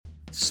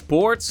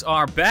Sports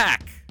are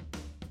back.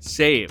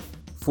 Save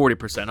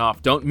 40%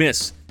 off. Don't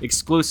miss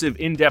exclusive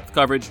in-depth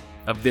coverage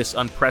of this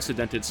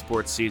unprecedented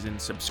sports season.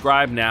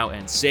 Subscribe now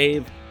and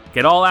save.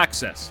 Get all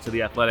access to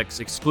The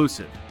Athletic's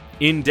exclusive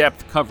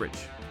in-depth coverage.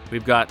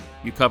 We've got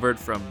you covered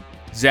from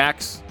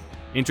Zach's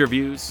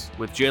interviews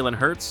with Jalen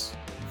Hurts.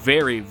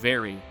 Very,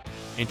 very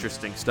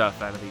interesting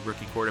stuff out of the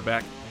rookie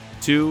quarterback.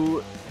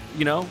 To,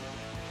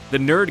 the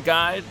nerd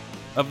guide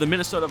of the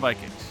Minnesota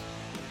Vikings.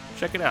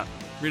 Check it out.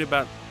 Read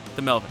about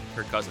the Melvin,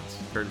 Kirk Cousins,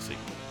 courtesy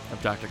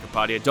of Dr.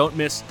 Kapadia. Don't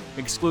miss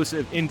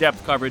exclusive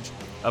in-depth coverage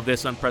of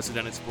this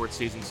unprecedented sports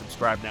season.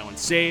 Subscribe now and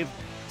save.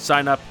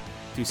 Sign up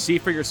to see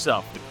for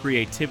yourself the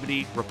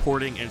creativity,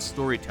 reporting, and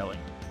storytelling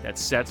that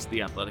sets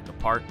The Athletic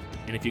apart.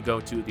 And if you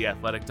go to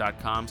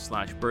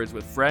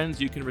theathletic.com/birdswithfriends,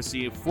 you can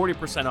receive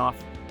 40% off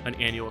an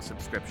annual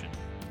subscription.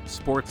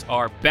 Sports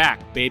are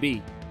back,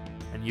 baby,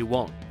 and you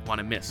won't want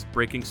to miss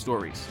breaking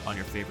stories on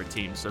your favorite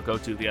teams. So go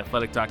to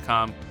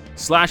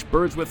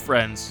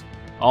theathletic.com/birdswithfriends,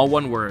 all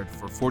one word,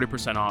 for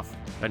 40% off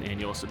an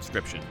annual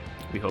subscription.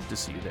 We hope to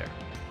see you there.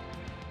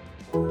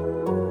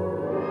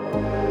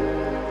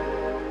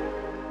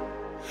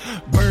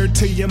 Bird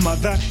to your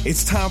mother,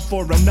 it's time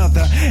for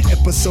another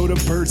episode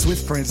of Birds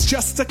with Friends.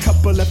 Just a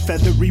couple of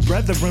feathery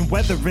brethren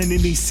weathering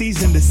any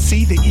season to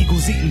see the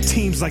Eagles eating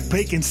teams like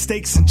bacon,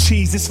 steaks, and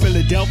cheese. It's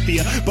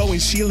Philadelphia, Bo and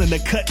Sheila in the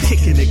cut,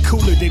 kicking it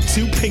cooler than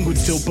two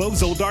penguins till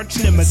Bo's old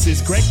arch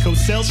nemesis Greg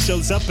Cosell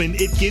shows up and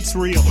it gets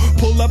real.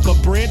 Pull up a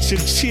branch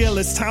and chill,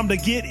 it's time to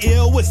get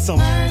ill with some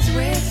Birds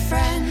with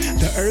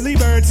Friends. The early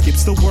bird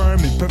skips the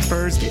worm and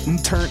prefers getting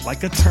turned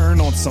like a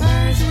turn on some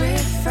Birds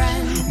with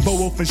Friends. Bo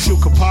Wolf and Shil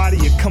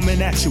Kapadia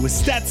coming at you with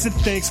stats and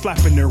things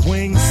flapping their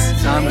wings.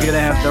 I'm gonna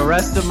have the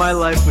rest of my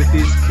life with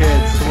these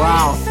kids.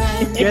 Wow.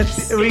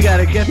 We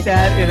gotta get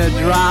that in a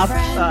drop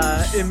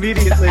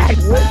immediately.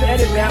 Let's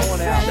edit that one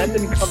out. That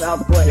didn't come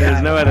out the way.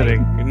 There's no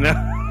editing.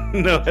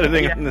 No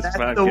editing on this that's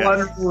podcast. The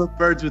wonderful of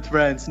Birds with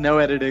Friends. No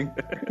editing.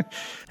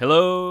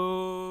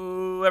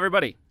 Hello,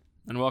 everybody,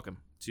 and welcome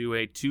to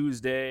a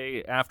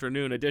Tuesday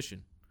afternoon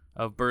edition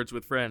of Birds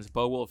with Friends.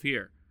 Bo Wolf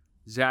here,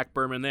 Zach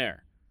Berman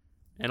there,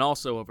 and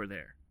also over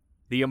there,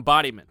 the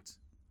embodiment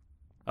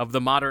of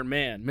the modern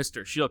man,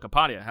 Mr. Shil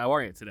Kapadia. How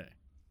are you today?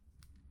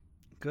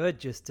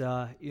 Good. Just,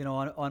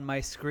 on my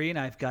screen,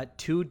 I've got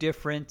two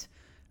different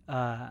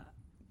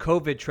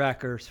COVID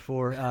trackers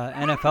for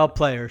NFL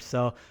players.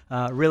 So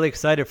really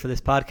excited for this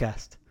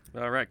podcast.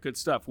 All right. Good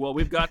stuff. Well,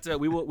 we've got,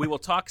 we will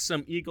talk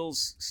some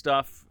Eagles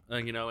stuff,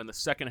 in the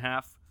second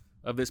half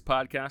of this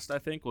podcast. I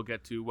think we'll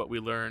get to what we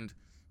learned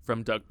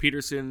from Doug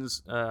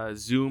Peterson's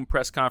Zoom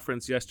press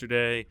conference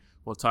yesterday.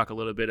 We'll talk a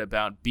little bit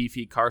about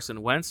beefy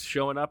Carson Wentz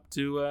showing up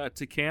to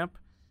camp,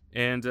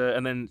 and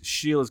then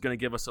Sheil is going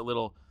to give us a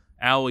little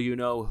owl,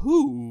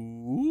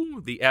 who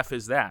the F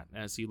is that,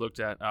 as he looked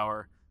at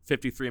our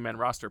 53-man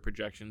roster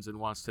projections and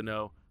wants to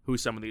know who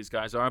some of these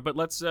guys are. But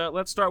let's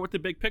start with the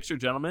big picture,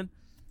 gentlemen.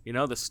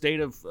 The state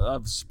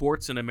of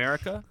sports in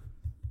America.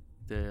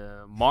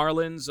 The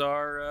Marlins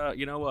are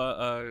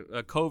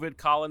a COVID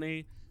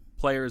colony.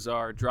 Players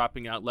are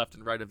dropping out left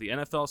and right of the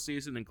NFL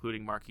season,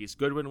 including Marquise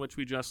Goodwin, which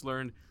we just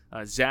learned.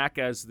 Zach,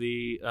 as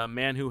the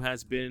man who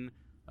has been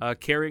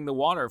carrying the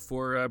water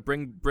for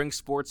bring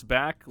sports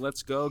back.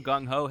 Let's go,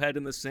 gung-ho, head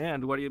in the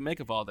sand. What do you make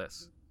of all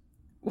this?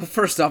 Well,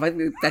 first off, I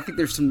think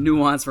there's some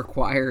nuance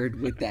required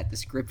with that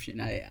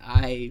description.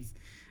 I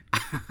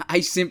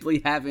simply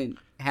haven't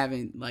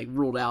like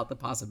ruled out the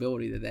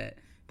possibility that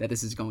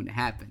this is going to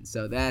happen.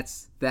 So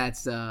that's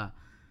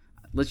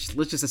let's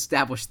just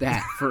establish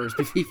that first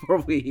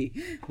before we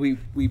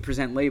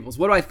present labels.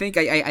 What do I think?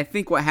 I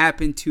think what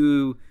happened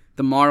to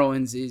the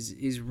Marlins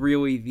is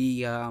really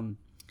the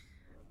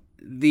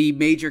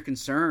major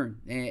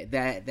concern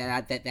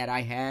that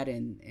I had,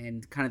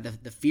 and kind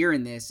of the fear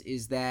in this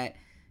is that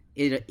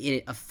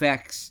it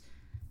affects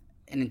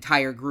an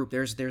entire group.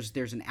 There's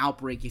an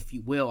outbreak, if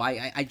you will.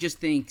 I just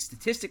think,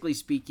 statistically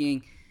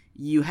speaking,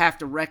 you have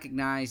to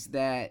recognize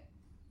that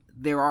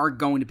there are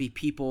going to be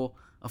people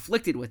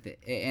afflicted with it,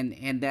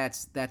 and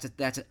that's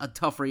a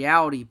tough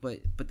reality,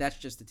 but that's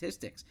just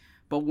statistics.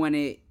 But when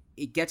it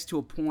gets to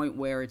a point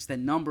where it's the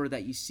number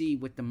that you see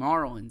with the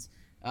Marlins,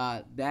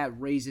 that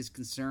raises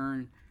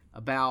concern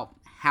about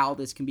how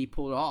this can be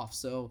pulled off.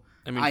 So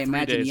I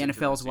imagine the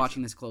NFL is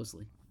watching this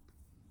closely.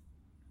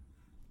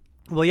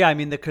 Well, yeah,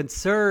 the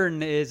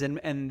concern is,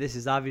 and this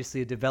is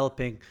obviously a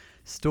developing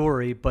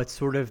story, but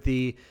sort of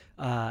the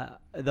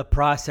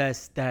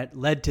process that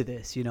led to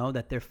this,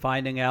 that they're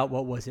finding out,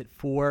 what was it,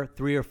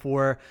 3 or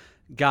 4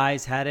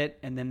 guys had it,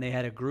 and then they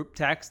had a group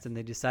text and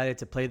they decided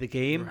to play the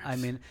game.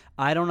 Right.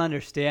 I don't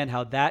understand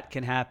how that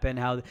can happen,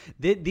 how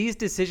these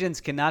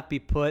decisions cannot be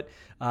put.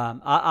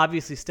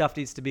 Obviously, stuff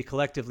needs to be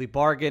collectively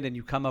bargained, and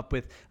you come up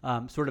with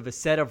sort of a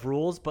set of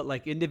rules, but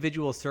like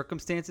individual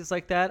circumstances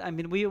like that,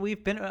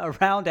 we've been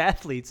around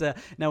athletes.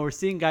 Now we're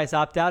seeing guys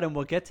opt out, and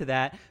we'll get to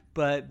that.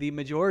 but the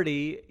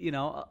majority,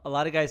 a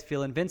lot of guys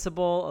feel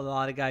invincible. A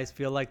lot of guys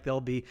feel like they'll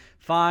be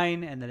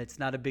fine and that it's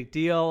not a big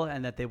deal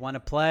and that they want to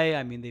play.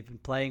 I mean, they've been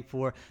playing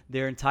for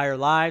their entire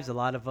lives. A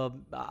lot of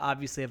them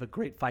obviously have a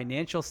great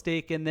financial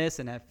stake in this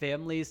and have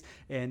families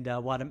and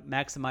want to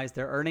maximize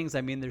their earnings.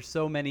 I mean, there's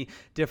so many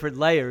different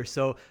layers.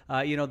 So,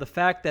 the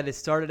fact that it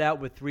started out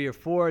with 3 or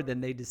 4,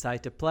 then they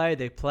decide to play,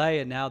 they play,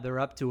 and now they're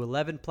up to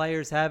 11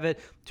 players have it.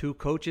 2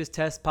 coaches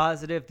test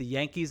positive. The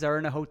Yankees are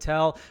in a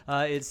hotel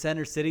in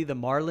Center City. The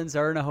Marlins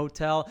are in a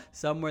hotel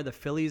somewhere. The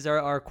Phillies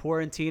are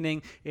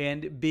quarantining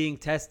and being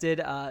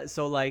tested. I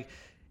saw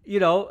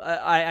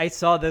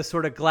the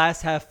sort of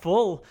glass half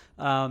full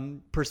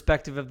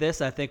perspective of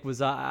this. I think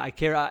was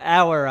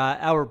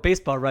our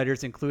baseball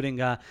writers,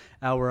 including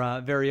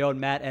our very own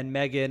Matt and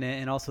Megan,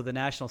 and also the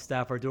national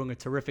staff, are doing a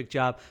terrific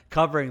job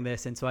covering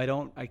this. And so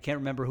I can't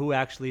remember who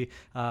actually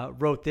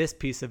wrote this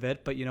piece of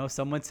it, but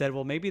someone said,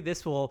 well, maybe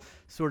this will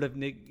sort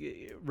of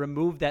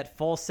remove that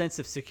false sense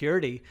of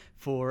security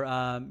for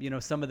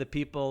some of the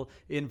people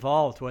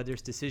involved, whether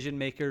it's decision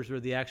makers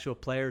or the actual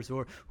players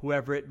or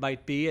whoever it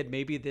might be. And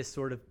maybe this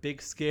sort of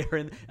big scare,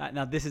 and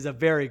now this is a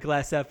very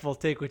glass half full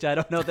take, which I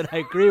don't know that I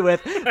agree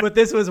with, but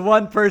this was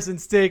one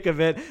person's take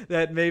of it,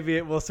 that maybe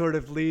it will sort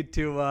of lead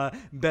to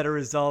better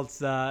results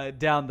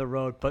down the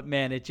road. But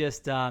man, it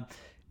just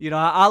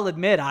I'll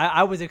admit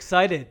I was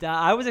excited.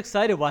 I was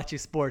excited watching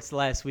sports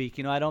last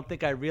week. I don't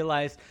think I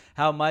realized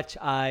how much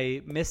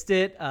I missed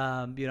it.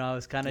 I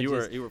was kind of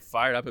you were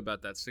fired up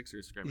about that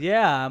Sixers scrimmage.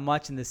 Yeah, I'm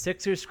watching the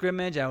Sixers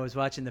scrimmage. I was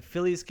watching the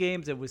Phillies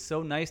games. It was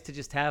so nice to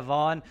just have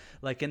on,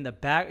 like in the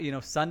back,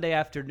 Sunday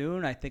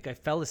afternoon. I think I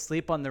fell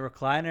asleep on the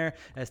recliner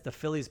as the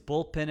Phillies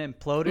bullpen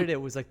imploded.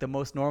 It was like the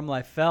most normal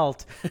I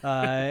felt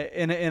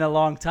in a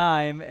long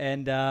time.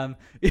 And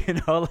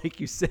like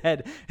you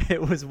said, it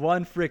was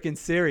one freaking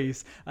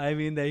series. I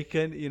mean, they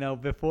can,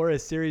 before a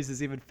series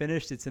is even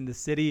finished, it's in the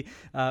city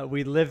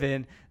we live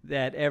in,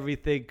 that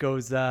everything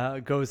goes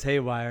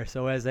haywire.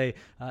 So as a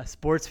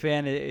sports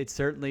fan, it's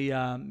certainly,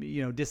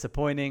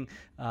 disappointing.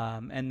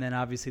 And then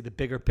obviously the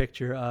bigger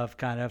picture of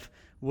kind of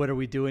what are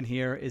we doing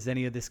here? Is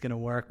any of this going to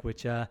work?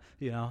 Which,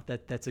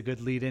 that's a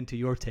good lead into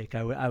your take,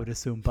 I would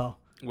assume, Bo.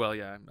 Well,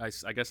 yeah, I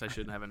guess I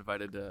shouldn't have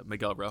invited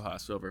Miguel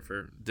Rojas over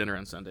for dinner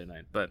on Sunday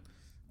night. But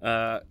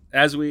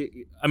as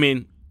we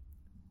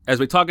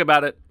talk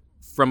about it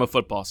from a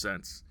football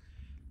sense,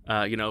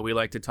 we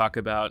like to talk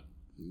about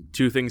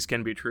two things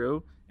can be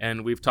true.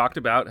 And we've talked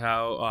about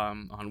how,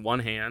 on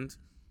one hand,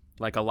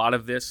 like a lot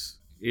of this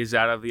is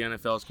out of the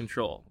NFL's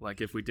control.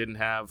 Like if we didn't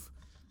have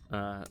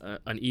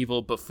an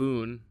evil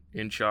buffoon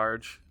in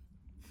charge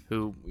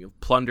who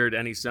plundered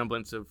any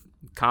semblance of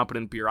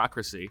competent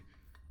bureaucracy,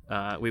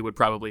 we would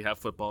probably have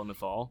football in the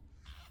fall.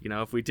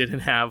 If we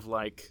didn't have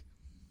like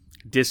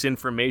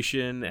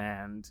disinformation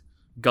and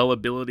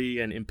gullibility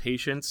and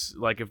impatience,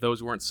 like if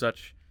those weren't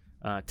such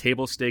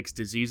table stakes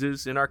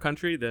diseases in our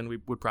country, then we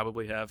would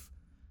probably have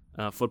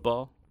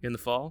football in the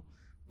fall.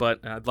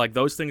 But like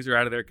those things are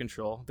out of their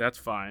control. That's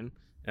fine.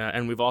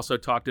 And we've also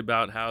talked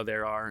about how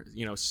there are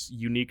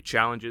unique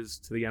challenges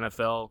to the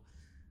NFL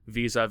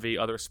vis-a-vis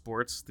other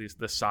sports,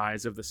 the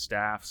size of the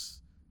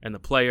staffs and the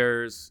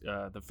players,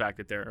 the fact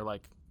that they're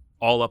like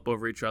all up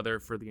over each other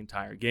for the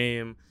entire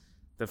game,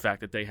 the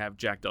fact that they have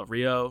Jack Del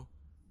Rio.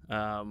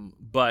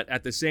 But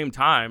at the same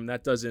time,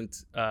 that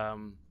doesn't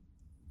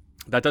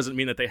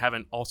mean that they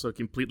haven't also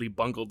completely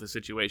bungled the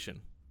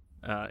situation.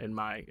 In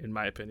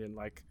my opinion,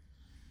 like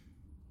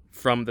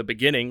from the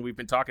beginning, we've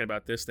been talking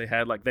about this. They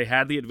had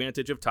the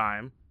advantage of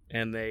time,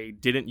 and they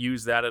didn't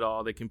use that at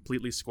all. They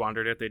completely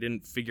squandered it. They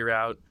didn't figure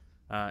out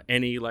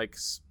any like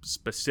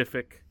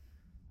specific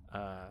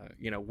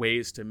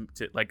ways to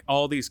like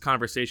all these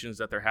conversations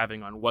that they're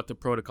having on what the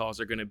protocols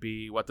are going to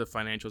be, what the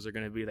financials are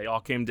going to be. They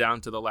all came down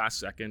to the last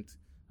second.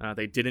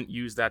 They didn't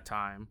use that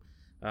time.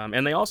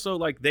 And they also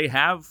they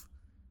have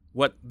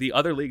what the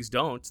other leagues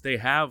don't. They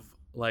have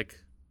like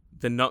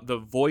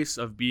the voice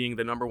of being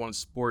the number one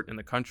sport in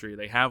the country.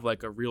 They have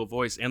like a real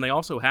voice, and they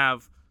also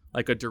have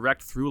like a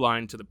direct through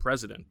line to the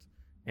president.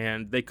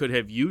 And they could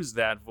have used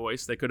that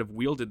voice. They could have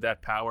wielded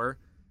that power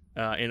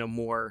in a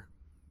more,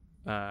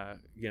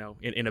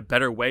 in a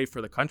better way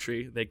for the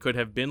country. They could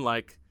have been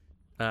like,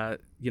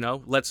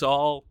 let's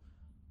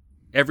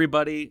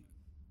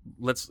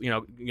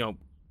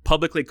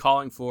publicly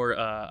calling for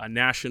a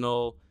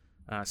national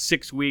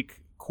 6-week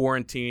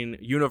quarantine,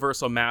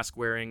 universal mask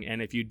wearing,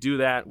 and if you do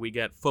that, we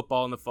get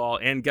football in the fall,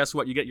 and guess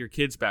what? You get your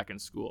kids back in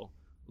school.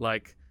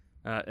 Like,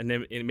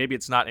 and maybe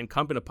it's not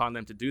incumbent upon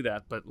them to do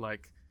that, but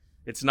like,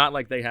 it's not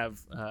like they have,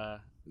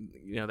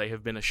 they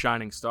have been a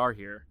shining star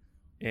here,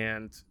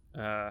 and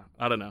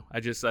I don't know.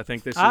 I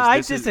think this is. I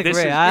disagree.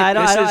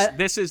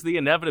 This is the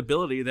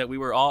inevitability that we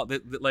were all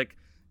like.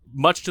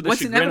 Much to the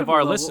chagrin of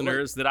our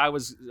listeners, that I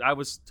was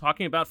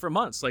talking about for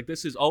months. Like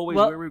this is always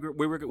where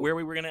we were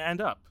going to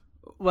end up.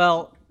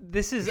 Well,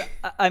 this is,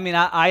 I mean,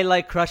 I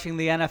like crushing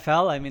the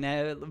NFL. I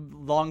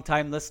mean,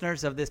 longtime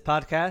listeners of this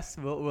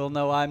podcast will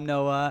know I'm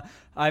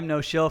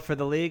no shill for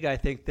the league. I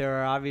think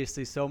there are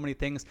obviously so many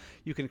things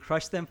you can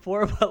crush them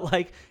for, but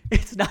like,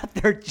 it's not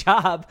their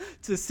job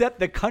to set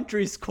the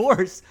country's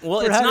course.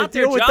 Well, for it's how not to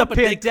their deal with job, the but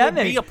pandemic.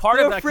 they could be a part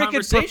of that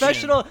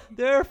conversation.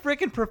 They're a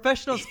freaking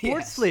professional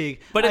sports league.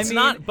 But it's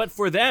not. But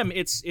for them,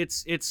 it's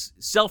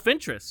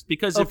self-interest,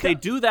 because if they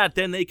do that,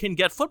 then they can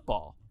get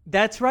football.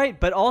 That's right.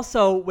 But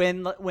also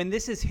when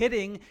this is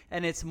hitting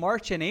and it's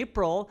March and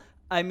April,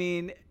 I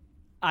mean,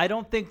 I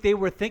don't think they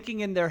were thinking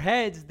in their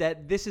heads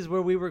that this is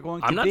where we were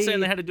going to be. I'm not saying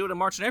they had to do it in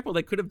March and April.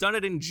 They could have done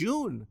it in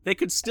June. They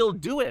could still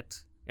do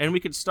it, and we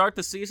could start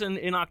the season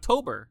in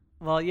October.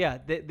 Well, yeah,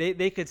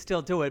 they could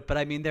still do it, but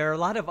I mean, there are a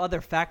lot of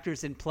other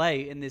factors in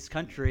play in this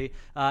country.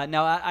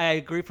 Now, I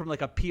agree from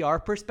like a PR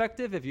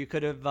perspective. If you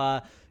could have,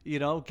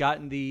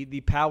 gotten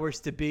the powers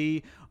to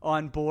be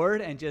on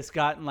board and just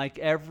gotten like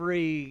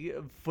every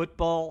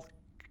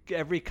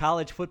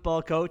college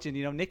football coach, and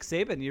Nick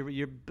Saban,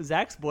 your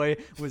Zach's boy,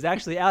 was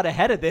actually out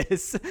ahead of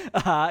this.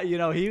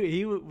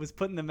 He was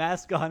putting the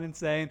mask on and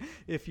saying,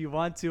 if you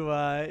want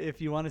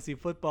to see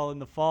football in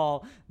the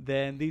fall,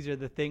 then these are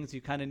the things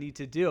you kind of need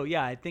to do.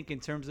 Yeah, I think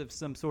in terms of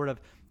some sort of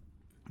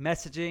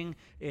messaging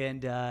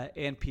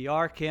and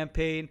PR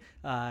campaign,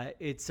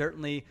 it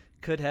certainly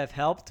could have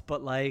helped,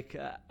 but like,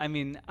 I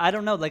mean, I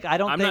don't know. Like,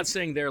 I'm not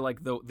saying they're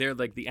like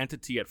the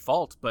entity at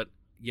fault, but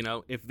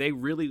if they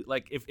really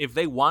if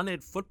they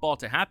wanted football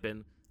to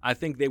happen, I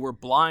think they were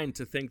blind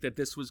to think that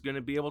this was going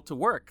to be able to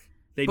work.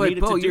 They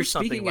needed to do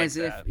something like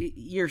that.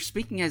 You're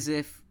speaking as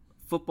if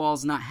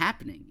football's not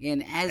happening,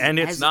 and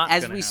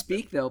as we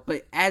speak, though.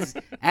 But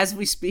as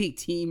we speak,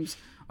 teams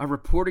are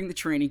reporting the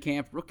training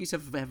camp. Rookies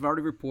have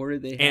already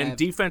reported and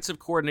defensive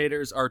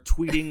coordinators are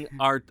tweeting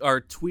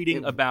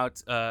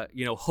about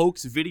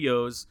hoax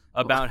videos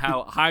about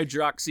how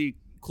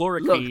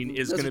hydroxychloroquine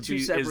is going to be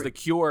is the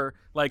cure.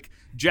 Like,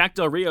 Jack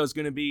Del Rio is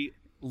going to be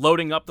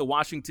loading up the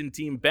Washington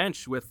team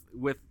bench with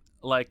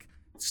like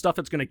stuff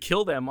that's going to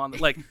kill them on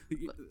like.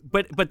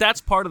 but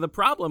that's part of the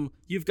problem.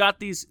 You've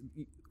got these,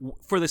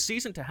 for the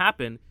season to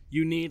happen,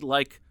 you need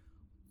like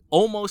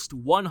almost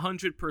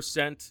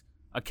 100%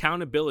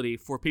 accountability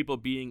for people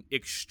being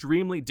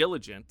extremely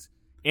diligent,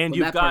 and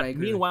you've got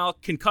meanwhile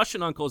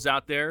concussion uncles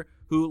out there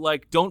who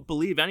like don't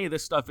believe any of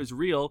this stuff is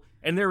real,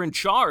 and they're in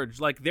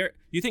charge. Like,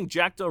 you think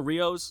Jack Del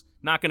Rio's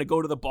not going to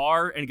go to the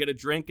bar and get a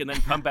drink and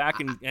then come back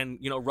and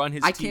run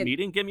his team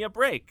meeting? Give me a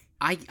break.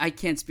 I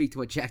can't speak to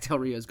what Jack Del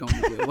Rio is going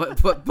to do,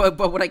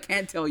 but what I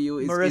can tell you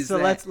is Marissa, is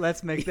that,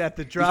 let's make that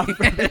the drop.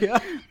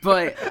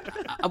 But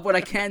what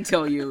I can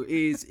tell you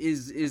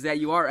is that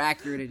you are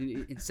accurate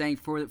in saying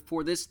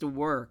for this to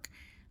work,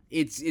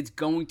 it's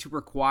going to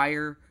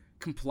require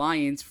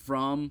compliance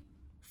from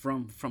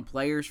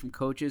players, from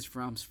coaches,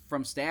 from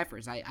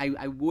staffers.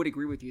 I would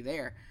agree with you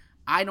there.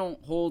 I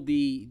don't hold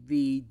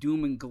the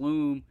doom and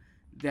gloom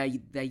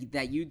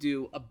that you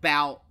do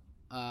about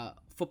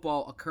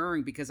football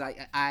occurring, because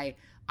I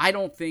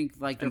don't think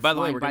like. And by the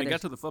way, we're going to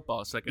get to the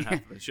football second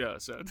half of the show,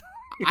 so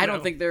I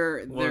don't think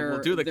we'll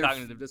do the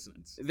cognitive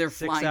dissonance. They're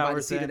flying by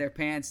the seat of their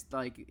pants,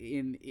 like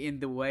in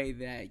the way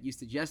that you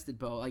suggested,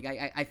 Bo. Like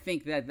I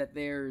think that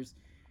there's.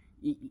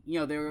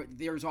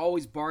 There's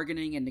always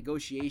bargaining and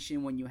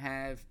negotiation when you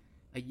have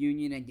a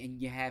union and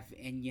you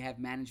have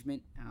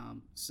management.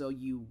 So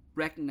you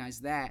recognize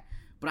that,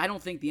 but I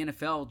don't think the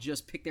NFL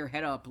just picked their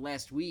head up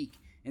last week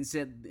and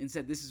said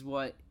this is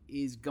what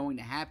is going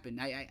to happen.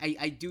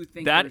 I do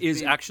think that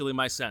is actually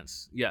my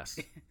sense. Yes,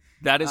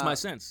 that is my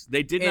sense.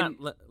 They did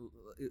not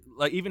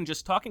like, even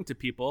just talking to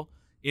people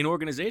in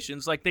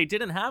organizations, like, they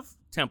didn't have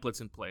templates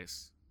in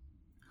place.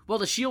 Well,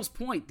 to Shields'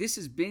 point, this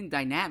has been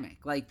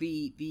dynamic. Like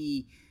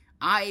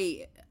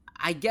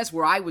I guess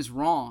where I was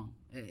wrong,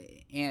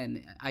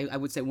 and I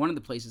would say one of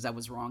the places I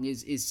was wrong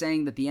is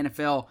saying that the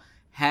NFL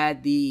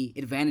had the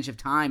advantage of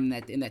time,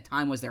 and that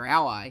time was their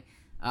ally.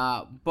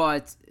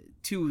 But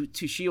to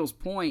Shields'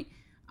 point,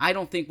 I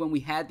don't think when we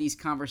had these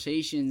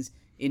conversations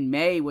in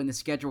May when the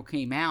schedule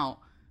came out,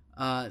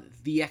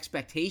 the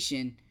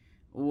expectation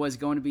was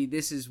going to be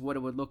this is what it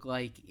would look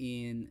like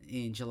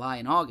in July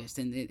and August,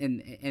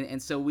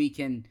 and so we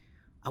can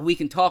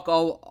talk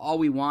all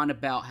we want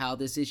about how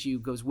this issue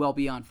goes well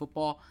beyond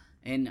football,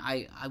 and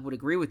I would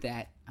agree with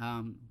that.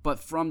 But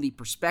from the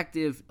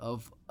perspective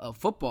of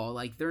football,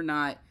 like, they're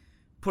not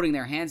putting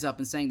their hands up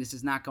and saying this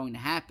is not going to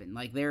happen.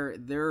 Like,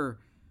 they're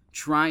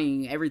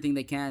trying everything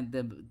they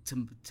can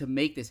to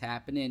make this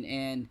happen,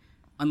 and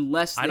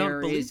unless I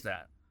don't believe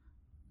that.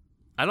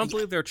 I don't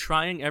believe they're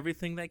trying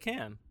everything they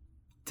can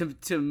to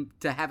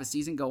have a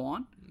season go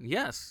on.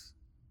 Yes.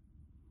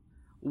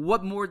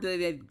 What more do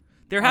they?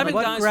 They're having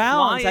guys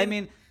fly. I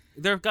mean,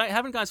 they're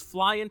having guys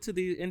fly into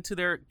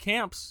their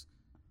camps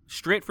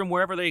straight from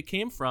wherever they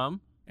came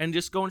from and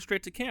just going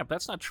straight to camp.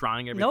 That's not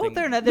trying everything. No,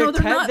 they're not. They're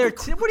not.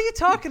 What are you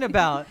talking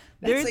about?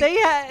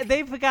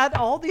 They've got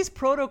all these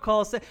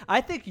protocols.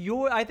 I think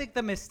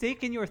the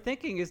mistake in your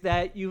thinking is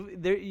that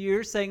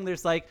you're saying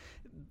there's like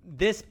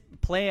this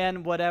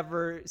plan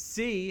whatever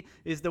C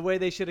is the way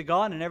they should have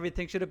gone, and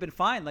everything should have been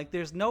fine. Like,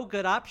 there's no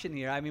good option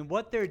here. I mean,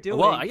 what they're doing.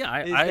 Well, yeah,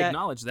 I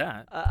acknowledge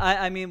that.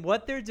 I mean,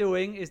 what they're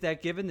doing is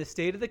that, given the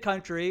state of the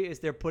country, is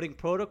they're putting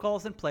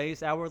protocols in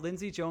place. Our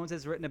Lindsey Jones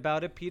has written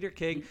about it. Peter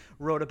King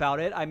wrote about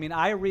it. I mean,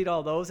 I read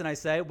all those and I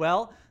say,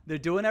 well, they're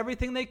doing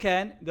everything they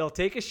can. They'll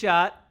take a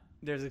shot.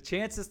 There's a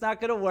chance it's not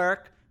going to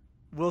work.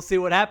 We'll see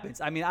what happens.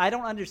 I mean, I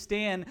don't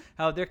understand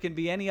how there can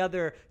be any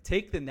other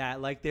take than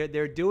that. Like,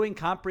 they're doing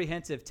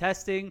comprehensive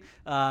testing.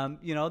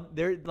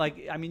 They're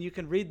like, I mean, you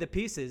can read the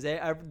pieces.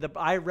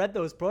 I read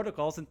those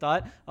protocols and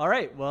thought, all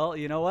right, well,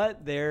 you know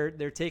what?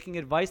 They're taking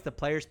advice. The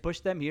players push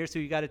them here, so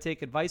you got to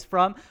take advice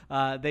from.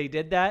 They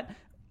did that.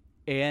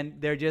 And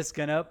they're just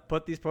going to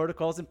put these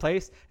protocols in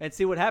place and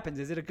see what happens.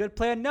 Is it a good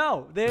plan?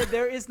 No,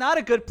 there is not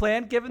a good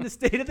plan given the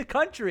state of the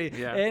country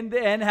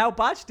and how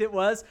botched it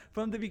was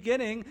from the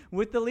beginning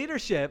with the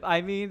leadership.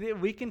 I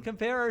mean, we can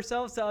compare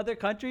ourselves to other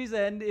countries,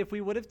 and if we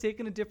would have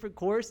taken a different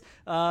course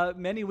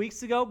many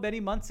weeks ago,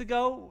 many months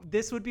ago,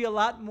 this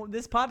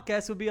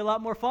podcast would be a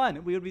lot more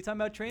fun. We would be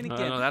talking about training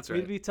camp. No, that's right.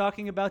 We'd be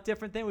talking about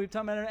different things. We'd be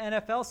talking about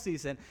an NFL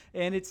season,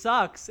 and it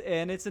sucks,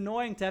 and it's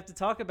annoying to have to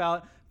talk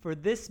about for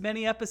this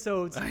many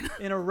episodes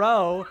in a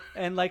row,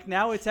 and like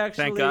now it's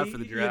actually, thank God for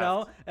the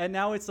draft. And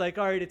now it's like,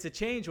 all right, it's a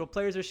change. Well,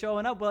 players are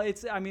showing up. Well,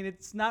 it's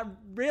not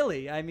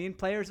really. I mean,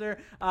 players are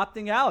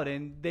opting out,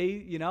 and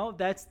they,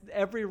 that's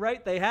every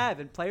right they have,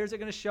 and players are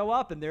going to show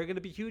up, and there are going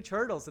to be huge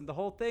hurdles, and the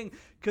whole thing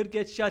could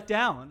get shut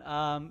down.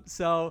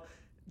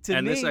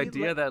 And this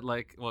idea that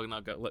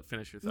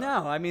finish your thought.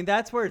 No, I mean,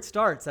 that's where it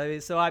starts.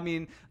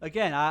 Again,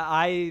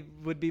 I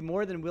would be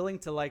more than willing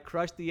to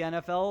crush the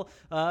NFL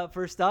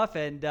for stuff,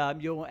 and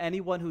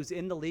anyone who's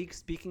in the league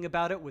speaking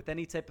about it with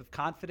any type of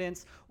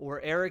confidence or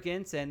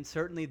arrogance, and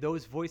certainly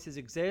those voices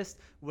exist.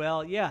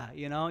 Well, yeah,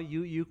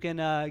 you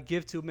can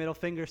give 2 middle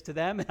fingers to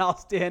them, and I'll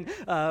stand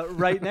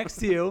right next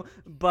to you.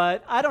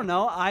 But I don't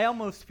know. I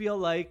almost feel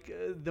like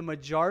the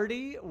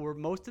majority or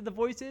most of the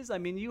voices. I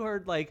mean, you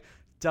heard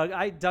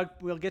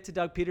we'll get to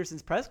Doug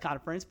Peterson's press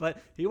conference,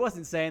 but he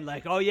wasn't saying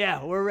oh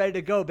yeah, we're ready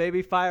to go,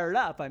 baby, fire it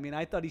up. I mean,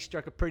 I thought he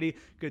struck a pretty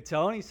good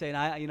tone. He's saying,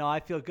 I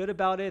feel good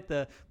about it.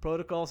 The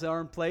protocols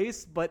are in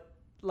place, but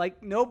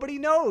nobody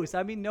knows.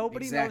 I mean,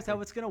 nobody knows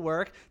how it's going to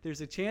work. There's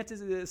a chance,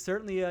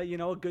 certainly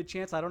a good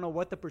chance. I don't know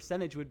what the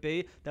percentage would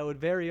be. That would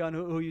vary on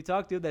who you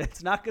talk to, that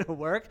it's not going to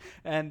work,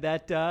 and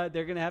that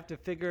they're going to have to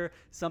figure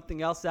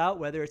something else out,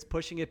 whether it's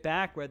pushing it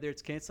back, whether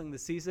it's canceling the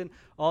season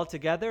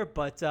altogether.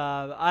 But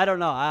I don't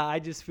know. I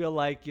just feel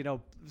like,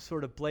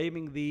 sort of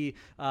blaming the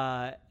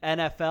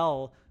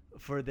NFL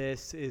for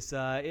this is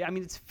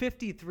it's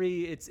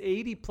 53, it's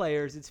 80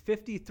 players, it's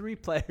 53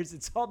 players,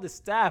 it's all the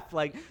staff.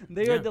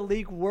 They are the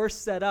league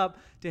worst set up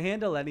to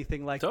handle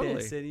anything like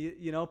this.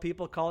 And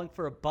people calling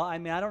for a I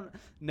mean, I don't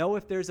know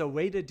if there's a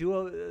way to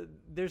do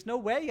there's no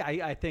way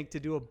I think to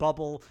do a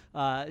bubble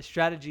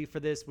strategy for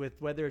this,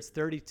 with whether it's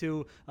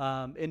 32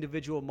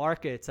 individual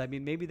markets. I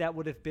mean, maybe that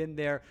would have been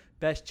their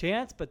best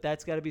chance, but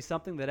that's got to be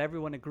something that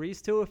everyone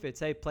agrees to. If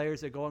it's,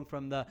 players are going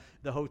from the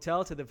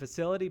hotel to the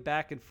facility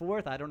back and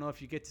forth, I don't know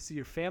if you get to see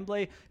your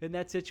family in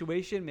that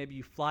situation. Maybe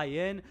you fly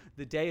in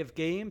the day of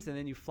games and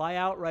then you fly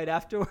out right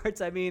afterwards.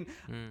 I mean,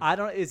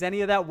 is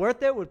any of that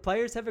worth it? Would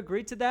players have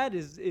agreed to that?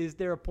 Is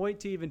there a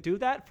point to even do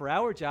that for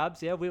our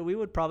jobs? Yeah, we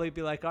would probably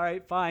be like, all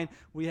right, fine,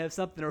 we have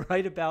something to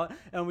write about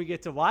and we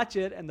get to watch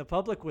it, and the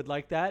public would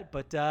like that,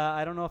 but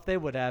I don't know if they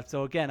would have.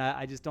 So again,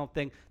 I just don't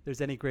think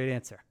there's any great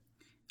answer.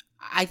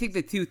 I think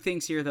the two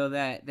things here, though,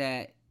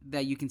 that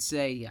you can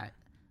say,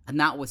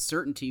 not with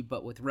certainty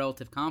but with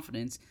relative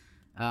confidence,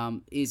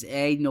 is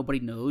A, nobody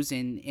knows,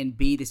 and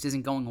B, this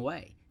isn't going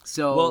away.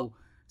 So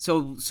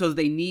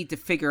they need to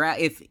figure out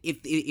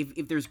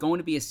if there's going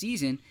to be a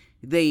season,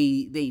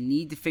 they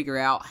need to figure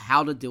out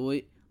how to do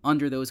it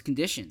under those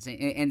conditions,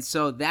 and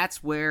so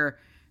that's where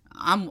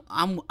I'm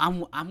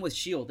with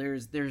Shield.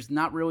 There's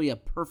not really a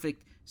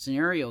perfect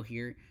scenario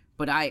here,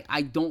 but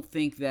I don't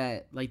think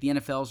that the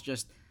NFL's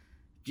just.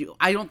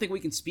 I don't think we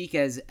can speak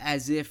as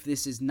if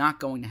this is not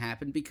going to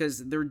happen,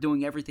 because they're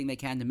doing everything they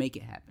can to make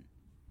it happen.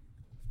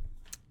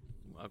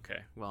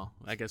 Okay, well,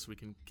 I guess we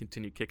can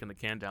continue kicking the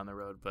can down the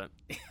road, but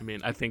I mean,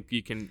 I think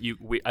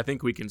I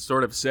think we can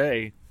sort of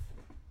say,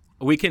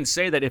 we can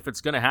say that if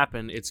it's going to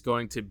happen, it's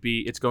going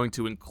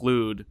to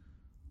include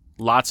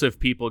lots of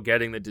people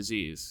getting the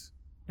disease,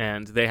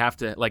 and they have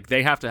to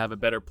have a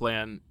better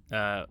plan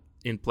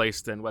in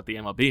place than what the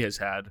MLB has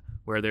had,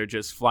 where they're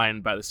just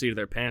flying by the seat of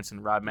their pants,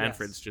 and Rob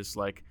Manfred's just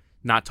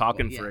not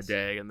talking for a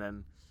day, and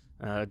then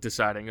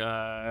deciding,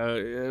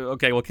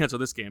 okay, we'll cancel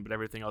this game, but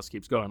everything else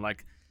keeps going.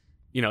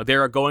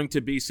 There are going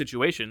to be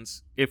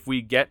situations, if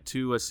we get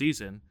to a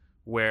season,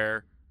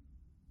 where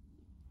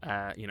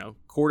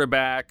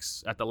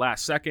quarterbacks at the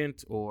last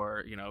second,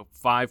 or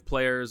 5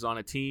 players on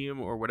a team,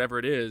 or whatever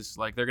it is,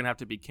 they're gonna have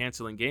to be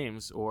canceling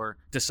games or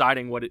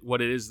deciding what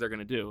it is they're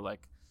gonna do.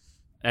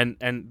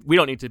 And we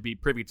don't need to be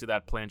privy to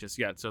that plan just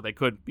yet. So they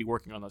could be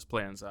working on those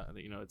plans.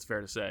 It's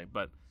fair to say,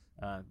 but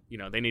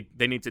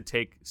they need to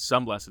take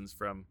some lessons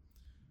from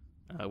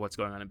what's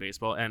going on in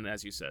baseball. And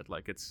as you said,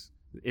 like it's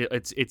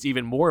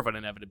even more of an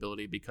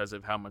inevitability because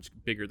of how much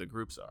bigger the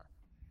groups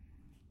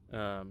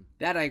are.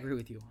 That I agree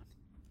with you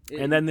on.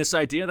 And then this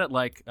idea that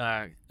like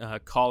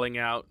calling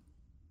out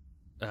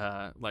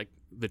like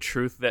the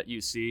truth that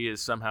you see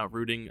is somehow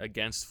rooting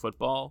against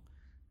football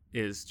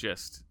is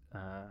just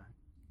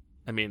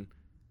I mean,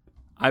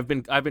 I've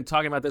been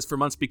talking about this for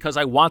months because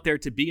I want there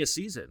to be a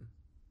season.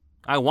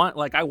 I want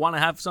to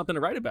have something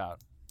to write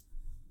about.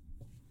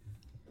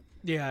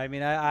 Yeah, I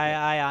mean,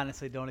 I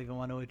honestly don't even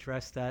want to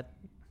address that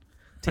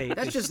tape.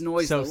 That's just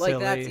noise, so though. Like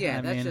silly. that's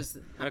I mean, just.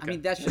 Okay. I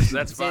mean, that's just.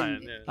 That's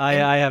fine. Yeah.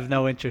 I have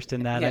no interest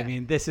in that. Yeah. I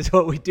mean, this is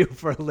what we do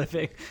for a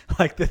living.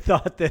 Like the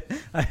thought that,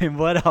 I mean,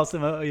 what else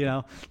am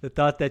I, the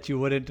thought that you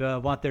wouldn't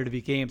want there to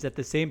be games at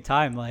the same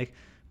time, like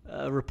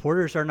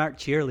reporters are not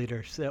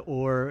cheerleaders,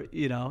 or,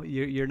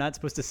 you're not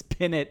supposed to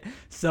spin it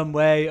some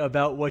way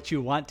about what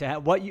you want to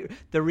have.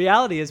 The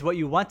reality is what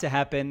you want to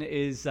happen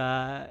is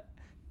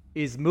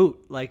moot.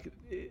 Like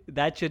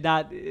that should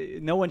not,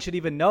 no one should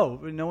even know.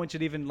 No one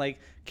should even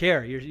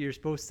care. You're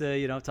supposed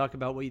to, talk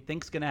about what you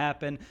think's going to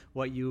happen,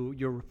 what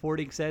your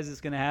reporting says is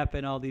going to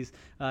happen, all these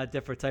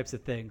different types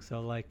of things.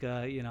 So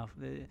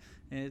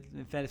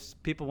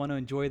if people want to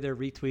enjoy their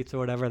retweets or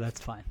whatever,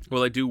 that's fine.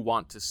 Well, I do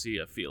want to see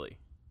a Feely.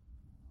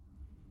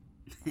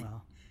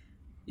 Well,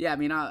 Yeah, I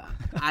mean,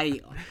 I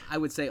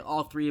would say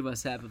all three of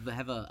us have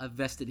a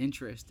vested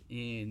interest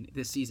in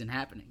this season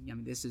happening. I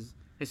mean, this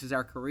is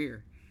our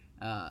career.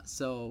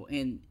 So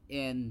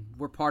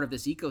we're part of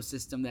this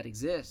ecosystem that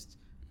exists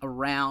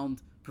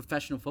around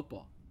professional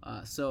football.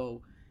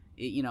 So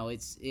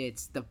it's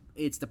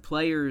the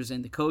players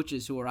and the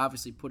coaches who are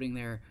obviously putting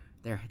their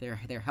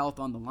health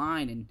on the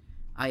line, and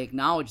I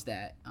acknowledge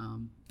that.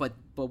 But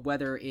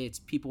whether it's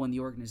people in the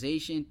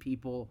organization,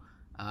 people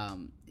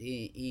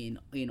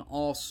in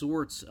all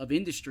sorts of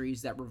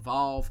industries that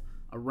revolve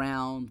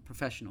around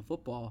professional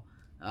football,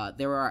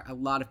 there are a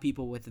lot of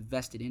people with a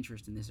vested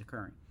interest in this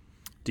occurring.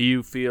 Do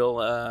you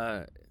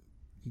feel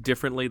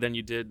differently than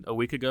you did a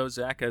week ago,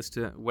 Zach, as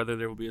to whether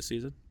there will be a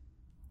season?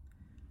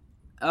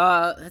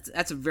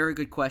 That's a very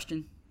good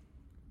question.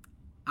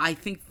 I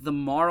think the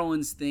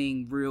Marlins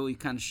thing really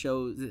kind of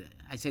shows.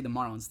 I say the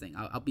Marlins thing.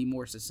 I'll be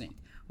more succinct.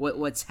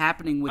 What's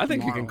happening with? I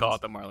think the Marlins, you can call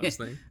it the Marlins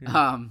thing.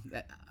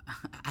 Yeah.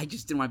 I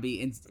just didn't want to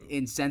be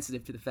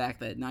insensitive to the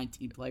fact that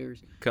 19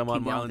 players. Come on,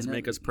 came down Marlins, with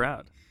make us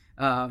proud.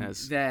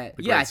 As the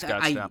great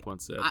Scott Stapp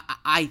once said.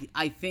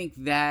 I think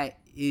that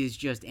is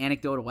just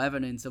anecdotal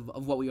evidence of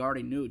what we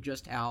already knew,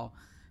 just how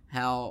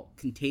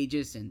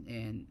contagious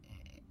and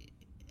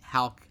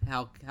how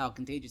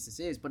contagious this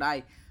is. But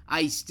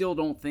I still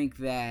don't think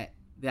that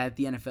the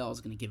NFL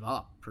is going to give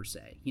up per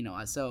se.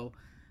 So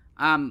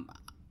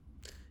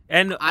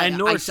and I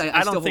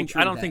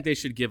don't think they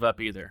should give up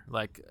either.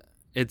 Like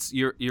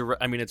you're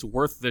I mean, it's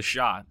worth the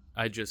shot.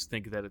 I just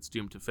think that it's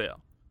doomed to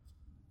fail.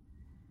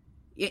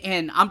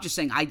 And I'm just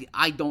saying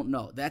I don't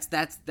know. That's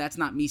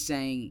not me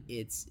saying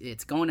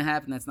it's going to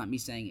happen. That's not me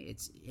saying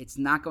it's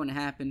not going to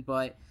happen.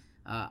 But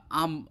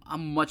I'm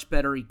much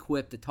better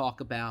equipped to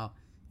talk about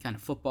kind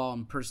of football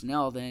and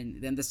personnel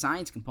than the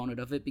science component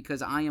of it,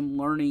 because I am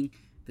learning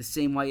the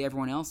same way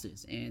everyone else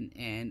is.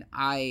 And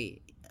I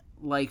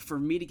like, for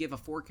me to give a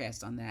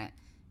forecast on that,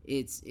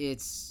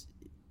 it's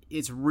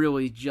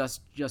really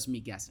just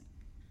me guessing.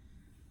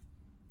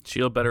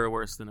 Shield better or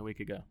worse than a week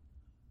ago?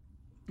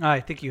 I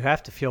think you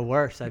have to feel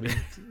worse. I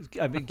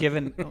mean,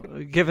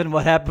 given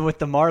what happened with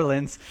the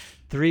Marlins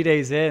 3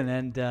 days in,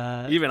 and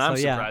I'm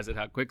surprised at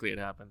how quickly it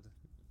happened.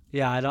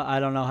 Yeah, I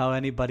don't know how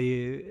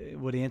anybody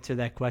would answer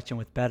that question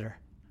with better.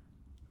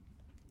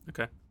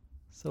 Okay.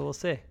 So we'll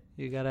see.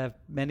 You got to have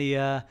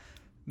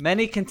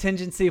many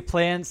contingency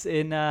plans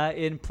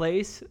in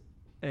place,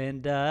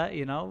 and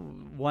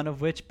one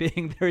of which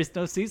being there is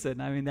no season.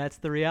 I mean, that's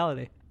the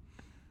reality.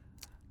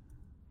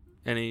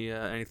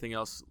 Anything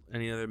else?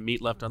 Any other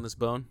meat left on this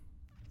bone?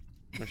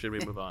 Or should we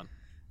move on?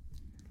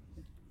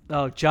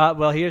 Oh, John.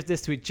 Well, here's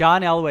this tweet.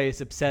 John Elway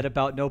is upset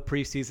about no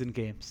preseason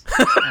games.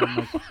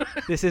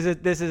 This is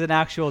an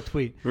actual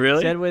tweet.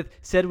 Really?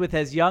 Said with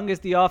as young as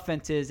the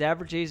offense is,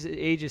 average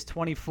age is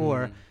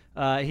 24.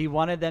 He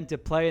wanted them to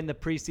play in the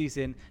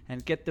preseason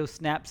and get those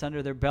snaps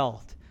under their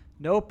belt.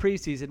 No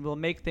preseason will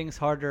make things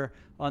harder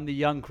on the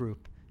young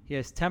group. He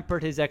has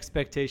tempered his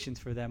expectations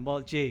for them.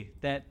 Well,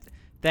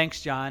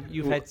 thanks, John.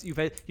 You've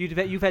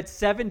had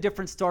 7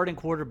 different starting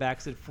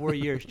quarterbacks in 4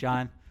 years,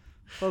 John.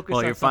 Focus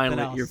on something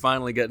else. You're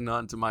finally getting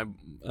onto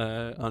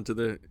onto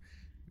the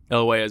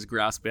Elway as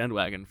grass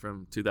bandwagon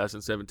from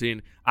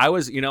 2017. I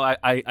was,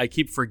 I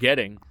keep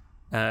forgetting,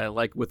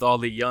 like with all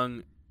the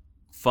young,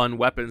 fun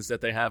weapons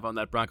that they have on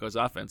that Broncos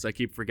offense, I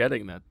keep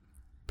forgetting that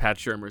Pat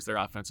Shurmur's their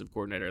offensive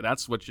coordinator.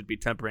 That's what should be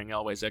tempering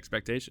Elway's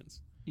expectations.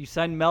 You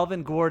signed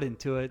Melvin Gordon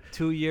to a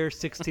 2-year,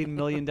 $16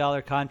 million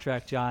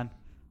contract, John.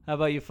 How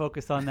about you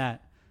focus on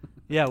that?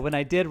 Yeah, when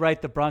I did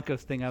write the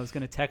Broncos thing, I was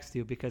going to text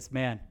you because,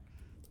 man,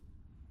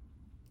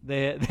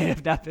 They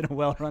have not been a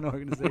well-run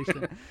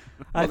organization.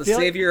 Well, the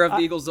savior of the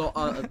Eagles,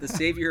 the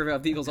savior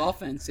of the Eagles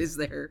offense is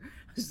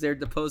their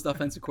deposed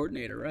offensive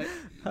coordinator, right?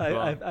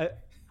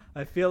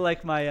 I feel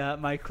like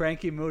my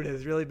cranky mood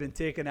has really been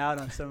taken out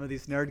on some of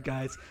these nerd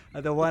guys.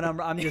 The one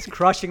I'm just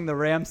crushing the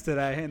Rams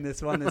today, and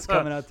this one that's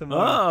coming out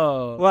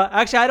tomorrow. Oh. Well,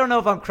 actually, I don't know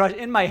if I'm crushing.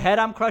 In my head,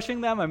 I'm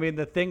crushing them. I mean,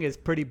 the thing is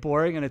pretty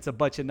boring, and it's a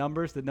bunch of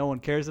numbers that no one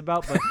cares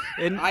about. But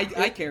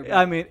I care about.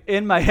 I mean,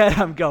 in my head,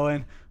 I'm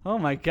going, oh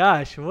my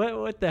gosh,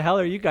 what the hell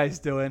are you guys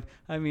doing?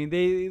 I mean,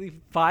 they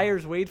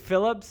fires Wade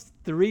Phillips,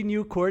 3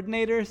 new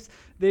coordinators.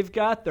 They've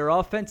got their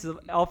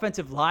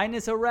offensive line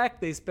is a wreck.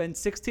 They spend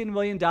 $16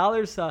 million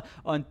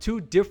on 2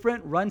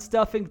 different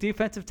run-stuffing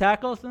defensive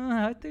tackles.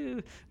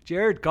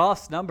 Jared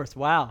Goff's numbers,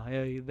 wow,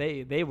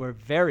 they were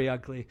very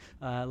ugly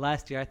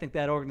last year. I think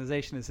that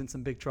organization is in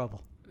some big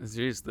trouble.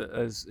 Jeez,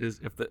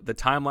 if the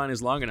timeline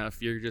is long enough,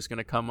 you're just going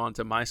to come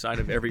onto my side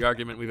of every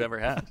argument we've ever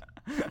had.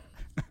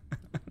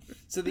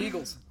 So the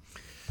Eagles.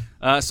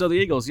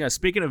 Yeah.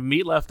 Speaking of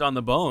meat left on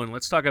the bone,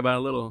 let's talk about a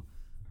little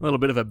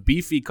bit of a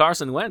beefy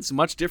Carson Wentz.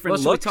 Much different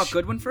look. look. Should we talk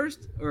Goodwin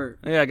first, or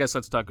yeah, I guess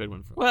let's talk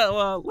Goodwin first.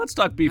 Well, let's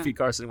talk beefy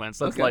Carson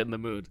Wentz. Let's lighten the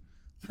mood.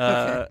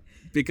 Okay.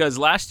 Because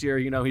last year,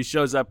 he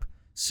shows up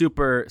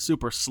super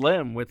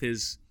slim with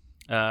his,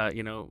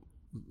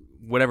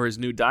 whatever his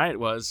new diet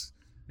was,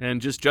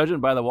 and just judging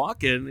by the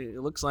walk-in, it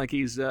looks like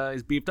he's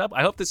beefed up.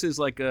 I hope this is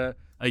like a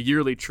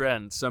yearly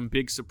trend, some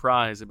big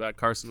surprise about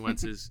Carson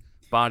Wentz's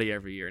body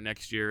every year.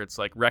 Next year, it's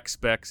like rec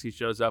specs he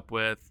shows up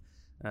with.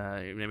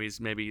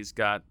 Maybe he's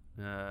got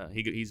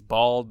he's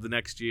bald the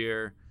next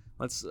year.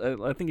 I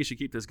think you should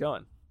keep this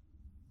going.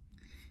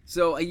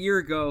 So a year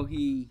ago,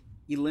 he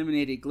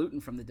eliminated gluten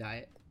from the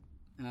diet,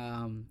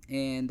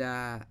 and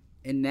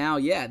now,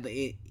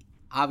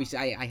 obviously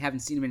I haven't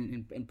seen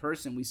him in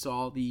person. We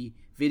saw the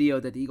video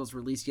that the Eagles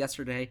released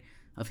yesterday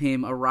of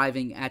him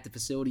arriving at the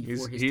facility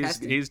for his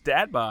testing. He's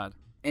dad bod.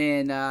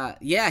 And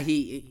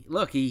he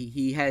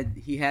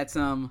had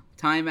some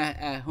time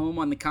at home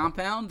on the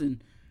compound,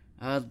 and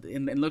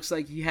it looks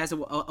like he has a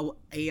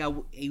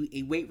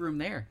weight room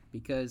there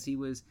because he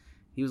was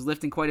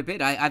lifting quite a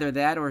bit. Either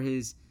that or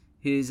his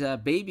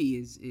baby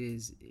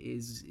is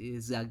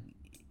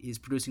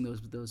producing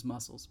those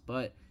muscles,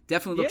 but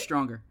definitely looks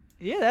stronger.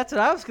 Yeah, that's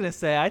what I was gonna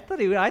say. I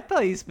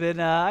thought he's been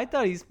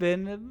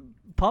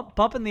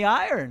pumping the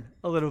iron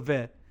a little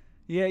bit.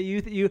 Yeah,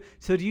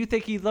 So do you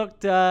think he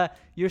looked?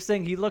 You're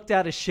saying he looked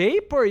out of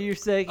shape, or you're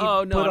saying he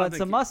put on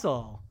some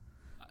muscle?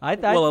 A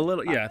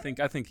little. Yeah,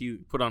 I think he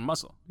put on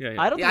muscle. Yeah.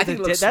 I don't think he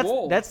looks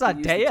swole. That's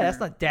not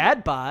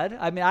dad bod.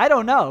 I mean, I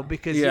don't know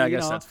because I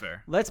guess that's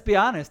fair. Let's be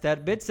honest.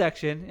 That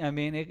midsection, I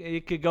mean,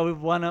 it could go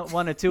one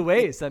of two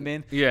ways. I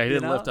mean, yeah, he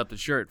didn't lift up the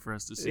shirt for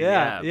us to see.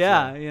 Yeah, the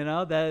abs, yeah.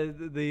 so.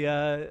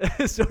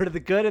 The sort of the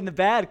good and the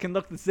bad can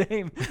look the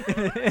same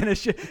in a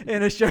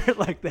shirt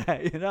like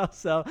that.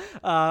 So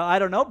I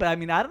don't know, but I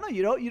mean, I don't know.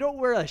 You don't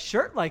wear a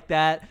shirt like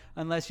that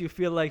unless you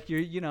feel like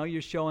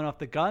you're showing off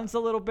the guns a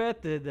little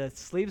bit. The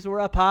sleeves were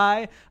up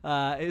high.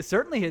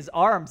 Certainly his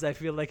arms, I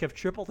feel like, have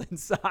tripled in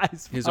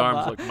size. His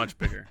arms look much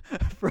bigger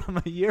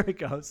from a year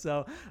ago.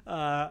 So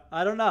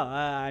I don't know.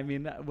 I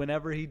mean,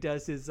 whenever he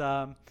does his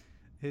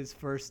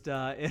first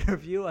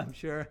interview, I'm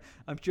sure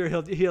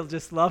he'll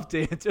just love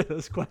to answer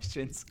those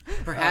questions.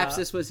 Perhaps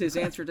this was his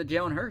answer to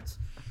Jalen Hurts,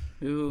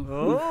 who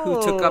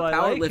took up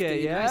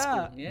powerlifting in high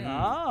school.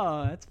 Yeah.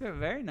 Oh, that's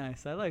very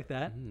nice. I like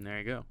that. There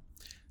you go.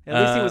 At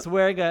least he was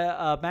wearing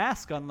a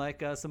mask,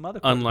 unlike some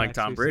other. Unlike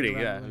Tom Brady,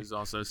 who's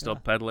also still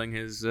peddling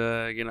his,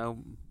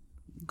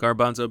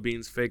 garbanzo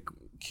beans fake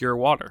cure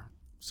water.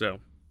 So,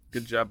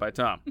 good job by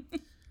Tom.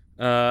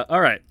 All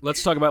right,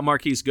 let's talk about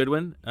Marquise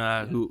Goodwin,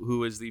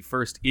 who is the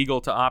first Eagle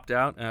to opt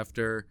out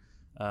after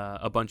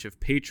a bunch of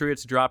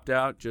Patriots dropped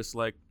out, just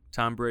like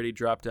Tom Brady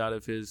dropped out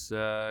of his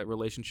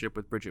relationship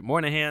with Bridget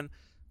Moynihan.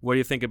 What do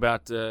you think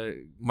about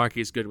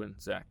Marquise Goodwin,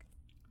 Zach?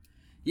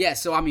 Yeah,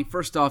 so I mean,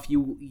 first off,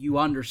 you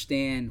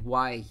understand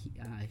why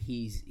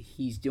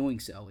he's doing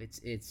so.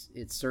 It's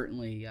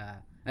certainly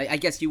I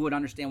guess you would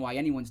understand why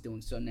anyone's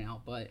doing so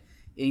now. But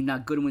in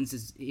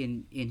Goodwin's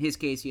in his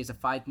case, he has a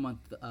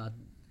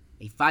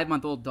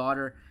 5-month-old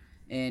daughter,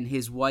 and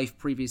his wife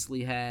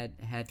previously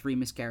had 3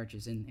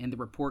 miscarriages, and the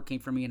report came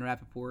from Ian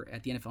Rappaport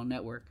at the NFL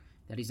Network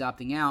that he's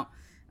opting out.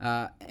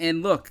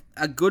 And look,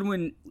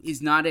 Goodwin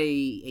is not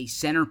a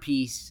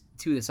centerpiece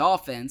to this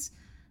offense.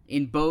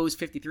 In Bo's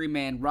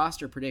 53-man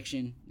roster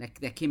prediction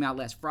that came out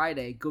last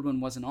Friday, Goodwin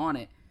wasn't on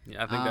it.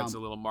 Yeah, I think that's a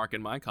little mark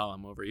in my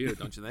column over you,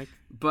 don't you think?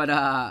 But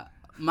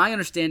my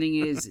understanding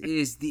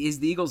is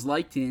the Eagles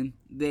liked him.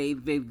 They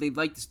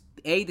liked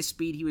the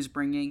speed he was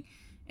bringing,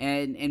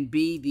 and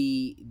B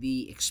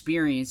the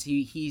experience.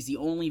 He's the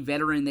only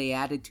veteran they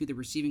added to the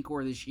receiving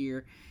corps this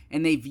year,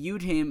 and they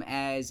viewed him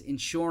as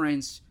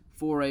insurance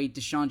for a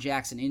Deshaun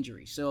Jackson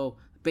injury. So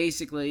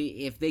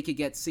basically, if they could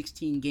get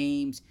 16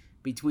 games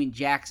between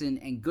Jackson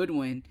and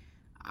Goodwin,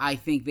 I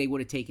think they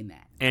would have taken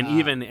that. And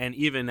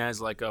even as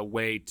like a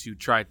way to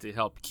try to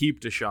help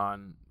keep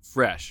Deshaun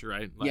fresh,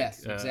 right? Like,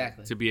 yes,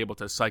 exactly. To be able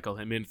to cycle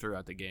him in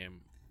throughout the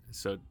game,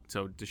 so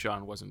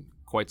Deshaun wasn't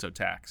quite so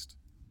taxed.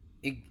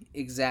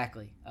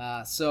 Exactly.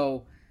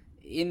 So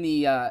in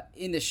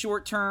the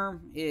short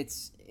term,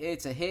 it's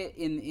a hit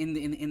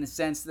in the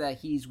sense that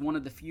he's one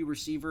of the few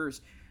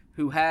receivers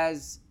who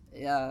has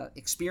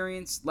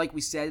experience, like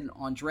we said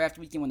on draft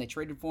weekend when they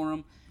traded for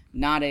him.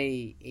 Not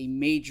a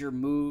major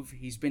move.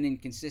 He's been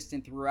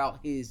inconsistent throughout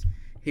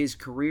his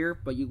career,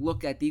 but you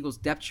look at the Eagles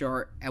depth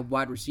chart at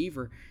wide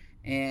receiver,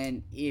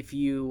 and if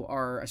you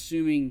are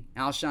assuming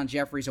Alshon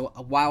Jeffrey's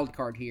a wild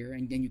card here,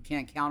 and then you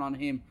can't count on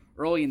him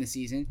early in the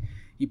season,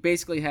 you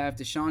basically have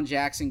Deshaun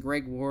Jackson,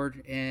 Greg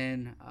Ward,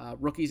 and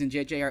rookies and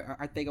J.J.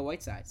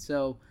 Arcega-Whiteside.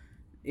 So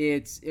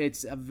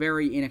it's a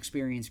very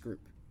inexperienced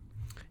group.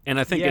 And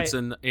I think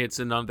it's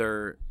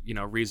another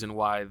reason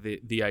why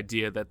the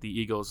idea that the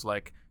Eagles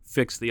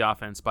fix the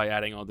offense by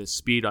adding all this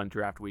speed on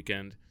draft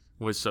weekend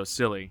was so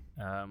silly.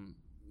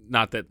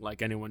 Not that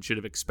anyone should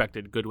have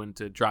expected Goodwin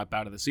to drop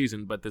out of the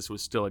season, but this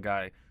was still a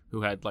guy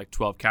who had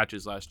 12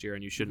 catches last year,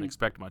 and you shouldn't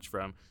expect much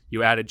from.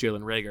 You added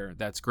Jalen Reagor,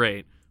 that's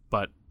great,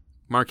 but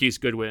Marquise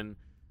Goodwin,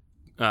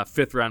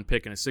 5th round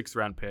pick and a 6th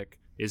round pick,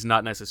 is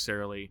not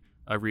necessarily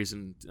a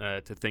reason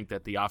to think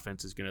that the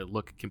offense is going to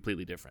look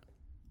completely different.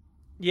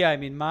 Yeah, I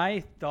mean,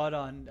 my thought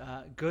on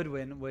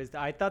Goodwin was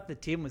I thought the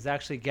team was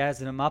actually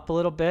gassing him up a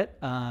little bit.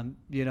 In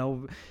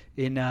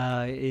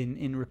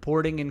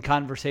reporting and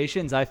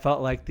conversations, I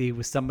felt like he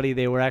was somebody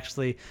they were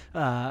actually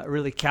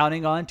really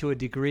counting on to a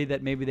degree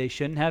that maybe they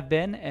shouldn't have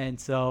been. And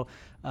so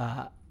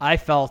I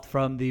felt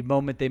from the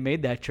moment they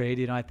made that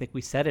trade, I think we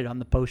said it on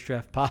the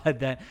post-draft pod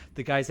that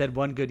the guy's had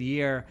one good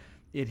year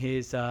in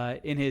his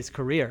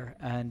career,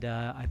 and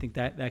I think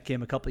that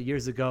came a couple of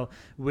years ago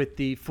with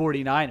the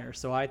 49ers.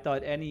 So I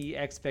thought any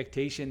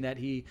expectation that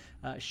he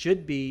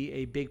should be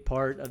a big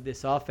part of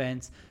this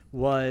offense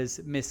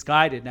was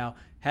misguided. Now,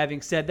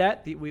 having said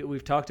that,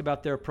 we've talked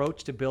about their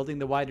approach to building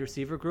the wide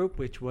receiver group,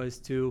 which was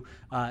to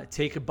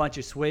take a bunch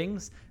of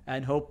swings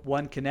and hope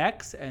one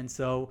connects. And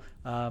so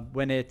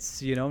when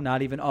it's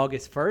not even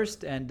August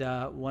 1st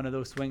and one of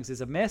those swings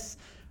is a miss,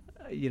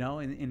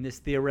 in this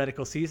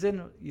theoretical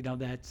season,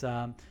 that's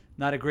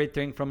not a great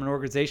thing from an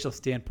organizational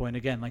standpoint.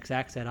 Again, like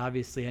Zach said,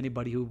 obviously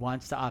anybody who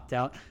wants to opt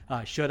out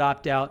should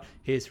opt out.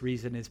 His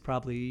reason is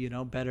probably,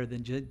 better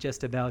than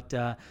just about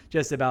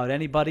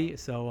anybody.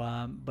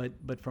 So,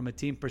 but from a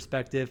team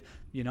perspective,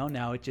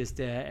 now it just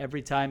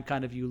every time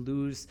kind of you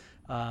lose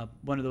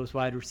one of those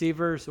wide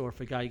receivers, or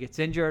if a guy gets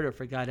injured, or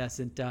if a guy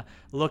doesn't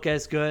look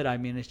as good, I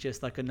mean, it's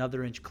just like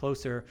another inch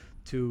closer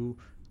to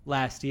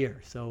last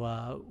year.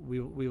 So we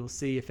will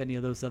see if any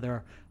of those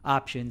other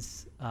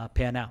options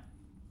pan out.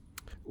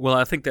 Well,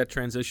 I think that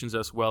transitions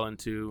us well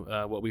into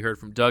what we heard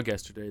from Doug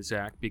yesterday,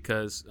 Zach,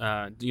 because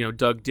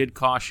Doug did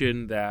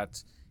caution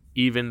that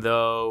even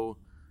though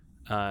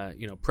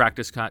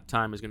practice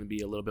time is going to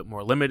be a little bit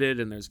more limited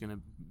and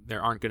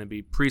there aren't going to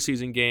be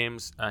preseason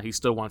games, he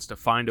still wants to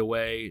find a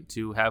way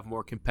to have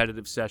more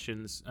competitive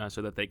sessions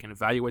so that they can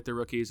evaluate the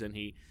rookies, and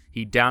he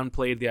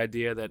downplayed the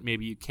idea that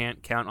maybe you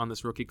can't count on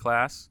this rookie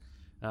class.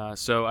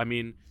 So I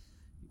mean,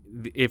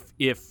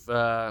 if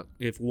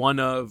one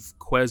of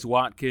Quez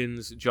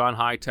Watkins, John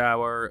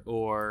Hightower,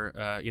 or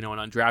an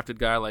undrafted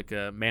guy like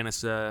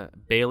Manasa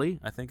Bailey,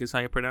 I think is how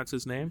you pronounce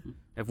his name,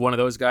 if one of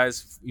those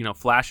guys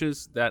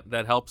flashes,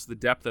 that helps the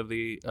depth of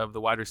the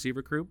wide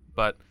receiver group.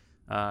 But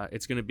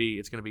it's gonna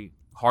be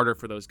harder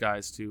for those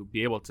guys to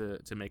be able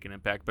to make an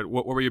impact. But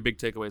what were your big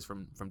takeaways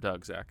from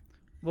Doug, Zach?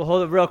 Well,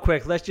 hold it real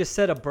quick. Let's just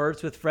set a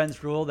Birds with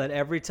Friends rule that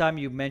every time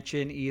you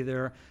mention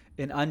either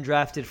an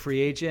undrafted free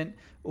agent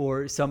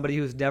or somebody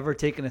who's never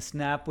taken a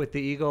snap with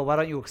the Eagle, why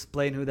don't you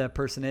explain who that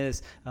person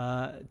is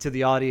to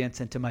the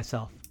audience and to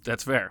myself?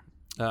 That's fair.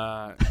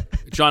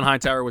 John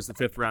Hightower was the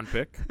 5th round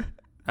pick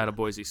out of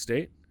Boise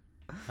State.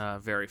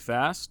 Very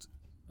fast.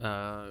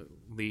 No,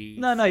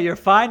 you're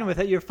fine with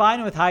it. You're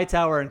fine with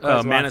Hightower and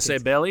Quez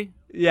Manasseh Bailey.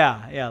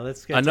 Yeah.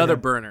 Let's get another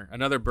burner.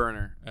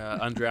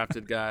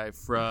 Undrafted guy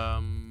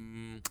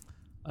from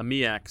a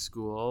MEAC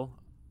school.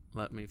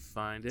 Let me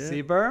find it.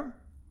 Seaburn.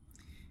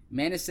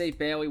 Manasseh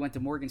Bailey went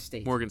to Morgan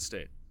State. Be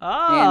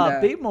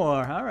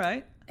more. All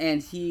right.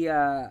 And he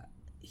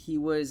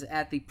was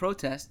at the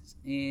protests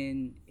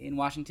in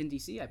Washington,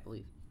 D.C., I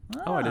believe.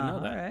 Oh, I didn't know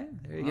that. All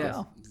right. There you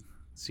go.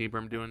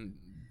 Seaburn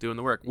doing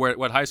the work.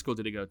 What high school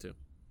did he go to?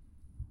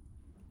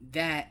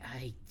 That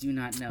I do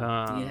not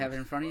know. Do you have it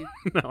in front of you?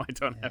 No, I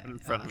don't have it in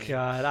front of me.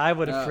 God, I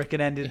would have freaking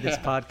ended this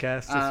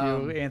podcast if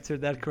you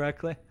answered that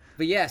correctly.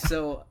 But yeah,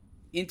 so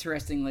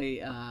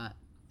interestingly,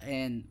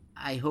 and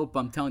I hope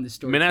I'm telling the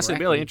story Manasseh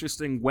correctly. Bailey,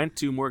 interesting, went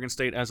to Morgan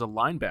State as a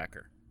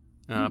linebacker,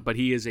 but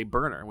he is a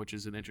burner, which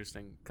is an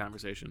interesting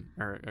conversation,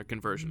 or a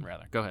conversion,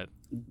 rather. Go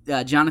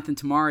ahead. Jonathan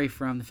Tamari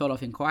from the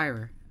Philadelphia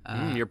Inquirer,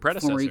 your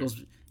predecessor, former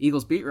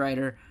Eagles beat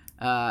writer.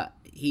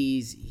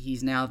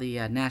 He's now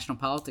the national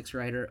politics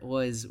writer.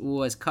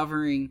 Was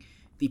covering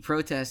the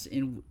protests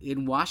in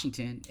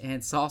Washington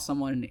and saw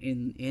someone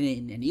in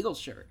an Eagles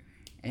shirt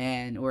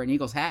or an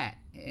Eagles hat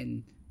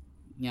and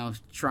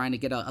trying to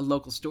get a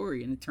local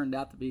story, and it turned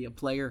out to be a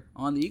player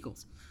on the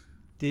Eagles.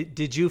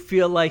 Did you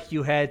feel like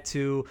you had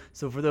to?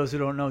 So for those who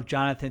don't know,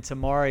 Jonathan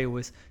Tamari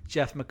was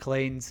Jeff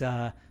McLean's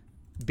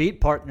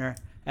beat partner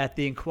at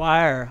the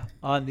Inquirer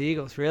on the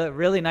Eagles.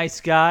 Really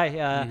nice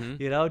guy.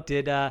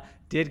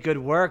 Did good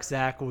work.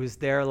 Zach was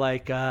there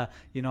like, I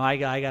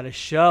got to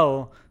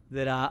show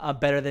that I'm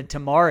better than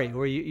Tamari.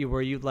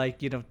 Were you like,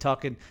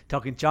 talking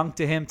junk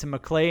to him, to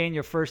McLean,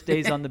 your first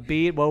days on the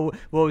beat? What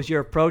was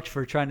your approach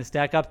for trying to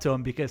stack up to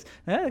him? Because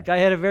the guy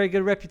had a very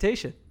good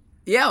reputation.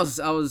 Yeah,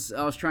 I was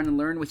trying to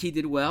learn what he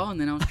did well,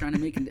 and then I was trying to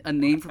make a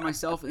name for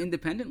myself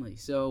independently.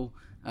 So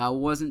I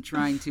wasn't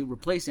trying to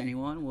replace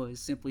anyone. Was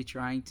simply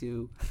trying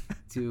to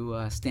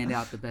stand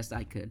out the best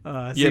I could.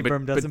 But deep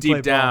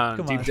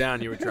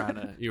down, you were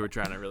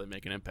trying to really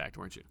make an impact,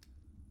 weren't you?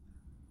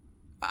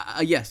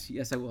 Yes,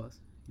 I was.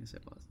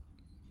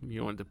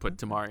 You wanted to put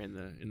Tamari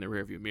in the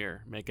rearview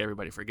mirror, make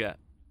everybody forget.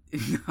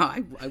 No,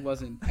 I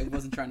wasn't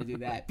trying to do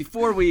that.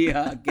 Before we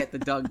get the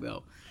Doug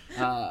though,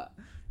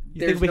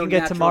 you think we can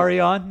get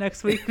Tamari on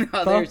next week?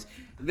 No,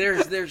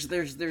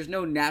 there's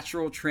no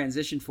natural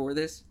transition for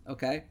this.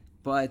 Okay,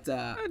 but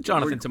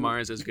Jonathan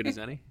Tamari is as good as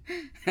any.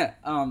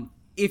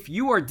 If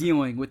you are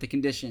dealing with a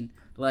condition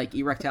like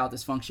erectile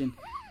dysfunction,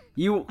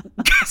 you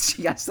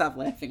gotta stop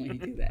laughing when you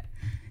do that.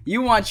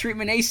 You want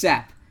treatment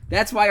ASAP.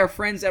 That's why our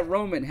friends at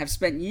Roman have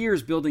spent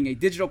years building a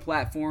digital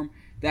platform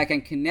that can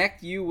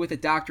connect you with a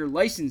doctor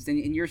licensed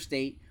in your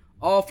state,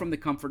 all from the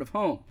comfort of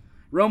home.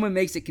 Roman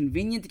makes it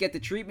convenient to get the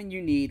treatment you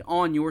need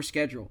on your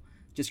schedule.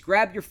 Just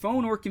grab your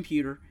phone or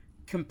computer,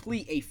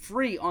 complete a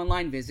free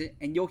online visit,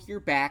 and you'll hear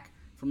back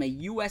from a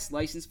U.S.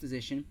 licensed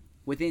physician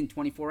within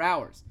 24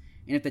 hours.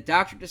 And if the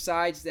doctor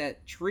decides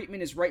that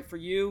treatment is right for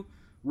you,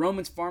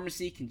 Roman's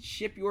Pharmacy can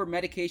ship your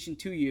medication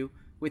to you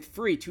with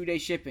free 2-day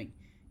shipping.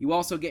 You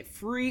also get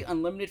free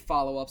unlimited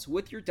follow-ups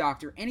with your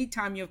doctor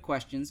anytime you have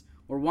questions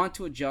or want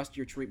to adjust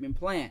your treatment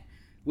plan.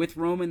 With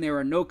Roman, there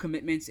are no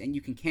commitments and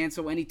you can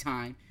cancel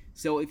anytime.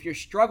 So if you're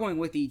struggling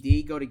with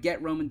ED, go to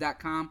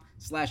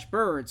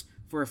GetRoman.com/birds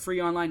for a free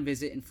online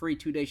visit and free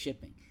 2-day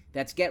shipping.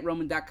 That's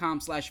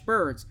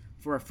GetRoman.com/birds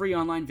for a free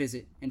online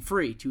visit and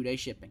free 2-day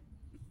shipping.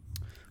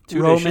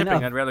 2-day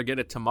shipping, I'd rather get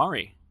a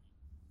Tamari.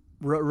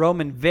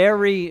 Roman,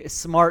 very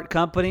smart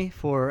company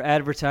for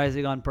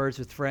advertising on Birds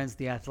with Friends,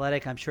 The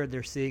Athletic. I'm sure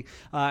they're seeing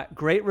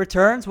great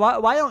returns.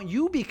 Why don't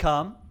you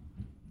become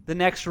the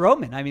next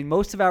Roman? I mean,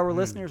 most of our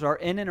listeners are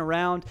in and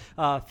around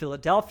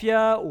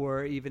Philadelphia,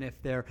 or even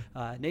if they're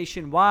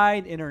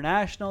nationwide,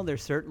 international, they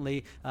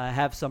certainly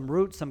have some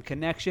roots, some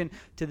connection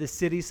to the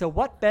city. So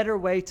what better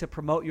way to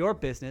promote your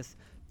business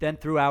than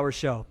through our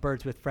show,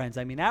 Birds with Friends?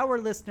 I mean, our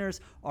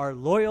listeners are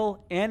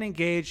loyal and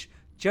engaged,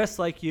 just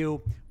like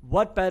you.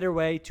 What better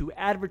way to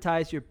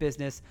advertise your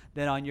business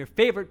than on your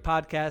favorite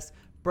podcast,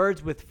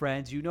 Birds with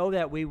Friends? You know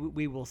that we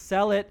will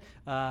sell it.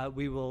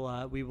 We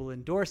will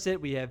endorse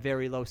it. We have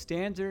very low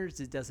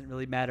standards. It doesn't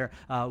really matter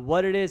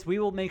what it is. We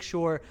will make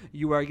sure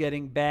you are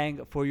getting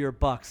bang for your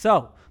buck.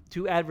 So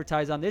to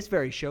advertise on this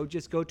very show,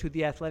 just go to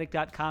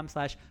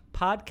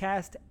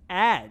theathletic.com/podcast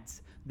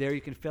ads. There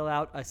you can fill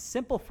out a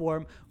simple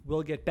form.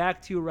 We'll get back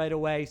to you right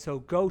away. So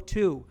go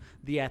to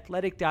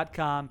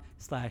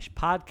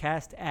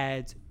theathletic.com/podcast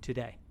ads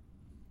today.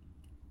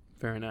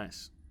 Very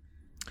nice.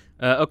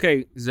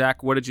 Okay,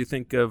 Zach, what did you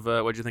think of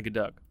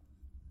Doug?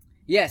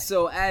 Yeah,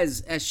 so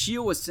as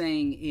Sheil was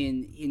saying,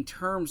 in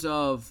terms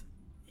of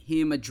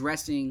him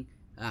addressing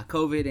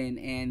COVID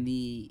and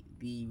the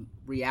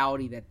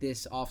reality that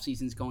this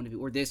offseason is going to be,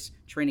 or this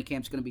training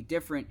camp is going to be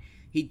different,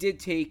 he did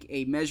take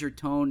a measured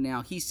tone.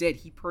 Now, he said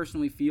he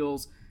personally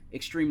feels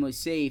extremely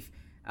safe.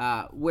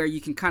 Where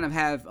you can kind of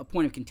have a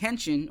point of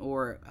contention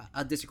or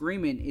a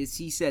disagreement is,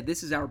 he said,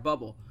 this is our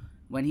bubble,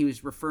 when he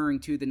was referring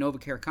to the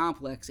NovaCare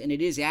complex. And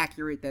it is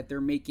accurate that they're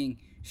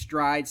making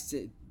strides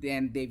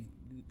and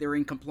they're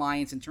in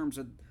compliance in terms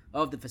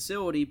of the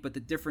facility. But the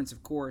difference,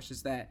 of course,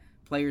 is that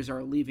players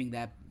are leaving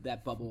that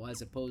bubble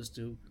as opposed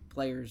to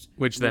players,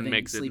 which then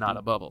makes it not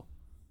a bubble.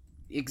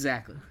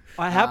 Exactly.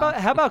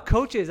 How about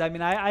coaches? I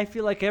mean, I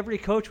feel like every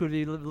coach would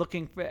be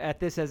looking at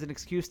this as an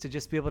excuse to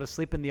just be able to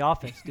sleep in the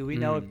office. Do we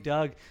know if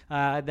Doug?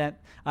 That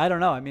I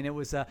don't know. I mean, it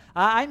was.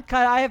 I'm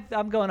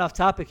going off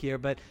topic here,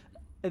 but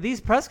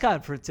these press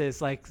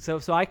conferences, like so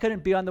I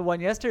couldn't be on the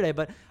one yesterday,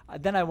 but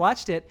then I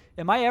watched it.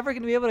 Am I ever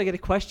going to be able to get a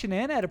question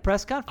in at a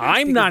press conference?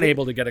 I'm not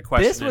able to get a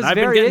question in. I've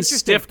been getting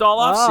stiffed all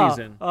off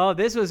season. Oh,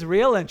 this was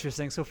real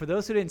interesting. So for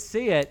those who didn't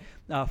see it,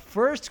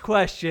 first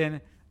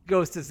question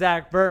goes to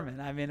Zach Berman.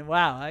 I mean,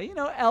 wow.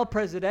 El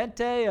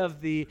Presidente of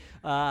the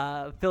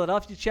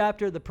Philadelphia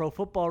chapter, the Pro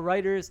Football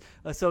Writers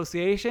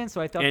Association. So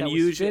I thought that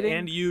was fitting.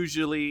 And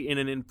usually in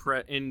an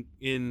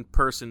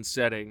in-person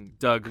setting,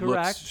 Doug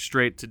looks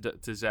straight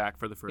to Zach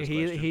for the first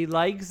question. He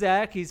likes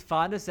Zach. He's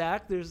fond of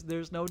Zach.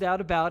 There's no doubt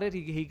about it.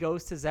 He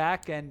goes to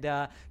Zach, and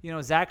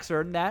Zach's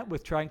earned that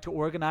with trying to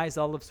organize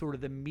all of sort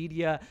of the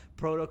media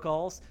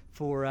protocols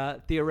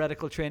for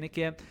theoretical training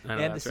camp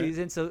and the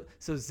season. Right.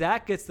 So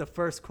Zach gets the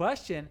first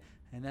question.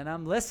 And then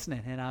I'm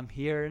listening, and I'm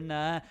hearing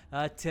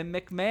Tim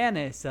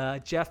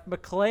McManus, Jeff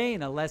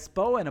McClain, a Les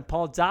Bowen, a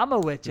Paul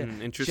Domowitch,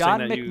 Interesting John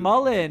that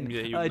McMullen,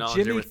 you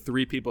acknowledged there were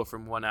 3 people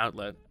from one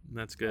outlet.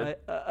 That's good.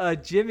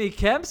 Jimmy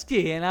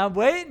Kempski, and I'm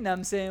waiting.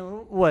 I'm saying,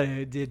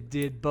 what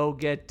did Bo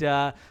get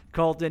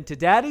called into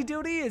daddy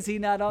duty? Is he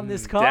not on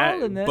this call?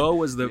 And then, Bo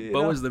was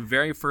the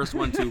very first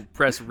one to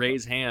press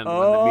raise hand when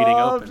the meeting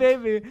opened. Oh,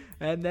 baby.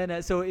 And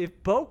then, so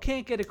if Bo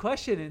can't get a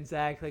question in,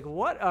 Zach, like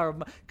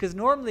because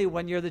normally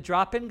when you're the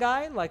drop-in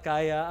guy, like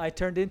I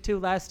turned into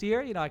last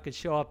year, I could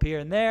show up here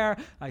and there.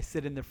 I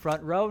sit in the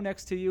front row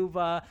next to you,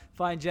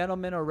 fine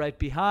gentlemen, or right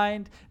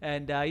behind.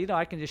 And,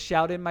 I can just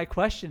shout in my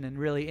question and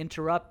really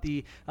interrupt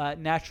the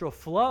natural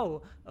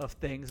flow of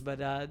things. But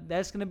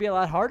that's going to be a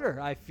lot harder,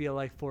 I feel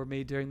like, for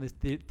me during this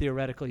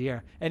theoretical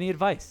year. Any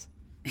advice?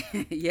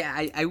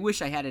 Yeah, I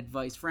wish I had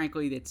advice.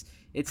 Frankly,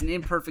 it's an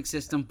imperfect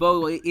system.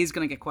 Bo is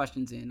going to get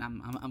questions in.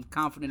 I'm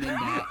confident in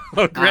that.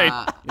 Oh, great!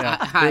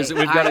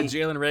 We've got a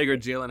Jalen Reagor,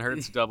 Jalen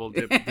Hurts double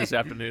dip this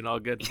afternoon. I'll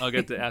get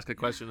to ask a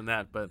question in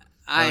that, but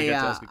I don't get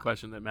to ask a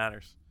question that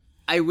matters.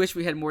 I wish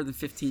we had more than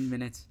 15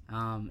 minutes.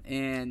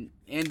 And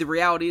the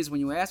reality is, when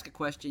you ask a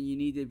question, you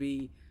need to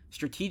be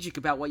strategic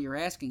about what you're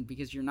asking,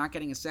 because you're not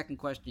getting a second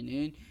question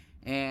in,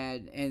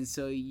 and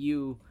so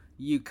you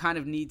kind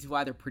of need to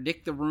either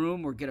predict the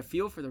room or get a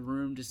feel for the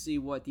room to see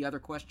what the other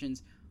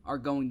questions are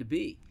going to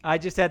be. I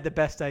just had the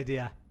best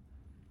idea.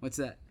 What's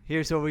that?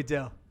 Here's what we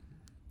do.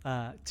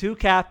 2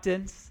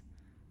 captains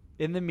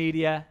in the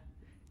media.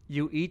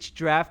 You each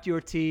draft your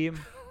team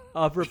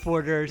of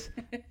reporters.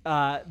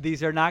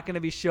 These are not going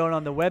to be shown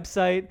on the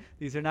website.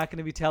 These are not going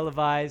to be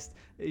televised.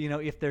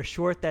 If they're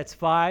short, that's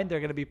fine. They're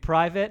going to be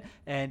private.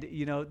 And,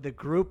 the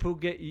group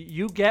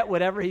you get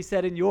whatever he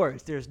said in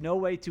yours. There's no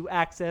way to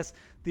access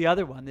the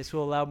other one. This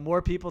will allow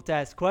more people to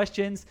ask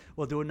questions.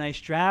 We'll do a nice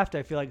draft.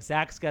 I feel like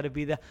Zach's got to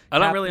be the I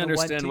don't really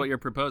understand what you're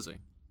proposing.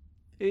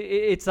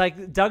 It's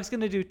like Doug's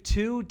going to do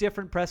 2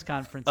 different press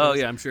conferences. Oh,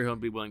 yeah, I'm sure he'll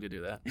be willing to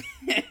do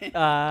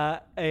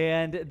that.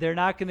 And they're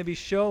not going to be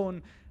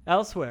shown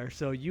elsewhere.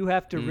 So you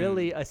have to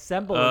really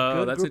assemble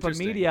a good group of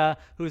media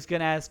who's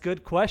going to ask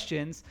good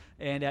questions,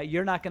 and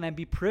you're not going to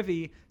be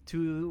privy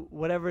to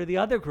whatever the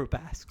other group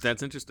asks.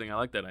 That's interesting. I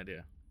like that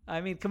idea. I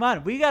mean, come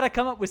on. We got to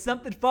come up with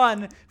something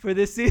fun for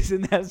this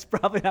season that's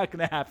probably not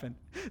going to happen.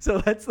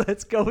 So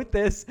let's go with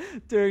this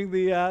during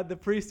the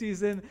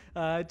preseason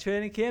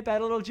training camp.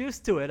 Add a little juice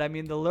to it. I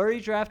mean, the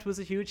Lurie draft was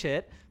a huge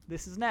hit.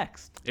 This is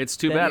next. It's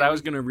too bad. I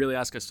was going to really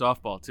ask a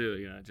softball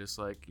too. Just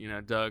like,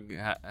 Doug,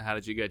 how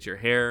did you get your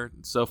hair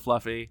so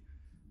fluffy?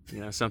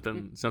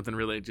 Something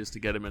really just to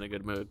get him in a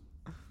good mood.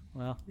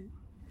 Well,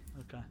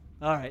 okay.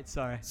 All right.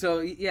 Sorry. So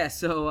yeah.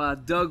 So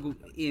Doug,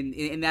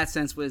 in that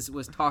sense,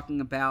 was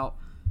talking about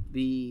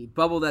the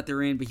bubble that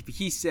they're in, but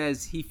he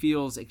says he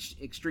feels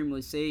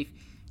extremely safe.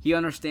 He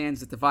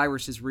understands that the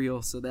virus is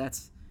real, so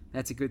that's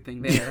a good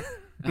thing there.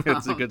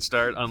 It's a good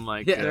start,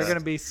 unlike they're going to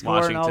be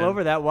scoring Washington. all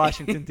over that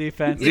Washington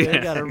defense. They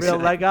got a real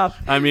leg up.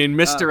 I mean,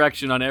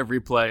 misdirection on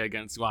every play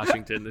against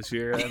Washington this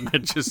year, and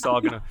it's just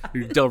all going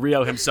to. Del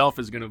Rio himself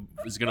is going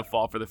to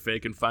fall for the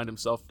fake and find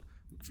himself,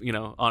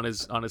 on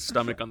his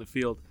stomach on the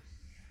field.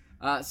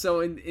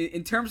 So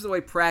in terms of the way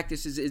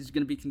practice is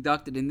going to be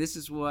conducted, and this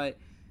is what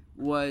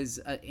was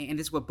and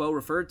this is what Bo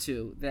referred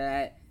to,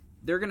 that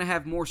they're going to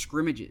have more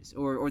scrimmages,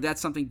 or that's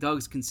something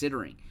Doug's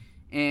considering,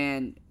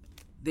 and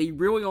they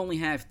really only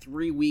have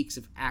 3 weeks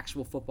of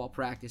actual football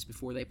practice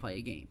before they play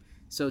a game.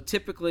 So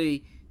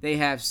typically they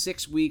have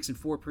 6 weeks and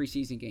 4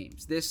 preseason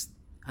games. This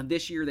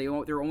year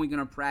they're only going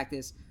to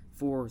practice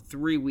for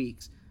 3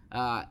 weeks.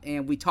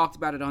 And we talked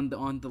about it on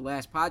the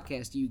last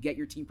podcast. Do you get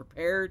your team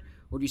prepared,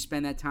 or do you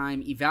spend that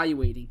time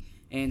evaluating?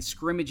 And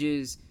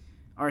scrimmages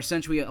are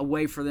essentially a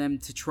way for them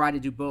to try to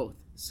do both.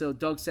 So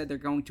Doug said they're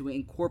going to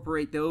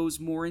incorporate those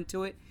more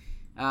into it.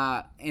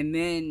 And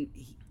then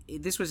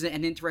this was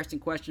an interesting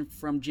question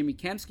from Jimmy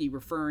Kempski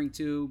referring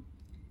to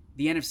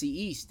the NFC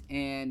East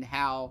and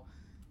how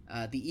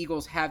the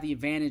Eagles have the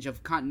advantage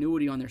of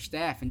continuity on their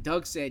staff. And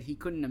Doug said he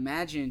couldn't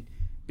imagine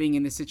being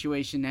in this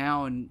situation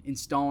now and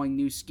installing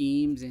new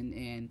schemes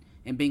and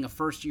being a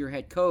first-year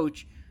head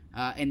coach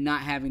and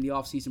not having the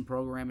offseason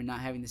program and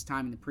not having this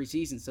time in the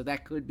preseason. So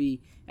that could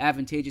be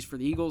advantageous for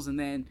the Eagles. And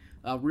then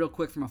real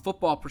quick from a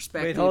football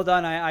perspective. Wait, hold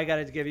on. I got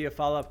to give you a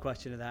follow-up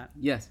question to that.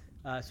 Yes.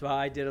 So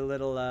I did a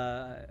little,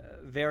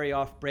 very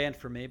off-brand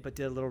for me, but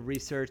did a little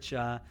research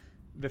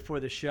before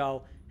the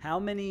show. How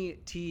many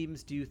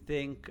teams do you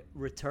think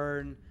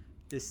return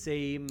the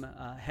same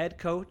head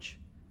coach,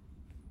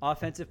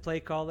 offensive play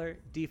caller,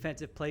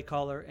 defensive play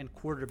caller, and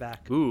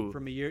quarterback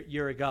from a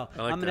year ago?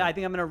 I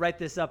think I'm gonna write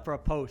this up for a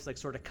post, like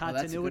sort of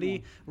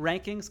continuity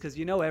rankings, because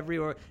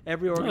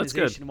every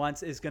organization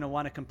is going to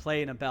want to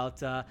complain about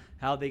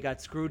how they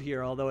got screwed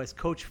here. Although as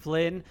Coach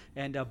Flynn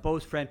and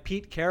Bo's friend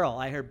Pete Carroll,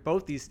 I heard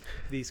both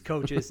these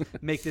coaches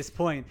make this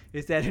point,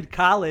 is that in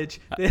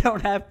college they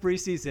don't have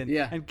preseason.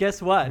 Yeah. And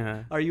guess what?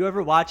 Are you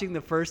ever watching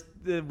the first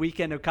the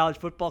weekend of college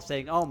football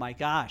saying, "Oh my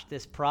gosh,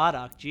 this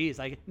product, geez."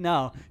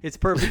 No, it's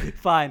perfectly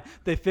fine.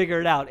 They figure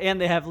it out, and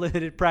they have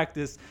limited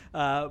practice,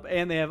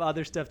 and they have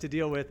other stuff to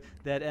deal with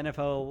that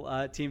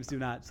NFL teams do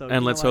not. So,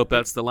 and let's hope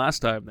that's the last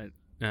time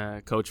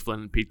that Coach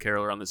Flynn and Pete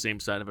Carroll are on the same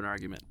side of an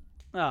argument.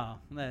 Oh,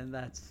 then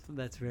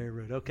that's very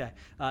rude. Okay,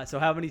 so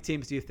how many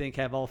teams do you think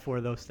have all 4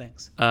 of those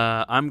things?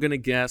 I'm gonna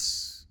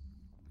guess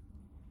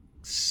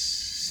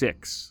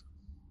 6.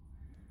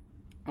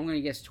 I'm going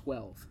to guess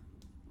 12.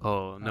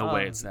 Oh, no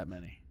way it's that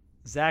many.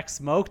 Zach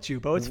smoked you,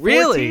 Bo. It's 14.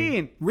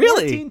 Really?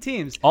 Really? 14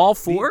 teams. All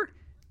 4?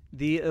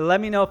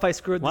 Let me know if I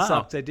screwed this Wow.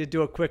 up, because I did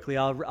do it quickly.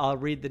 I'll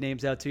read the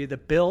names out to you. The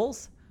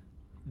Bills,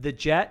 the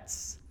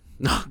Jets,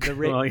 No, the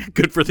well, yeah,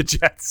 good for the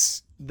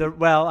Jets.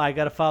 I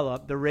got to follow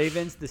up. The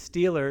Ravens, the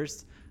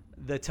Steelers,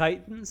 the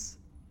Titans,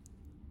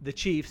 the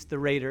Chiefs, the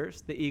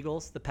Raiders, the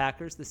Eagles, the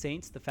Packers, the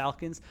Saints, the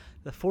Falcons,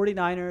 the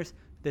 49ers,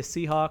 the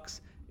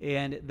Seahawks,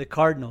 and the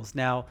Cardinals.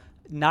 Now,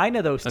 9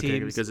 of those Okay,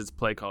 teams. because it's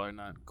play caller,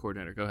 not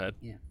coordinator. Go ahead.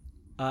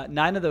 Yeah.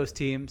 9 of those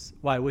teams.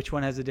 Why? Which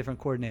one has a different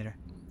coordinator?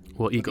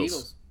 Well, The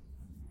Eagles.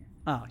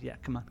 Oh, yeah,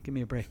 come on. Give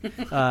me a break.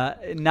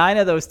 9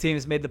 of those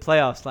teams made the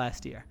playoffs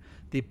last year.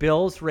 The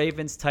Bills,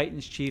 Ravens,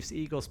 Titans, Chiefs,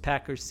 Eagles,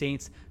 Packers,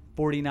 Saints,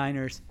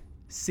 49ers,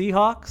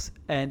 Seahawks.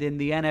 And in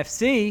the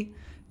NFC,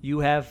 you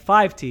have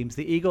 5 teams: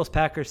 the Eagles,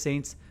 Packers,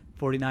 Saints,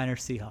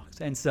 49ers,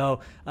 Seahawks. And so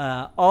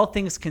all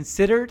things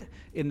considered,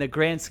 in the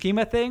grand scheme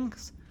of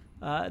things,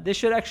 this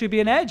should actually be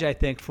an edge, I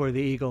think, for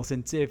the Eagles.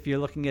 And if you're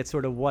looking at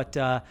sort of what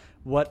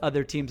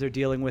other teams are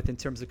dealing with in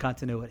terms of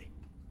continuity.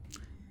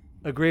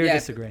 Agree or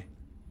disagree?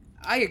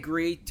 I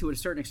agree to a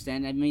certain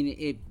extent. I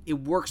mean, it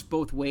works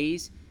both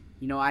ways.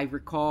 You know, I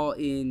recall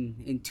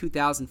in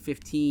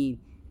 2015,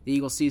 the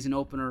Eagles season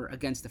opener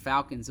against the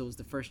Falcons. It was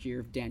the first year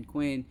of Dan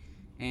Quinn,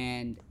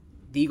 and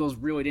the Eagles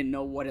really didn't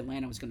know what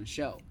Atlanta was going to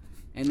show.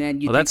 And then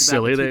Well, that's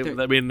silly.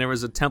 There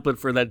was a template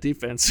for that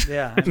defense.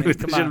 Yeah, I mean, they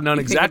come should have on. known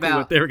You think exactly about-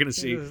 what they were going to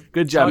see.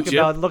 Good job, Talk Jim.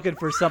 about looking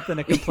for something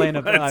to complain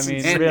about. I mean,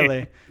 insane.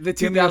 really. The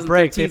Give me a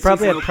break. They 2013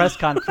 probably had season press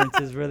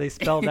conferences where they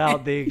spelled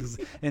out the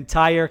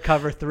entire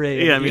cover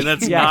 3. Yeah, I mean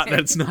that's Yeah.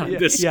 not Yeah,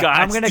 this yeah. guy's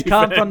I'm going to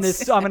come from defense.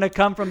 this. I'm going to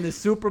come from the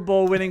Super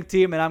Bowl winning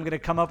team, and I'm going to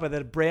come up with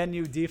a brand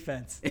new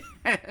defense.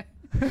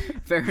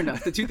 Fair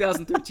enough. The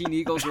 2013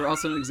 Eagles were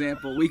also an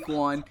example. Week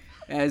 1,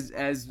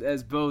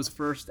 as Bo's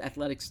first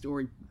athletic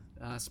story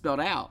spelled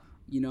out,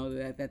 you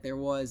know, that there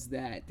was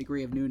that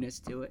degree of newness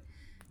to it.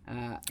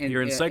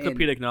 Your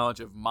encyclopedic knowledge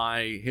of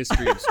my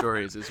history of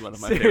stories is one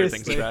of my favorite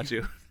things Seriously. about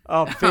you.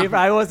 Oh, favorite.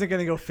 I wasn't going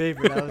to go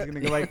favorite. I was going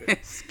to go like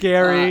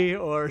scary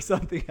or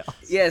something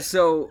else. Yeah,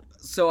 so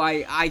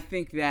I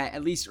think that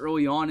at least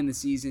early on in the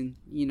season,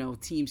 you know,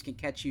 teams can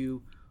catch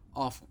you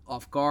off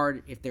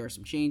guard if there are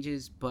some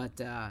changes. But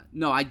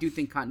no, I do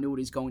think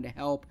continuity is going to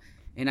help,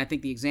 and I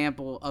think the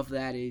example of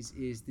that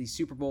is the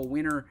Super Bowl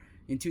winner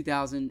in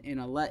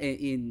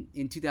 2011.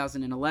 In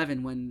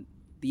 2011, when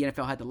the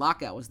NFL had the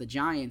lockout, was the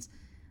Giants.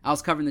 I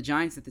was covering the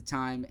Giants at the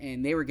time,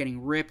 and they were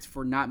getting ripped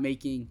for not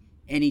making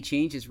any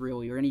changes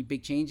really, or any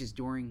big changes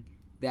during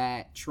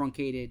that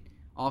truncated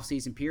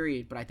offseason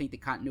period. But I think the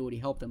continuity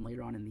helped them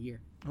later on in the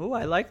year. Oh,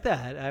 I like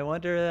that. I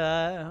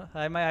wonder.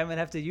 I might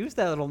have to use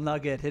that little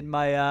nugget in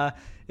my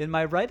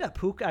write-up.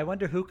 I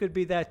wonder who could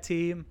be that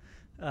team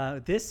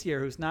this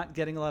year who's not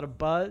getting a lot of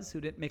buzz, who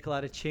didn't make a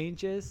lot of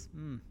changes.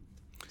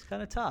 It's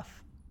kind of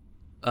tough.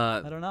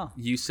 I don't know.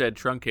 You said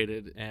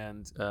truncated,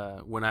 and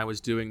when I was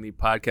doing the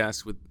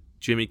podcast with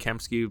Jimmy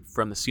Kempski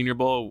from the Senior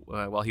Bowl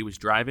while he was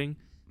driving,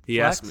 he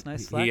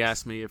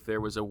asked me if there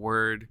was a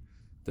word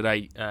that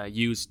I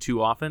use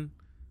too often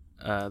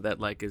that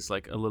like is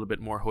like a little bit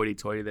more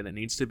hoity-toity than it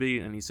needs to be,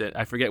 and he said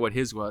I forget what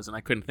his was, and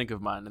I couldn't think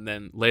of mine. And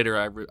then later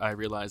I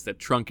realized that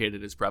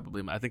truncated is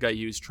probably I think I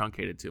use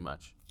truncated too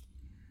much.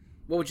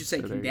 What would you say?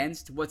 So there you go.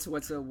 Condensed? What's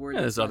a word?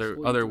 Yeah, there's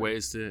other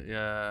ways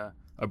to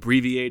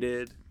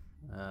abbreviated.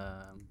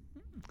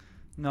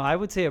 No, I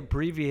would say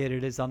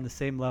abbreviated is on the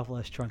same level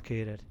as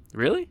truncated.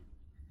 Really?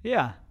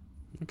 Yeah.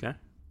 Okay.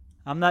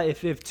 I'm not.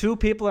 If 2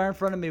 people are in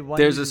front of me, one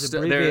There's uses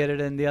abbreviated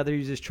and the other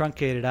uses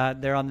truncated,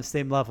 they're on the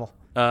same level.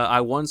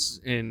 I once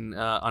on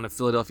a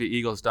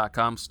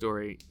PhiladelphiaEagles.com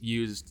story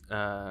used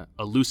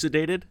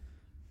elucidated,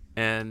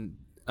 and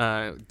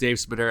Dave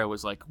Spadera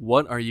was like,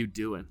 "What are you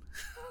doing?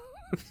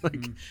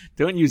 Like,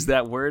 don't use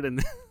that word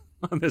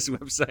on this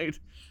website."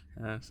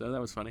 So that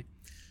was funny.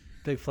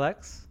 Big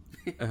flex.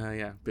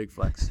 Yeah, big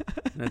flex.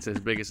 That's as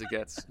big as it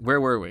gets.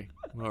 Where were we?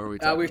 What were we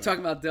talking We were about? talking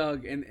about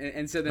Doug,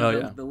 and so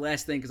then the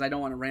last thing, because I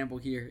don't want to ramble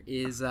here,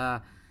 is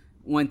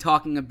when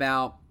talking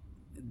about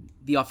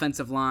the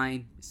offensive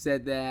line,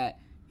 said that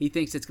he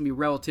thinks it's going to be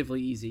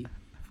relatively easy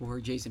for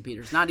Jason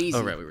Peters. Not easy,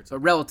 Oh, right, we were talking-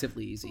 but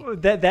relatively easy.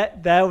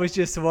 That was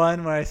just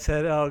one where I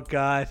said, "Oh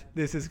God,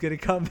 this is going to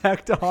come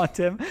back to haunt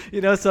him."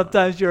 You know,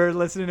 sometimes you're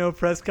listening to a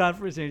press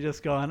conference and you're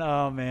just going,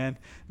 "Oh man,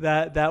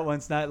 that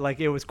one's not like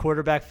it was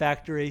quarterback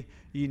factory."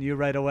 You knew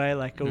right away,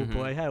 like, "Oh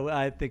boy,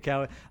 I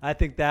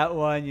think that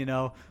one." You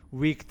know,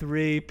 week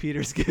 3,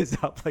 Peters gives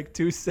up like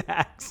 2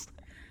 sacks.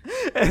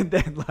 And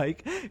then,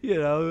 like,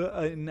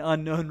 an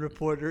unknown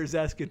reporter is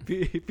asking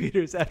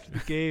Peters after the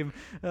game,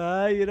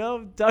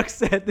 Duck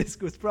said this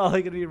was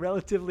probably going to be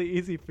relatively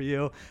easy for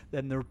you.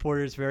 Then the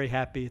reporter's very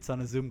happy it's on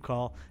a Zoom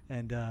call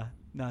and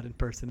not in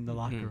person in the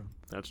locker room.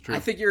 That's true. I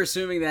think you're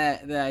assuming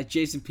that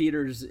Jason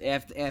Peters,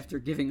 after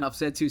giving up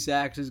said 2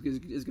 sacks, is going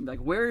to be like,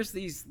 where is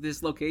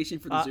this location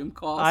for the Zoom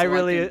call? I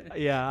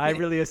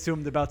really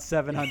assumed about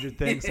 700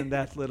 things in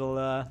that little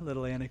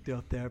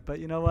anecdote there. But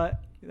you know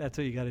what? That's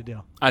what you got to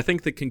do. I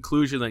think the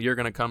conclusion that you're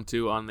going to come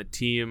to on the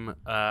team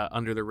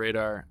under the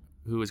radar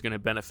who is going to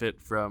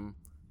benefit from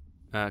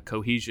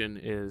cohesion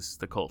is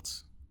the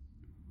Colts.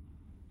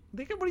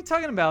 What are you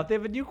talking about? They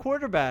have a new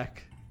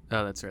quarterback.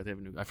 Oh, that's right.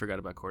 I forgot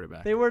about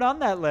quarterback. They weren't on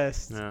that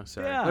list. No,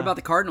 sorry. Yeah. What about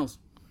the Cardinals?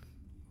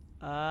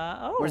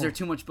 Or is there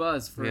too much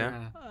buzz for?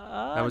 Yeah.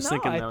 I was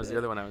thinking that was the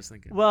other one I was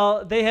thinking.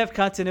 Well, they have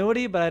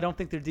continuity, but I don't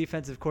think their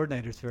defensive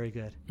coordinator is very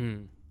good.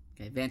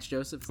 Okay, Vance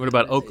Joseph. What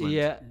about Oakland?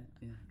 Yeah.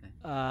 Okay.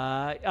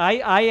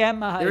 I am.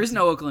 There is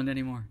no Oakland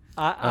anymore.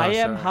 I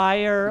am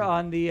higher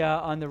on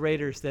the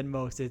Raiders than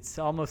most. It's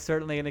almost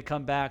certainly going to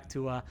come back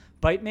to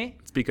bite me.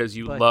 It's because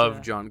you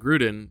love John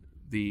Gruden,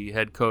 the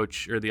head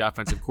coach or the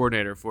offensive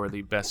coordinator for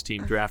the best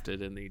team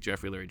drafted in the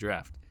Jeffrey Lurie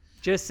draft.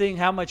 Just seeing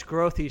how much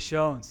growth he's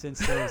shown since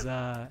those,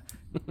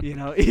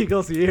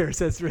 Eagles years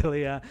has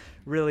really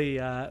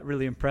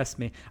impressed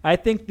me. I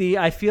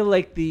feel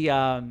like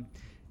I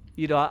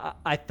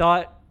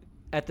thought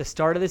at the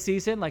start of the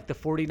season, like the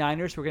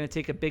 49ers were going to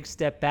take a big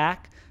step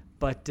back,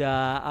 but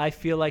I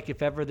feel like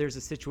if ever there's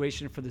a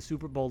situation for the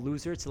Super Bowl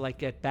loser to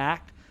get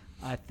back,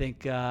 I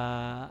think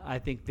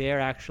they're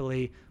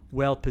actually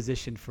well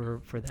positioned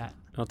for that.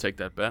 I'll take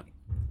that bet.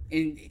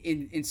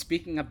 In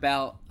speaking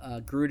about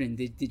Gruden,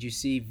 did you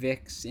see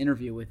Vic's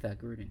interview with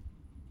Gruden?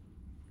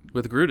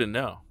 With Gruden,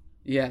 no.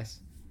 Yes.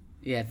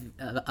 Yeah,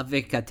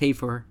 Vic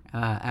Tafur,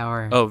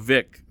 our... Oh,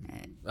 Vic.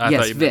 I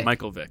thought you meant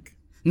Michael Vick.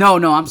 No,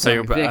 I'm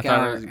sorry. Vic,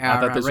 I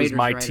thought this was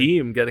my Raiders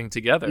team getting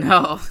together.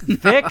 No.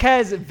 Vic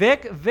Tafur.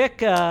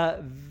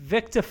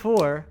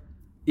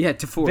 Yeah,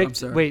 Tafur, I'm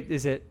sorry. Wait,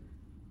 is it...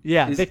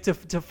 Yeah, Vic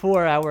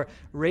Tafur, our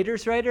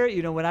Raiders writer.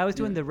 When I was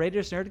doing the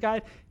Raiders Nerd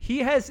Guide, he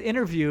has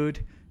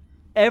interviewed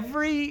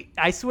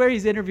I swear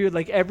he's interviewed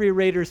every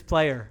Raiders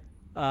player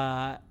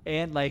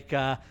and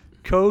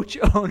coach,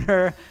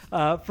 owner,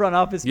 front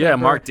office member. Yeah,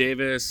 Mark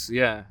Davis,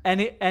 yeah.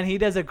 And he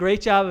does a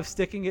great job of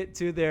sticking it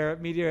to their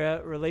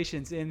media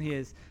relations in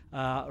his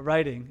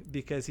writing,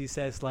 because he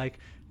says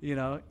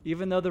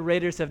even though the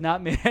Raiders have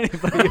not made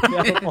anybody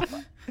available,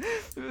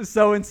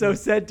 so-and-so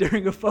said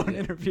during a phone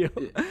interview.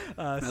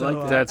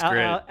 That's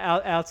great.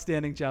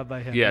 Outstanding job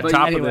by him. Yeah, but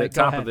top anyway,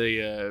 of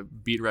the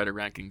beat writer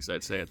rankings,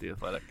 I'd say, at The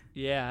Athletic.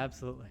 Yeah,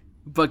 absolutely.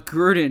 But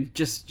Gruden,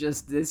 just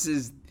this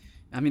is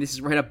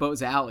right up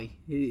Bo's alley.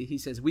 He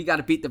says, we got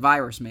to beat the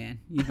virus, man.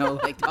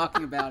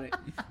 Talking about it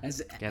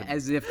as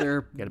if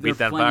they're beat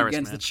that playing virus,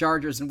 against man. the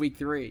Chargers in week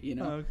 3,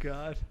 Oh,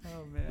 God.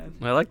 Oh, man.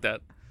 I like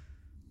that.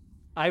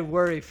 I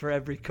worry for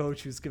every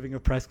coach who's giving a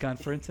press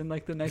conference in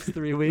the next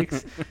 3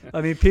 weeks.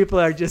 People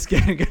are just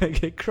going to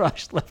get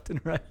crushed left and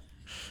right.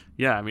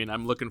 Yeah,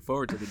 I'm looking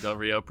forward to the Del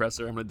Rio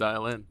presser. I'm going to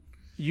dial in.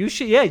 You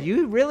should. Yeah,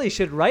 you really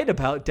should write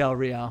about Del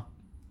Rio.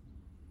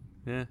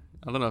 Yeah,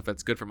 I don't know if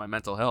that's good for my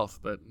mental health,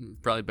 but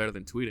probably better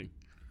than tweeting.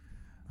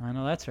 I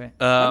know that's right.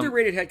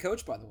 Underrated head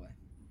coach, by the way.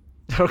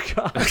 Oh,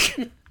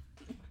 God.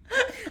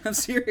 I'm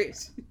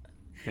serious.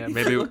 Yeah,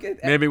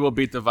 maybe we'll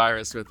beat the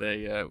virus with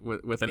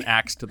an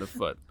axe to the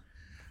foot.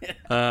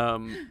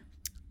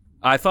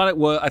 I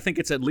think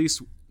it's at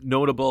least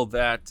notable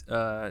that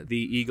the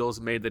Eagles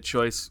made the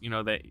choice,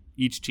 that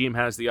each team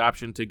has the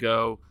option to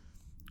go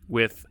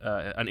with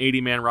an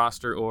 80-man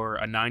roster or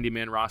a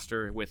 90-man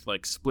roster with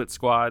split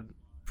squad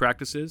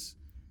practices,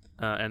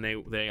 and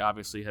they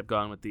obviously have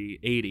gone with the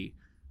 80.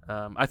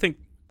 I think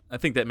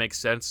that makes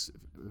sense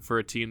for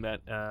a team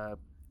that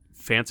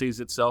fancies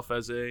itself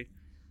as a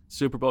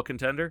Super Bowl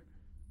contender,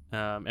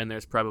 and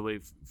there's probably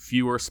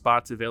fewer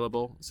spots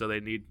available, so they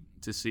need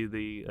to see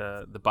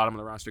the bottom of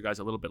the roster guys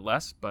a little bit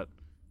less, but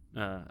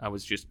I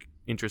was just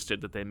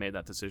interested that they made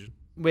that decision.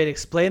 Wait,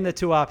 explain the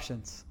two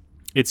options.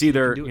 It's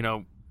either,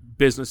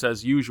 business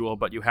as usual,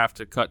 but you have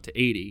to cut to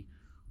 80,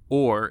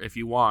 or if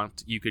you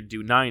want, you could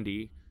do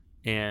 90,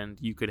 and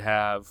you could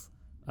have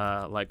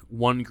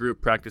one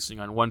group practicing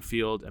on one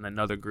field and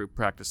another group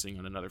practicing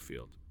on another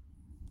field.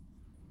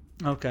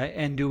 Okay,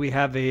 and do you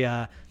have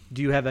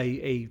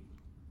a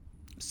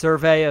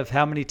survey of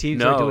how many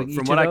teams are doing each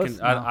of those? No, from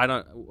what I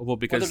don't. Well,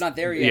 because they're not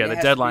there yet. Yeah,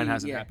 the deadline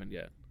hasn't happened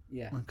yet.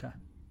 Yeah. Okay.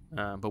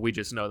 But we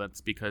just know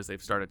that's because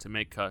they've started to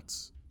make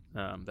cuts.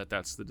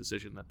 That's the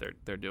decision that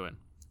they're doing.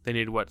 They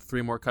need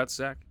 3 more cuts,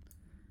 Zach?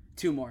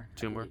 2 more.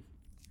 2 more.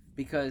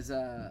 Because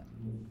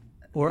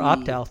or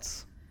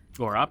opt-outs.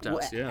 Or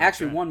opt-outs. Yeah.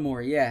 Actually, right. 1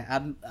 more.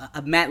 Yeah.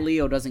 Matt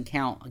Leo doesn't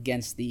count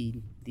against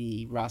the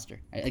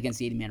roster, against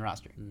the 80-man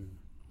roster.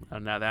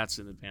 Now that's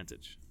an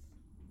advantage.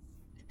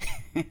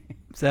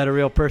 Is that a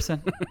real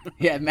person?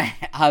 Yeah,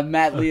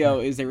 Matt Leo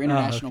is their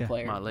international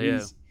player. Matt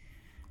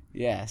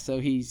Leo. So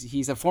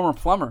he's a former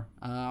plumber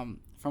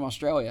from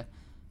Australia.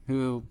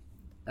 who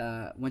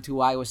went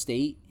to Iowa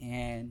State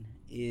and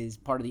is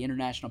part of the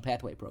International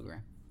Pathway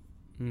Program.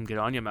 Get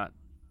on you, Matt.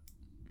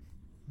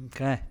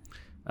 Okay.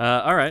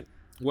 All right.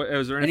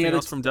 Was there anything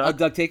else from Doug?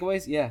 Doug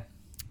takeaways? Yeah.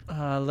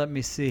 Let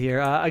me see here.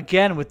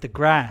 Again, with the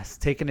grass,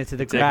 taking it to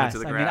the grass.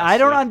 I mean, I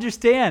don't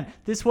understand.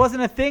 This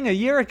wasn't a thing a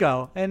year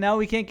ago, and now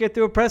we can't get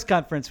through a press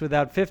conference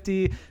without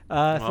 50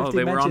 well,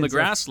 they were on the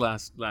mentions grass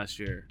last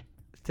year.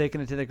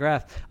 Taking it to the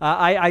grass.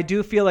 I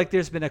do feel like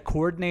there's been a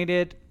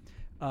coordinated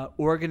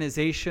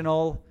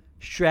organizational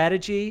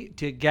strategy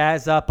to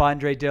gas up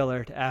Andre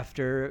Dillard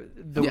after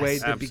the way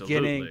the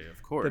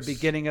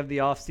beginning of the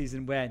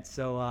offseason went.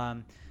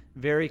 So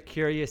very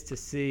curious to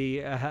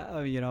see,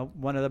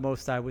 one of the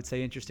most, I would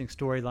say, interesting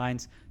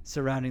storylines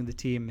surrounding the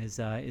team is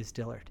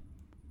Dillard.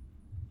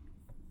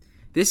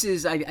 This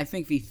is, I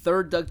think, the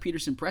third Doug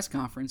Peterson press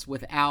conference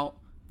without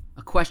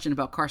a question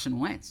about Carson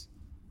Wentz.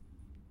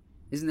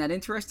 Isn't that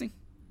interesting?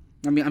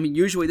 I mean,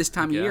 usually this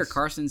time of year,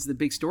 Carson's the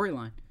big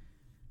storyline.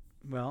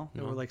 Well,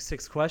 there were like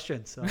 6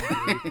 questions. So.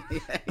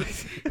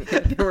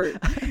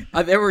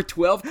 there were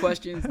 12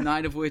 questions,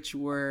 9 of which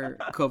were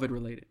COVID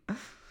related.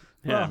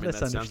 Yeah, well,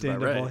 that's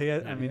understandable. Right.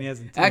 He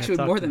hasn't.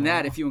 Actually, more than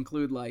that if you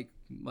include like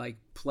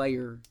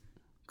player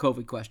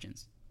COVID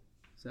questions.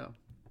 So.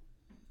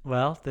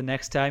 Well, the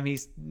next time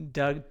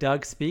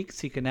Doug speaks,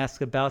 he can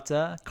ask about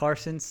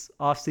Carson's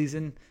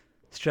offseason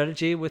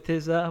strategy with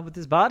his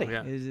body.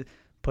 Yeah. Is he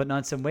putting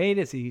on some weight?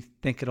 Does he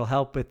think it'll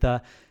help with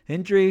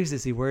injuries?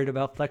 Is he worried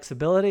about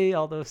flexibility?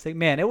 All those things.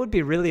 Man, it would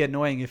be really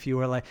annoying if you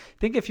were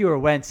if you were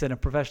Wentz and a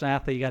professional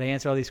athlete, you got to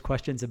answer all these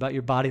questions about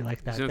your body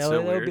like that.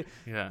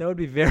 That would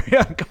be very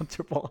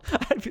uncomfortable.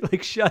 I'd be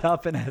like, shut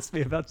up and ask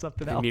me about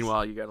something else.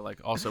 Meanwhile, you got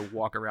to also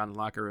walk around the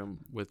locker room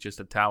with just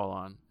a towel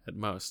on at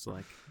most.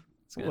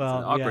 It's an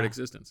awkward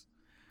existence.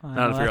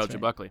 Not if you're LJ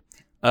Buckley.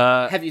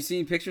 Have you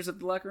seen pictures of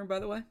the locker room, by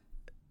the way?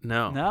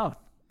 No.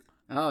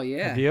 Oh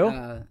yeah. Have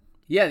you?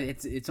 Yeah,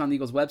 it's on the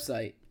Eagles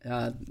website.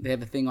 They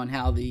have a thing on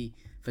how the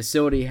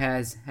facility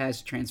has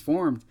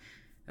transformed.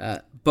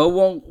 Bo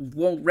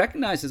won't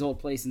recognize his old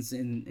place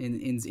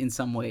in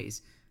some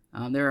ways.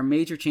 There are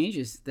major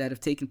changes that have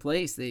taken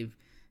place. They've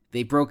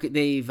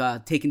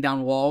taken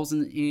down walls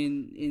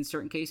in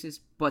certain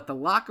cases, but the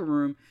locker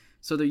room.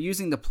 So they're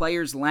using the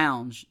players'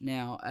 lounge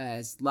now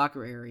as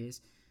locker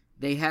areas.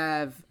 They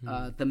have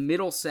the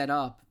middle set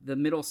up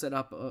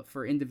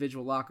for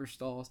individual locker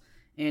stalls,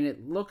 and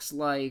it looks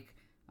like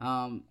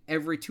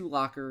every 2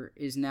 locker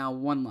is now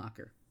 1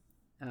 locker.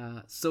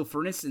 So,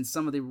 for instance,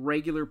 some of the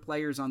regular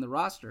players on the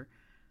roster,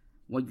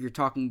 what you're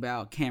talking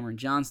about, Cameron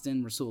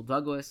Johnston, Rasul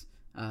Douglas,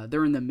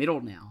 they're in the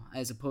middle now,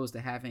 as opposed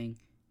to having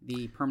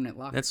the permanent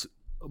locker.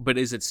 But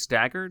is it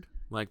staggered?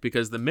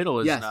 Because the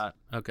middle is not.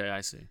 Okay, I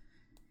see.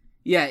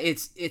 Yeah,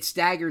 it's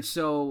staggered,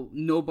 so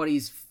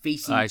nobody's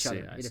facing each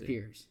other. It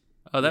appears.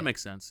 Oh, that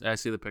makes sense. I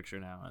see the picture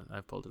now.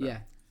 I've pulled it up. Yeah.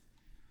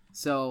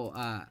 So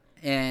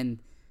and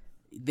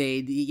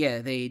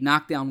they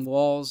knocked down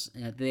walls.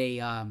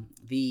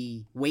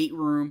 The weight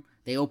room,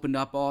 they opened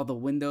up all the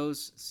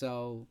windows,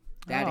 so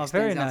that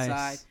extends outside.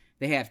 Nice.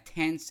 They have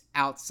tents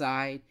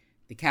outside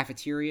the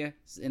cafeteria,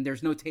 and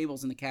there's no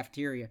tables in the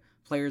cafeteria.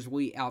 Players will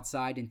eat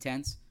outside in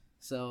tents.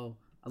 So.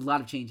 A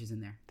lot of changes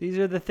in there. These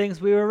are the things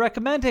we were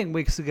recommending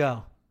weeks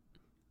ago.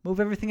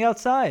 Move everything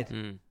outside.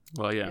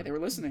 Well, yeah. They were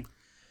listening.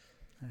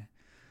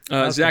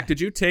 Okay. Zach,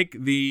 did you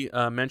take the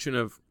mention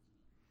of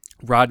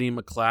Rodney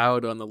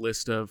McLeod on the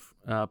list of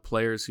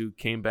players who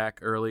came back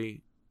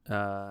early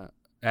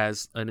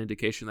as an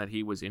indication that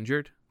he was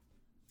injured?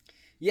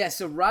 Yeah,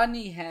 so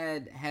Rodney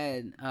had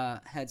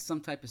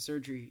some type of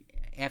surgery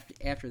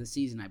after the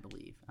season, I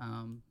believe,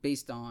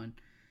 based on...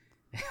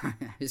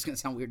 It's going to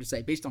sound weird to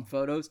say, based on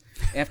photos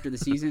after the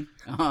season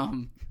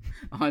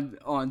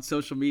on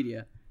social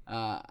media.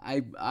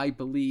 I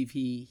believe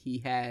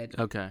he had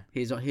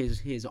his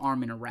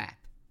arm in a wrap,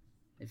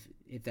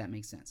 if that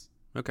makes sense.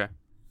 Okay,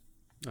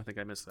 I think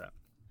I missed that.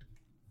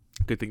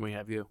 Good thing we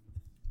have you.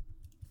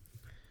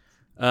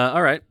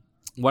 All right,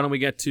 why don't we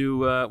get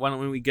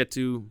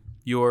to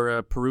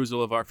your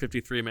perusal of our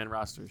 53-man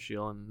roster,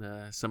 Sheil,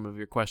 and some of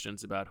your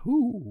questions about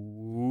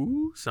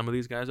who some of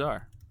these guys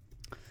are.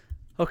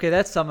 Okay,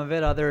 that's some of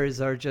it. Others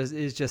are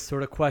just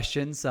sort of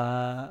questions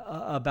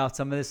about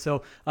some of this.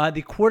 So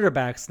the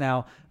quarterbacks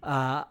now,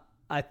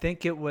 I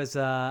think it was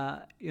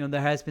there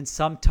has been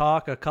some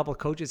talk. A couple of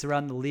coaches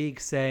around the league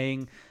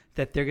saying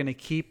that they're going to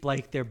keep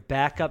their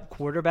backup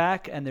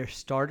quarterback and their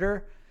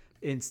starter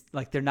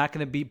they're not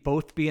going to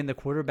both be in the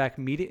quarterback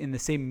meeting in the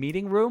same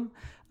meeting room.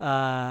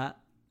 I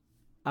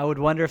would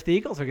wonder if the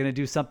Eagles are going to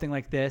do something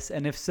like this,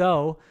 and if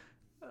so,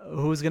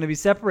 who's going to be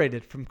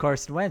separated from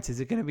Carson Wentz? Is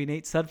it going to be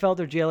Nate Sudfeld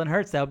or Jalen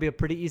Hurts? That would be a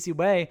pretty easy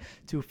way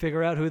to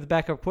figure out who the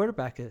backup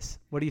quarterback is.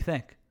 What do you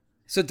think?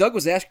 So Doug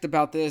was asked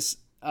about this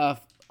a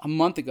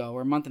month ago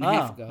or a month and a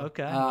half ago.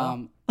 Okay.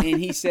 And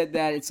he said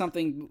that it's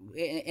something,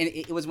 and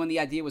it was when the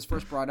idea was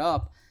first brought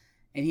up,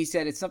 and he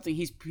said it's something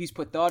he's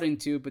put thought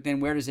into, but then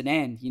where does it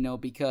end?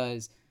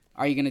 Because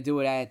are you going to do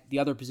it at the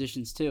other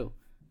positions too?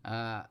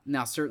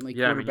 Now, certainly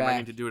quarterback. You might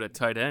need to do it at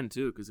tight end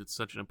too, because it's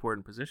such an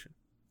important position.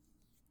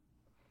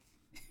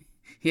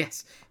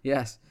 Yes,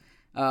 yes.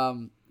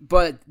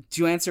 But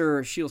to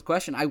answer Shields'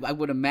 question, I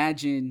would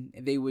imagine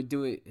they would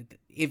do it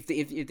if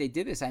they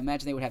did this. I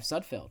imagine they would have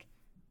Sudfeld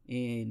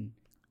in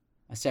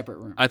a separate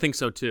room. I think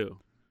so too,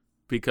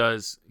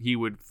 because he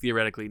would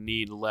theoretically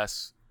need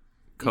less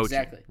coaching,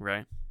 Exactly.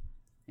 right?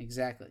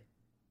 Exactly.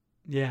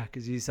 Yeah,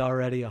 because he's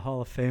already a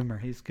Hall of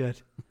Famer. He's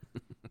good.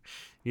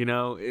 You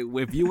know,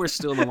 if you were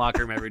still in the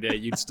locker room every day,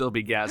 you'd still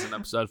be gazzing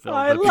up Sudfeld.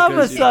 I but love a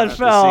because you don't have to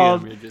see Sudfeld.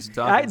 him, you're just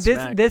talking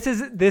smack.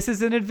 This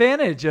is an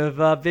advantage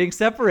of being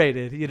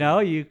separated. You know,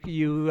 you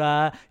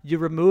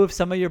remove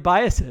some of your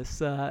biases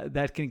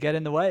that can get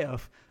in the way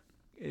of.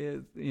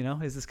 You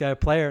know, is this guy a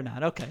player or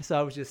not? Okay, so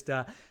I was just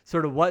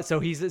sort of what. So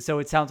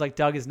it sounds like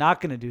Doug is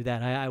not going to do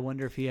that. I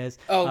wonder if he has.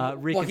 Well,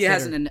 he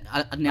hasn't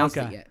announced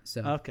it yet.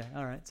 So okay,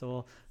 all right.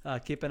 So we'll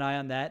keep an eye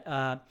on that.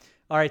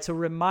 All right. So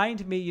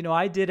remind me. You know,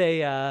 I did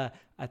I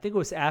think it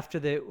was after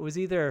it was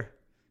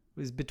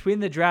between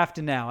the draft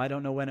and now. I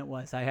don't know when it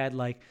was. I had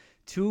like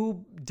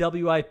 2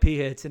 WIP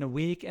hits in a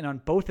week, and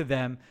on both of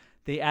them,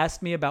 they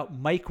asked me about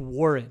Mike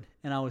Warren,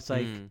 and I was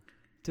like.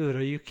 Dude,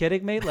 are you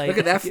kidding me? Like, look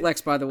at that flex,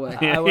 by the way.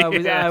 I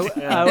was.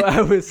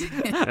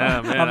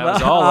 Yeah, man, I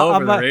was all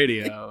over the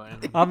radio.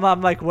 I'm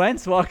like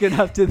Wentz walking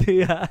up to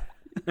the,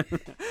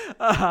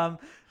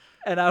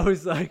 and I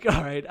was like,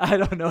 all right, I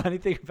don't know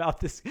anything about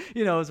this.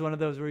 You know, it was one of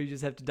those where you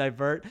just have to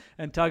divert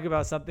and talk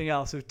about something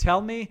else. So tell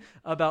me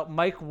about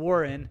Mike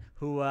Warren,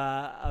 who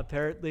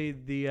apparently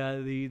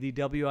the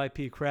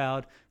WIP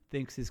crowd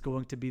thinks is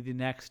going to be the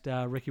next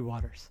Ricky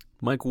Watters.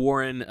 Mike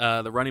Warren,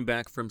 the running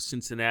back from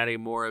Cincinnati,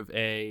 more of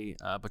a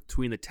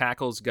between the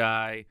tackles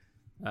guy,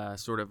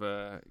 sort of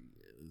a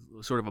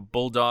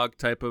bulldog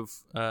type of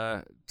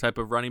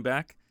running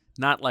back.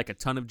 Not like a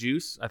ton of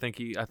juice. I think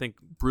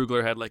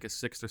Brugler had like a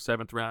 6th or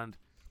 7th round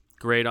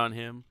grade on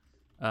him.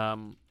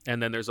 And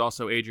then there's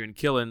also Adrian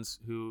Killens,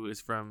 who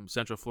is from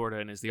Central Florida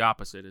and is the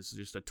opposite. Is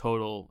just a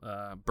total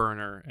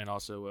burner and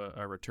also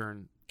a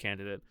return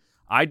candidate.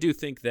 I do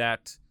think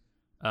that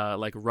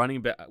like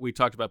running back, we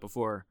talked about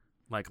before.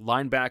 Like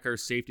linebacker,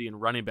 safety, and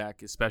running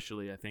back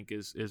especially, I think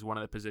is one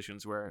of the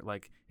positions where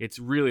like it's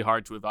really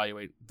hard to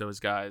evaluate those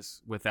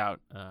guys without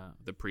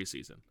the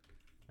preseason.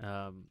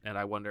 And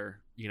I wonder,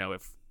 you know,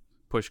 if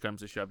push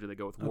comes to shove, do they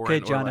go with Warren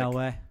Okay, John or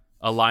like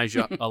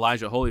Elijah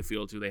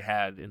Holyfield, who they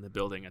had in the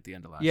building at the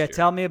end of last year? Yeah,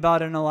 tell me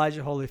about an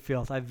Elijah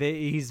Holyfield.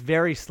 He's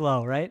very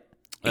slow, right?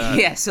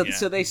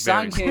 So they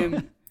signed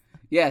him.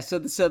 Yeah,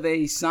 so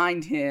they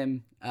signed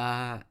him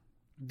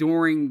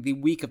during the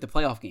week of the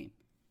playoff game.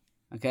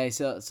 Okay,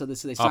 so they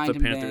signed him off the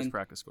Panthers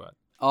practice squad.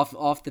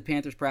 Off the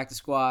Panthers practice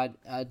squad,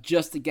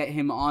 just to get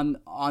him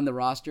on the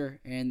roster.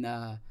 And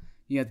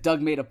you know,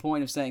 Doug made a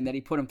point of saying that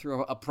he put him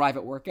through a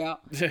private workout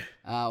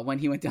when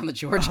he went down to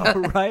Georgia. Oh,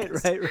 right.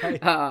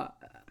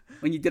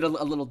 When you did a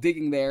little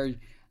digging there,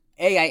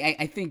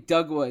 I think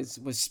Doug was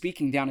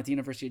speaking down at the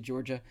University of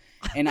Georgia,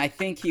 and I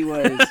think he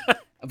was,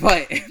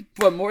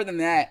 but more than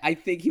that, I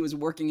think he was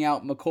working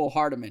out McCole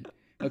Hardeman.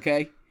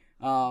 Okay.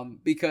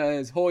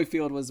 Because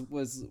Holyfield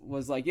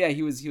was like, yeah,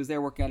 he was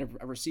there working out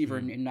a receiver,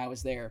 and I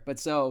was there. But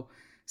so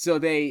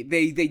they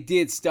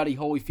did study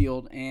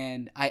Holyfield,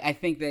 and I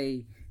think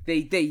they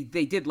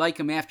did like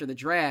him after the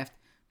draft,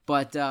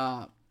 but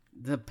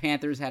the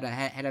Panthers had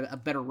a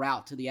better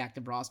route to the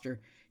active roster.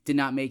 Did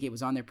not make it.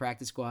 Was on their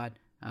practice squad.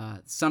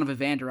 Son of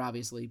Evander,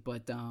 obviously,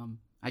 but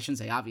I shouldn't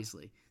say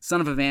obviously.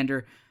 Son of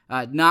Evander,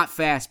 not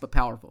fast but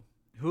powerful.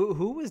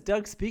 Who was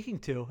Doug speaking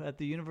to at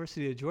the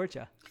University of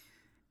Georgia?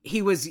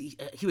 He was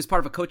part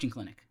of a coaching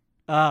clinic.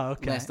 Oh,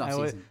 okay. Last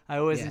offseason. I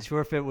wasn't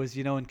sure if it was,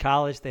 you know, in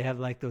college they have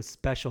like those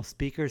special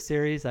speaker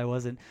series. I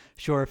wasn't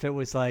sure if it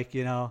was like,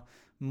 you know,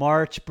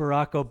 March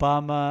Barack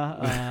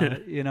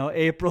Obama, you know,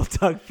 April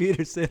Doug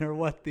Peterson, or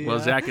what the. Well,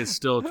 Zach is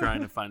still trying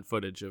to find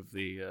footage of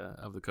the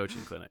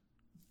coaching clinic.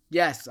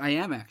 Yes, I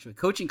am actually.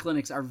 Coaching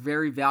clinics are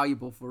very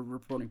valuable for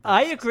reporting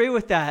purposes. I agree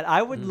with that. I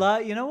would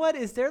love. You know what?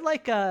 Is there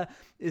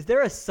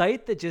a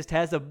site that just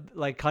has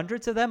like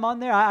hundreds of them on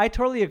there? I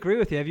totally agree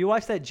with you. Have you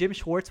watched that Jim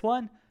Schwartz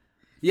one?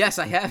 Yes,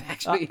 I have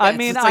actually. I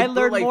mean, I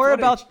learned more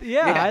footage.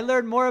 I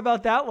learned more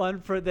about that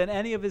one than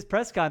any of his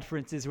press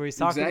conferences, where he's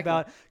talking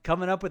about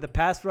coming up with a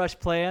pass rush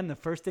plan. The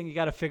first thing you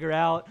got to figure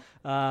out,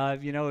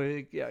 you know,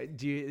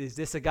 is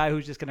this a guy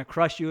who's just going to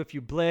crush you if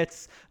you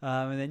blitz,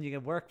 and then you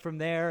can work from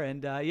there.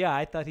 And yeah,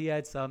 I thought he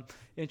had some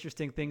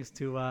interesting things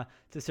to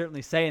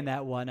certainly say in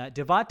that one.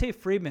 Devontae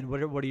Freeman,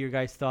 what are your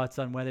guys' thoughts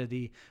on whether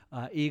the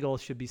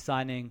Eagles should be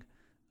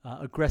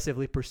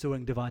aggressively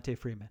pursuing Devontae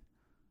Freeman?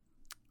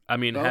 I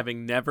mean,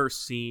 having never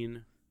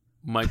seen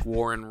Mike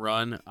Warren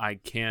run, I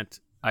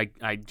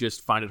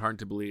just find it hard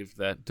to believe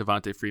that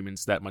Devontae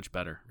Freeman's that much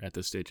better at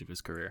this stage of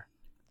his career.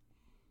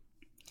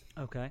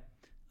 Okay.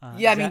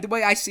 I mean, the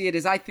way I see it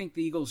is I think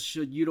the Eagles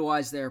should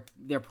utilize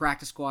their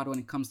practice squad when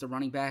it comes to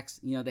running backs.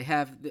 You know, they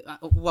have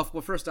well,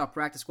 first off,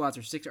 practice squads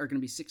are going to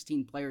be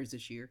 16 players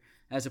this year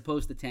as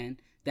opposed to 10.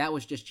 That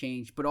was just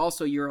changed. But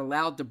also, you're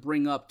allowed to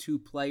bring up 2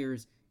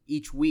 players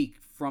each week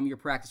from your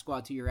practice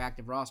squad to your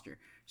active roster.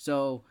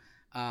 So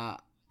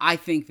I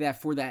think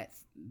that for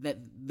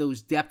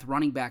those depth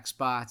running back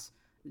spots,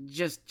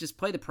 just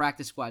play the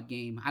practice squad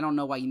game. I don't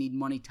know why you need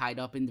money tied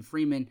up into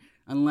Freeman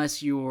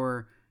unless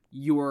you're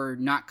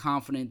not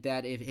confident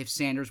that if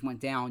Sanders went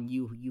down,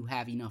 you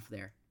have enough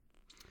there.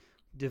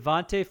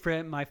 Devontae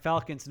Freeman, my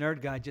Falcons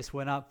nerd guy, just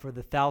went up for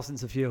the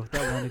thousands of you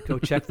that want to go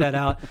check that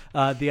out.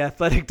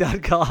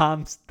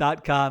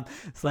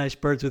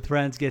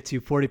 theathletic.com/birdswithfriends gets you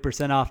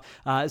 40% off.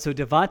 So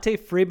Devontae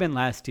Freeman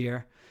last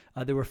year,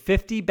 there were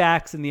 50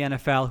 backs in the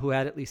NFL who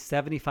had at least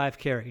 75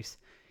 carries.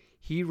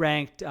 He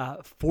ranked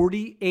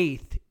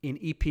 48th in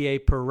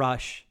EPA per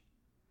rush,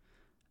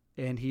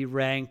 and he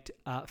ranked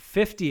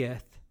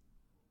 50th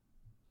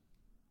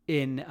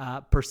in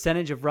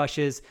percentage of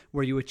rushes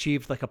where you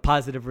achieved like a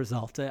positive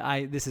result.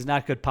 This is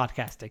not good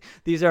podcasting.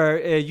 These are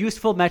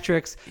useful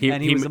metrics,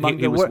 and he was among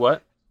the was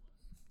what?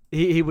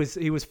 He was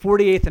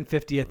 48th and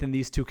 50th in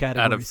these two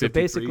categories. Out of 53, so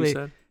basically, you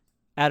said?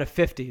 Out of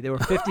 50, there were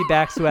 50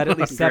 backs who had at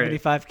least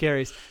 75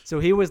 carries. So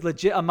he was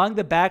legit among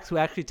the backs who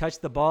actually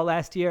touched the ball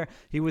last year.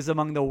 He was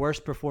among the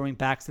worst performing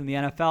backs in the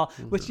NFL,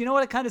 which, you know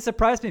what, it kind of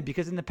surprised me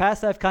because in the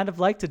past I've kind of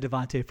liked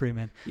Devontae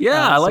Freeman.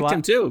 Yeah, I liked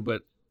him too,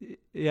 but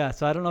yeah,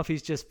 so I don't know if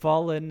he's just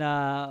fallen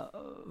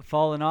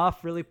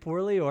off really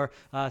poorly, or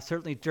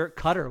certainly Dirk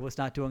Cutter was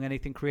not doing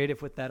anything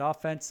creative with that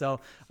offense. So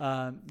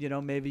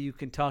maybe you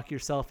can talk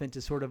yourself into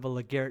sort of a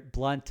LeGarrette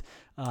Blount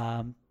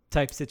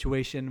type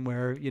situation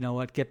where,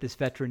 get this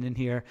veteran in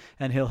here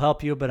and he'll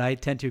help you. But I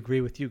tend to agree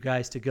with you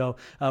guys to go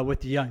with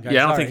the young guys.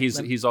 Yeah, I don't think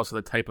he's also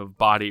the type of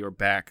body or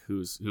back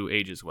who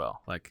ages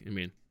well. Like, I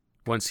mean,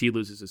 once he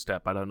loses a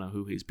step, I don't know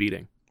who he's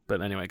beating.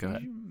 But anyway, go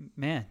ahead.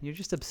 Man, you're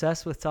just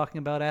obsessed with talking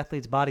about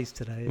athletes' bodies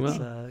today.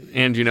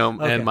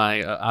 And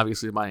my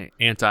obviously my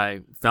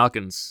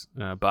anti-Falcons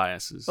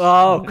biases.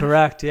 Oh,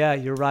 correct. Yeah,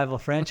 your rival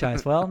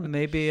franchise. Well,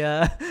 maybe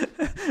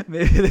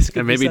this could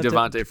and maybe be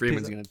Devontae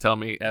Freeman's going to tell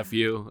me "F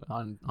you"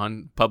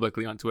 on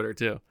publicly on Twitter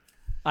too.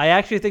 I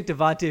actually think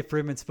Devontae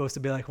Freeman's supposed to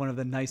be like one of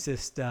the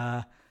nicest.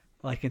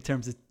 Like in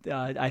terms of,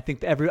 I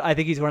think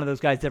he's one of those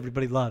guys that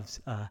everybody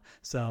loves.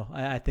 So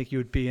I think he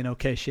would be in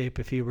okay shape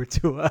if he were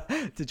to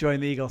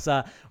join the Eagles.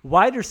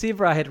 Wide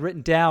receiver, I had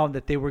written down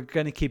that they were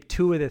going to keep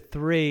 2 of the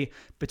 3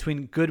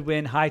 between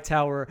Goodwin,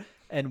 Hightower,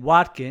 and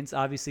Watkins.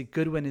 Obviously,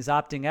 Goodwin is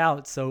opting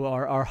out. So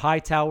are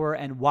Hightower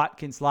and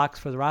Watkins locks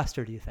for the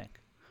roster, do you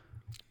think?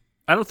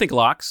 I don't think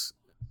locks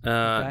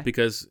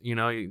because,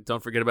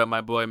 don't forget about my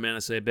boy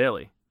Manasseh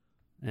Bailey.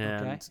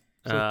 And, okay.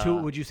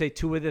 So would you say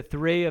 2 of the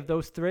 3 of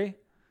those 3?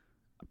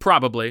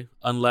 Probably,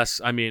 unless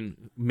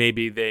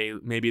maybe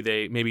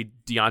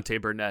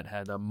Deontay Burnett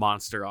had a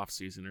monster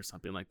offseason or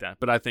something like that.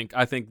 But I think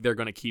they're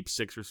going to keep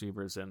 6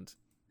 receivers, and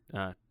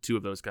 2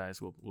 of those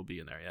guys will be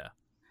in there. Yeah.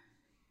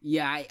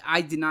 Yeah,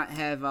 I did not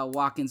have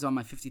Watkins on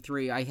my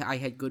 53. I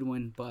had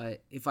Goodwin,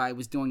 but if I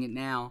was doing it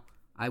now,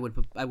 I would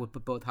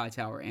put both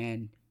Hightower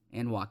and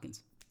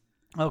Watkins.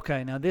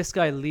 Okay, now this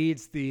guy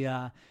leads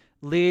the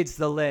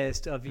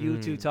list of you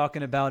two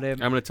talking about him.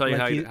 I'm going to tell you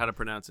how to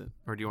pronounce it,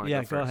 or do you want to go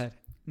first? Yeah, go ahead.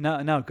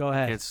 No, go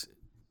ahead. It's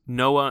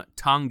Noah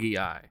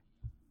Tongiai.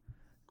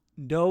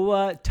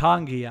 Noah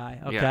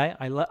Tongiai. Okay,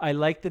 yeah. I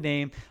like the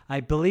name.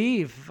 I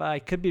believe, I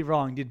could be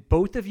wrong, did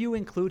both of you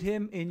include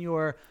him in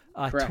your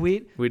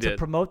tweet to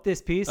promote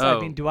this piece? Oh. I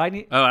mean, do I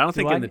need? Oh, I don't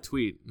think in the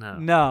tweet. No.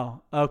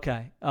 No.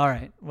 Okay. All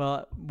right.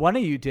 Well, one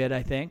of you did,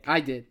 I think. I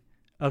did.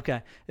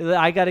 Okay,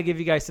 I got to give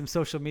you guys some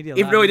social media.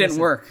 It really didn't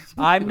work.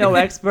 I'm no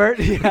expert,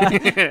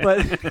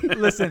 but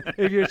listen,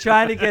 if you're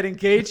trying to get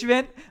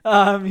engagement,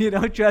 try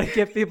to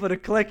get people to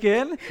click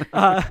in.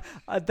 That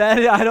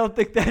I don't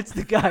think that's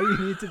the guy you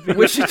need to be.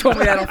 Wish you told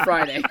me that on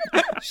Friday.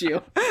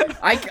 Shoot,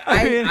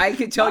 I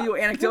can tell you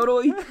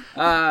anecdotally,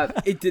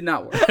 it did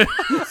not work.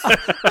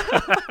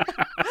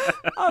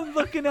 I'm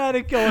looking at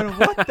it going,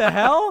 what the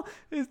hell?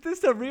 Is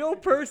this a real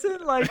person?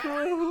 Like,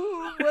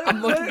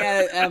 I'm looking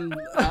at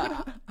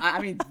it. I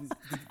mean,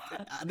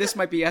 this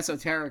might be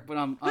esoteric, but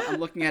I'm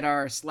looking at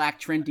our Slack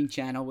trending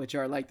channel, which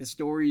are like the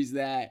stories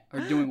that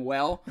are doing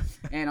well,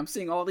 and I'm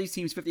seeing all these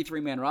teams'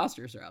 53-man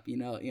rosters are up.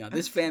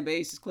 This fan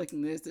base is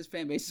clicking this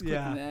fan base is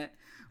clicking that.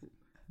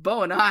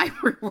 Bo and I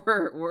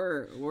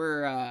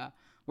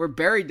we're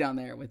buried down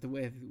there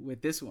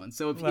with this one.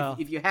 So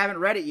if you haven't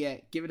read it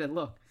yet, give it a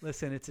look.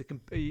 Listen,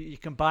 you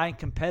combine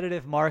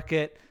competitive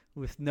market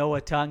with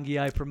Noah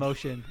Tongiai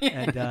promotion,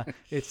 and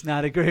it's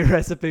not a great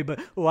recipe. But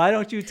why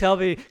don't you tell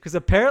me? Because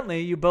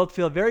apparently you both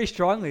feel very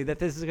strongly that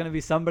this is going to be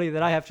somebody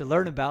that I have to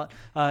learn about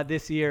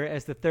this year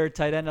as the 3rd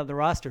tight end on the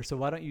roster. So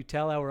why don't you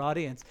tell our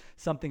audience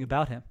something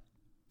about him?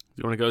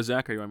 You want to go,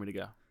 Zach, or you want me to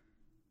go?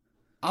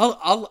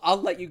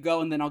 I'll let you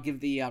go, and then I'll give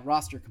the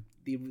roster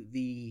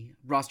the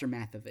roster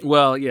math of it.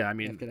 Well, yeah, I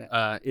mean,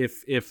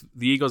 if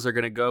the Eagles are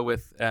going to go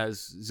with,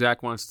 as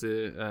Zach wants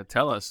to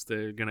tell us,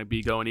 they're going to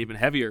be going even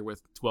heavier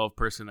with 12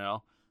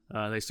 personnel.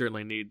 They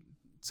certainly need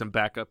some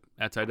backup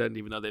at tight end,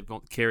 even though they've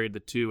carried the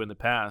 2 in the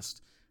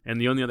past.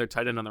 And the only other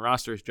tight end on the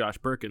roster is Josh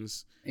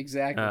Perkins,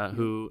 exactly,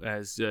 who,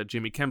 as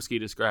Jimmy Kempski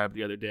described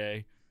the other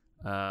day,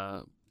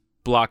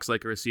 blocks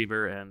like a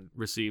receiver and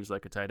receives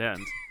like a tight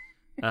end.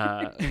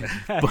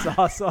 That's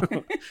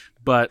awesome.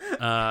 But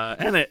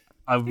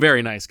a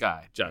very nice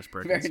guy, Josh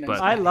Perkins. Very nice but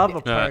guy. I love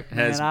a Perk,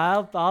 has-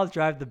 man. I'll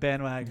drive the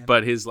bandwagon.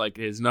 but his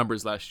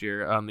numbers last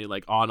year on the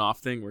on-off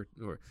thing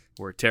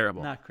were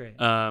terrible. Not great.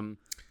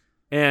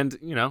 And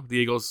the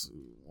Eagles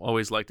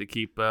always like to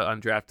keep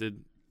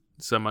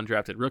some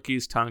undrafted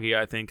rookies. Tanguy,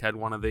 I think, had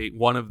one of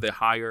the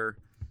higher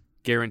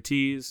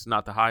guarantees,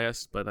 not the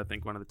highest, but I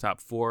think one of the top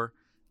 4,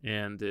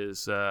 and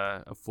is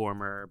a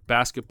former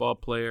basketball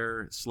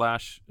player /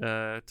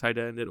 tight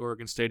end at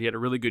Oregon State. He had a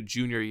really good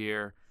junior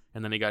year,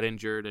 and then he got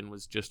injured and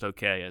was just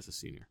okay as a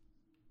senior.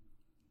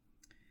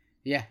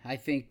 Yeah, I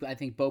think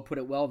Bo put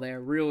it well there.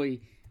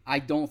 Really, I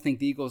don't think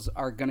the Eagles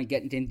are going to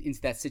get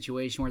into that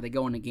situation where they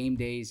go into game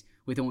days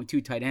with only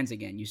 2 tight ends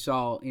again. You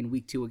saw in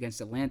week 2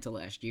 against Atlanta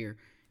last year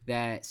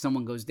that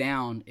someone goes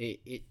down,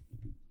 it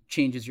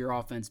changes your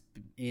offense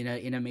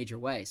in a major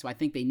way. So I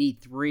think they need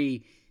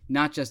 3,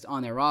 not just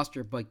on their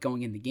roster, but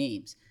going into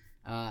games.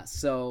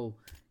 So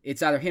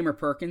it's either him or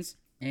Perkins,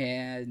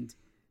 and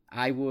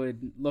I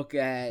would look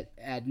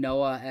at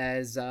Noah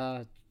as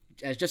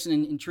just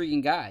an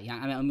intriguing guy.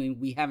 I mean,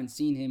 we haven't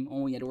seen him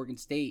only at Oregon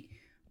State,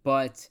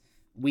 but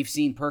we've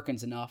seen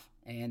Perkins enough,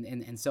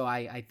 and so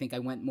I think I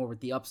went more with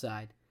the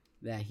upside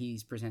that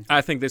he's presenting.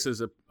 I think this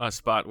is a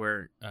spot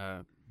where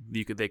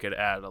they could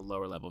add a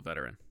lower level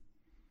veteran.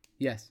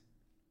 Yes.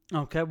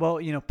 Okay, well,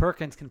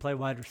 Perkins can play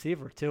wide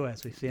receiver too,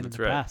 as we've seen in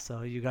the right. past.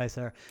 So you guys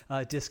are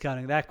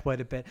discounting that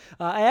quite a bit.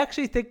 I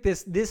actually think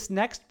this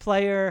next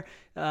player,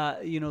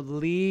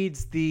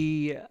 leads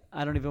the.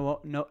 I don't even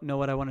know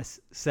what I want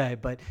to say,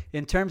 but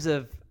in terms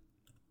of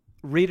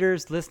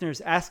readers, listeners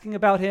asking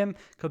about him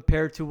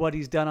compared to what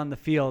he's done on the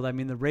field, I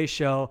mean, the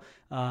ratio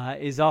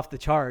is off the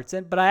charts.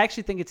 But I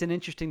actually think it's an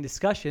interesting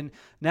discussion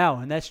now,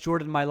 and that's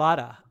Jordan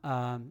Mailata,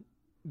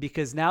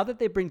 because now that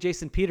they bring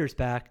Jason Peters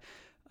back.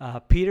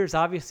 Peters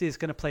obviously is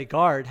going to play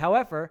guard.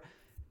 However,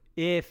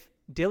 if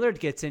Dillard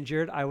gets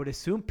injured, I would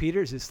assume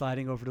Peters is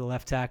sliding over to the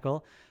left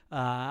tackle.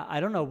 I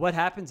don't know what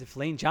happens if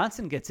Lane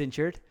Johnson gets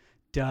injured.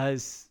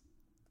 Does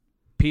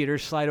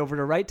Peters slide over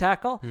to right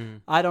tackle?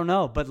 I don't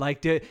know. But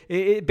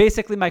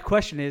basically my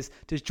question is,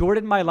 does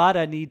Jordan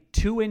Mailata need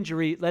 2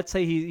 injury? Let's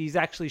say he's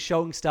actually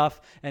showing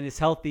stuff and is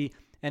healthy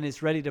and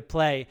is ready to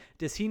play.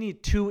 Does he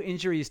need 2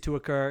 injuries to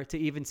occur to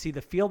even see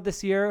the field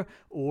this year,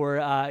 or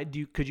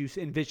could you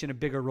envision a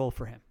bigger role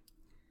for him?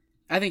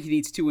 I think he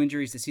needs 2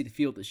 injuries to see the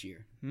field this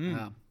year.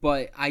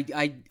 But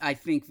I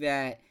think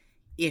that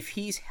if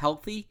he's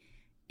healthy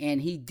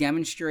and he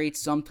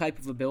demonstrates some type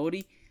of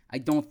ability, I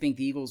don't think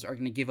the Eagles are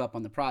going to give up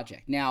on the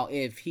project. Now,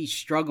 if he's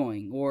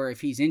struggling or if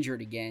he's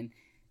injured again,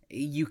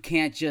 you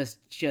can't just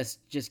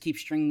keep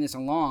stringing this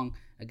along,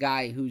 a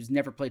guy who's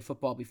never played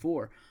football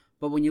before.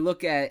 But when you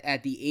look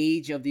at the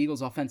age of the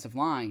Eagles' offensive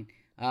line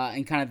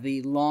and kind of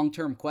the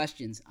long-term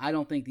questions, I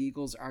don't think the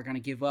Eagles are going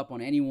to give up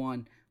on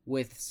anyone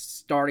with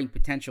starting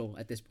potential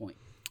at this point.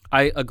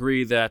 I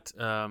agree that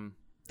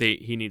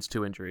he needs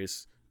 2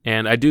 injuries.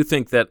 And I do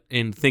think that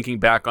in thinking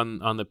back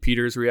on the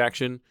Peters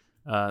reaction,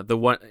 the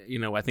one,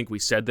 I think we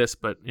said this,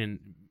 but in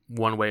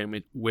one way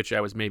in which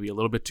I was maybe a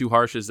little bit too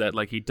harsh, is that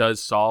he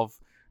does solve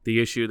the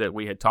issue that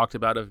we had talked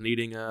about of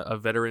needing a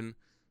veteran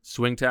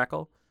swing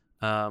tackle.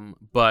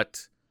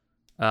 But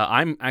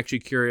I'm actually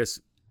curious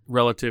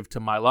relative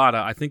to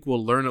Mailata. I think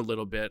we'll learn a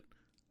little bit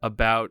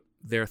about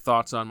their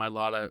thoughts on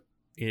Mailata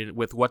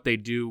with what they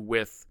do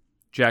with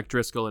Jack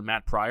Driscoll and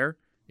Matt Pryor.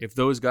 If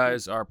those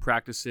guys are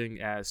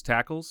practicing as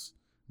tackles,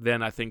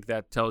 then I think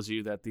that tells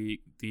you that the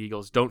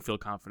Eagles don't feel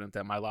confident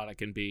that Mailata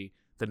can be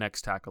the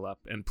next tackle up.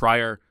 And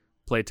Pryor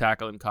played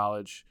tackle in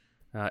college,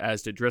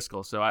 as did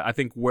Driscoll. So I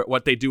think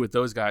what they do with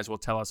those guys will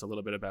tell us a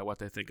little bit about what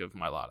they think of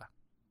Mailata.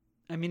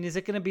 I mean, is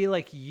it going to be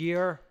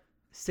year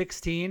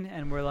 16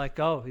 and we're like,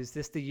 oh, is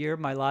this the year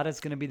Mailata's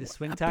going to be the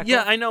swing tackle?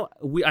 Yeah, I know.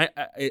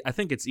 I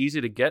think it's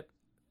easy to get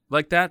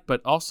like that,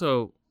 but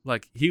also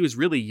he was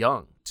really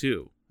young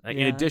too.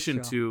 In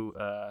addition to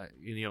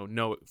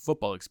no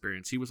football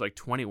experience, he was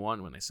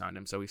 21 when they signed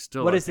him, so he's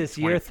still. What is this,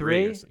 year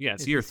 3? Yeah,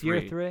 it's year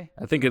 3.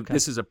 I think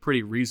this is a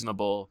pretty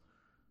reasonable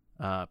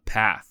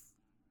path,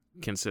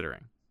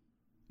 considering.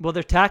 Well,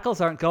 their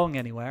tackles aren't going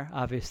anywhere,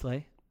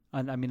 obviously.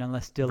 I mean,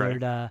 unless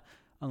Dillard. Right.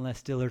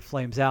 Unless Dillard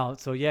flames out.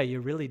 So, yeah, you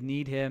really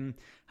need him.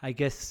 I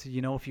guess,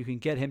 if you can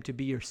get him to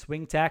be your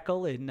swing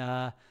tackle in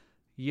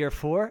year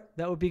 4,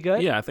 that would be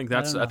good. Yeah, I think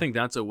that's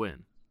a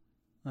win.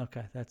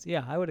 Okay,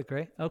 I would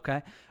agree.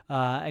 Okay.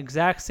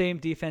 Exact same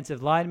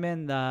defensive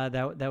lineman.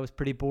 That was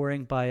pretty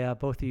boring by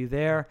both of you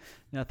there.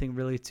 Nothing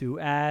really to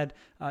add.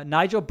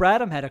 Nigel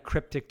Bradham had a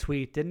cryptic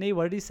tweet, didn't he?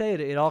 What did he say?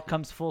 It all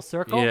comes full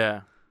circle?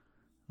 Yeah.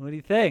 What do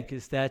you think?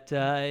 Is that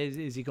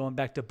is he going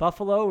back to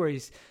Buffalo where he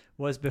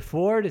was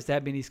before? Does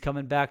that mean he's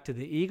coming back to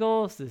the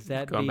Eagles? Does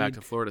that going back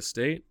to Florida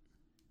State?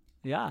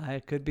 Yeah,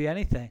 it could be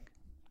anything.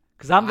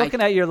 Because I'm looking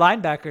at your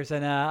linebackers,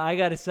 and I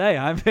got to say,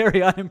 I'm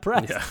very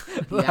unimpressed.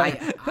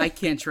 Yeah, I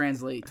can't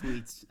translate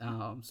tweets,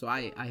 so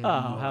I have no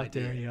how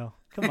idea. dare you?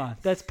 Come on,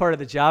 that's part of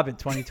the job in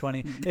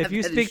 2020. If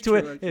you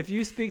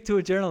speak to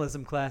a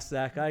journalism class,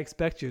 Zach, I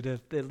expect you to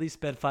at least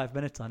spend 5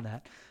 minutes on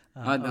that.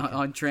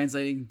 On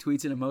translating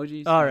tweets and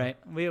emojis. All right,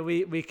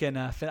 we can.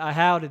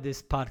 How did this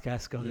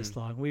podcast go this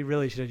long? We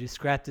really should have just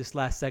scrapped this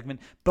last segment.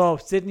 Bo,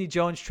 Sidney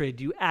Jones trade.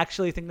 Do you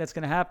actually think that's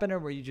going to happen, or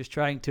were you just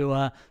trying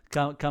to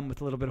come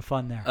with a little bit of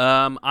fun there?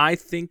 I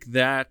think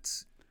that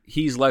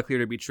he's likelier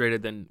to be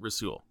traded than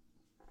Rasul,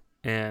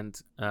 and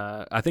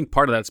I think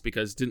part of that's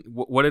because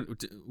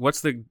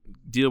what's the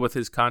deal with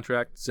his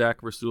contract?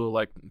 Zach,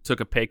 Rasul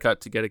took a pay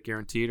cut to get it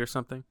guaranteed or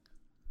something.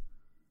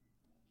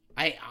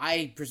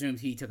 I presumed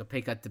he took a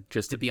pay cut to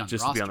be on the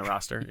roster. To be on the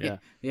roster. Yeah,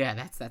 yeah,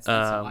 that's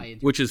how I.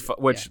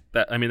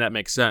 That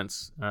makes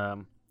sense. I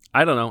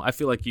don't know. I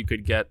feel like you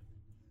could get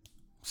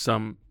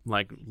some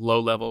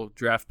low level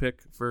draft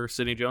pick for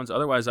Sidney Jones.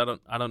 Otherwise, I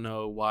don't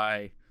know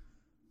why.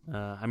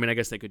 I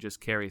guess they could just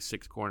carry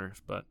 6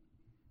 corners,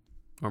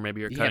 or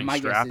maybe you're cutting my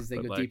strap. Guess is they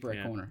go deeper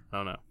at corner. I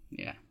don't know.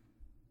 Yeah.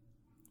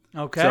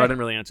 Okay. So I didn't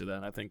really answer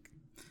that. I think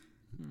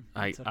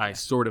I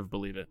sort of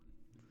believe it.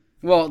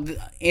 Well,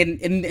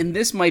 and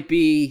this might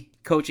be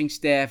coaching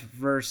staff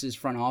versus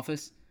front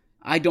office.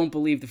 I don't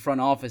believe the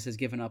front office has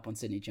given up on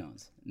Sidney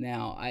Jones.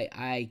 Now,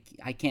 I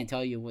can't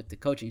tell you what the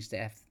coaching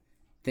staff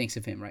thinks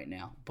of him right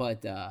now,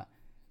 but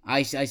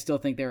I still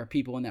think there are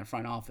people in that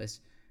front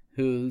office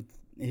who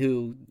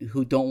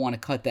don't want to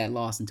cut that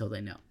loss until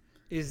they know.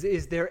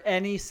 Is there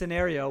any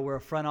scenario where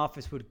a front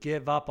office would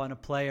give up on a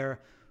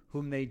player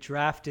whom they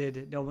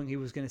drafted knowing he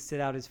was going to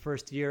sit out his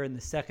first year in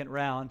the second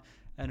round,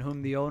 and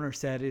whom the owner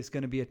said is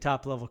going to be a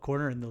top-level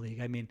corner in the league?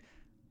 I mean,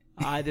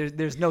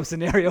 there's no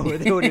scenario where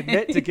they would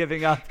admit to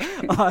giving up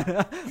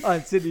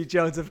on Sidney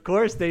Jones. Of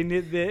course, they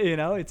need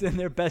it's in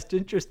their best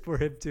interest for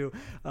him to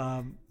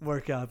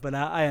work out. But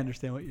I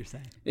understand what you're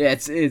saying. Yeah,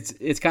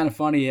 it's kind of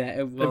funny.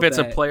 If it's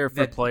a player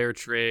for player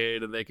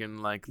trade, and they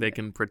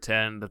can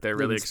pretend that they're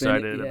really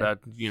excited about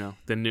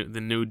the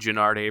new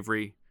Jannard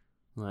Avery,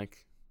 I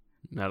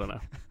don't know.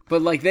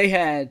 But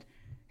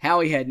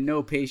Howie had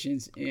no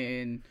patience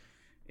in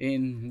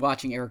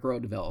watching Eric Rowe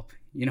develop,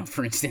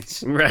 for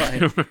instance.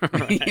 Right.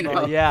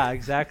 But, yeah,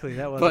 exactly.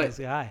 That was his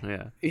guy.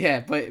 Yeah.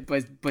 Yeah,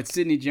 but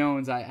Sidney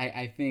Jones,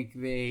 I think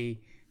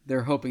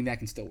they're hoping that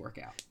can still work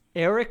out.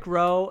 Eric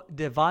Rowe,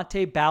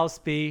 Devontae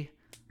Bowsby,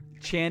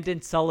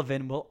 Chandon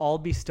Sullivan will all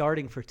be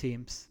starting for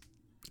teams.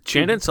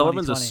 Chandon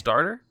Sullivan's a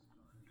starter?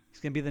 He's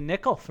going to be the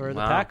nickel for the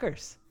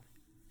Packers.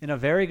 In a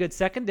very good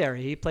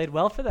secondary. He played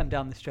well for them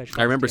down the stretch.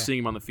 I remember seeing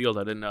him on the field.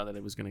 I didn't know that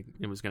it was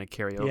gonna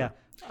carry over.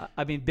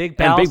 Yeah, Big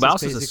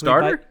Bouse is a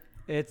starter.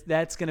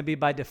 That's going to be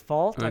by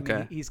default. Okay. I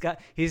mean, he's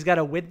got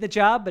to win the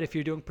job, but if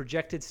you're doing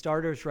projected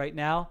starters right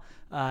now,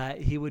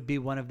 he would be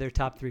one of their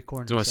top 3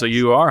 corners. So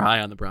you are high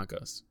on the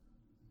Broncos?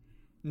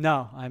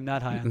 No, I'm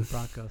not high on the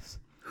Broncos.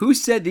 Who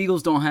said the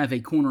Eagles don't have a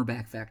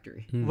cornerback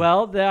factory?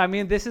 Well,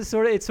 this is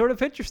it's sort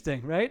of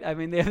interesting, right? I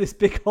mean, they have this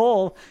big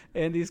hole,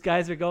 and these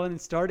guys are going and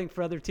starting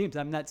for other teams.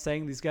 I'm not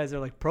saying these guys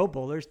are Pro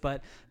Bowlers,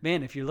 but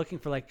man, if you're looking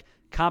for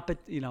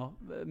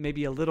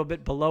maybe a little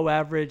bit below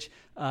average,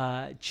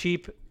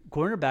 cheap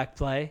cornerback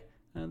play,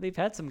 they've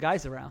had some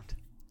guys around.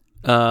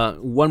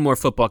 One more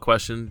football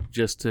question,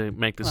 just to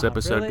make this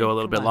episode go a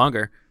little bit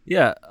longer.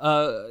 Yeah,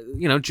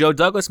 Joe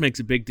Douglas makes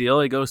a big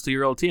deal. He goes to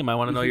your old team. I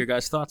want to know your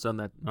guys' thoughts on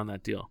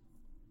that deal.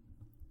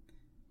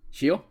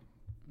 Sheil?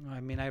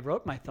 I mean, I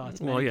wrote my thoughts.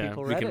 Well, yeah,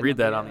 you can read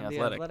that on The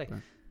Athletic.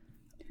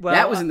 Well,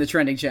 that was in the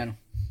trending channel.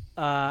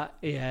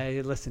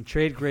 Listen,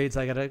 trade grades,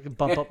 I got to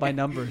bump up my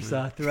numbers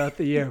throughout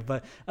the year.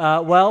 But,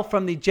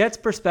 from the Jets'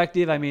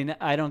 perspective, I mean,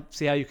 I don't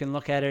see how you can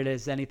look at it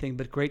as anything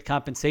but great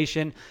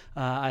compensation.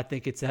 I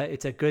think it's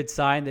a good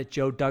sign that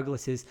Joe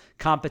Douglas is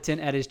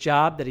competent at his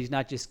job, that he's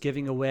not just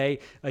giving away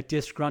a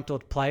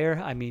disgruntled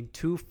player. I mean,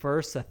 2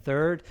 firsts, a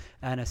third,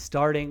 and a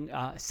starting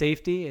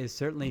safety is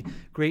certainly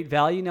great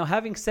value. Now,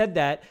 having said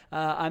that,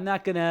 I'm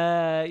not going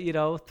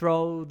to,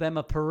 throw them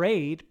a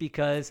parade,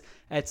 because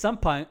at some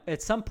point,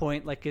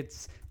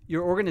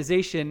 your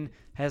organization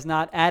has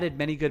not added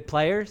many good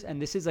players,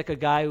 and this is a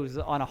guy who's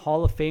on a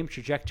Hall of Fame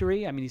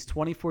trajectory. I mean, he's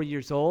 24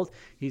 years old.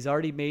 He's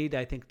already made,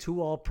 I think,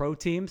 2 All-Pro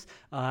teams.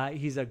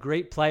 He's a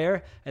great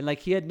player, and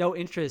he had no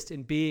interest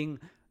in being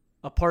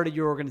a part of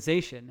your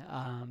organization.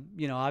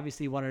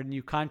 Obviously he wanted a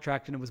new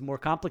contract, and it was more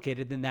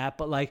complicated than that.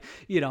 But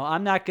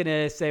I'm not going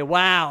to say,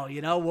 wow,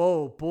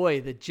 whoa, boy,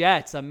 the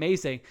Jets,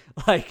 amazing.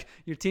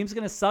 Your team's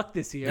going to suck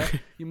this year.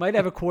 You might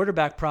have a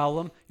quarterback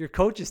problem. Your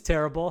coach is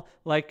terrible.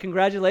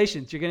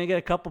 Congratulations. You're going to get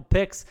a couple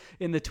picks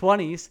in the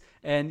 20s.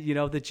 And,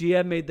 the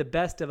GM made the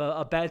best of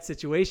a bad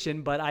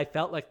situation, but I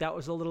felt like that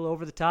was a little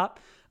over the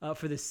top.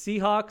 For the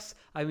Seahawks,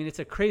 I mean, it's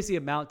a crazy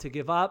amount to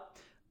give up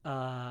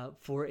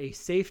for a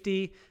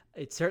safety.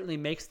 It certainly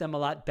makes them a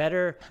lot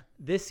better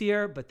this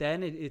year, but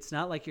then it's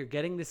not like you're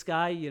getting this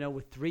guy,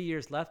 with 3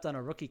 years left on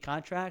a rookie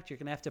contract. You're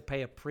going to have to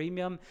pay a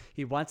premium.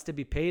 He wants to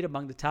be paid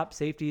among the top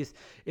safeties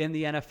in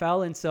the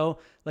NFL. And so,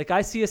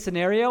 I see a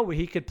scenario where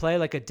he could play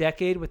a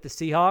decade with the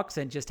Seahawks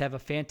and just have a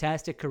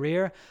fantastic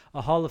career,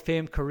 a Hall of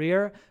Fame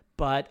career.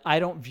 but I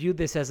don't view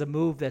this as a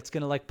move that's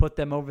going to like put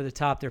them over the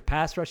top. Their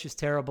pass rush is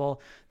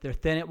terrible. They're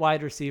thin at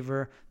wide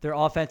receiver. Their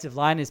offensive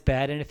line is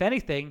bad. And if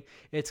anything,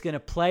 it's going to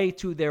play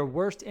to their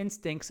worst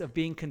instincts of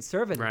being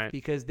conservative,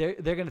 because they're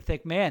going to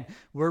think, man,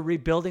 we're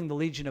rebuilding the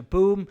Legion of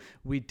Boom.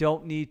 We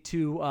don't need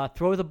to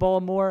throw the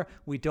ball more.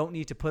 We don't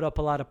need to put up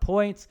a lot of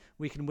points.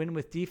 We can win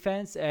with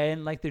defense.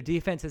 And like their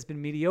defense has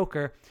been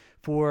mediocre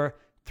for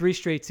 3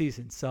 straight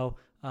seasons. So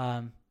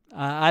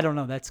I don't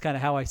know. That's kind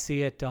of how I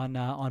see it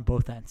on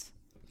both ends.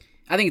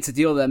 I think it's a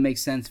deal that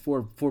makes sense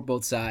for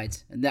both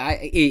sides. And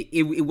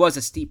it was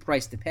a steep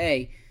price to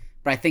pay,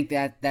 but I think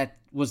that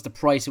was the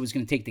price it was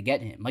going to take to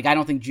get him. Like, I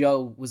don't think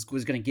Joe was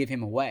going to give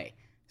him away.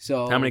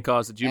 So how many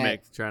calls did you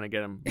make trying to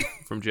get him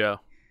from Joe?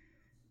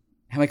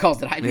 How many calls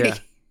did I make? Yeah.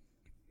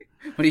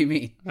 What do you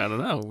mean? I don't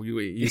know.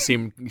 You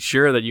seem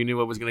sure that you knew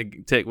what it was going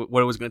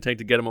to take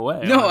to get him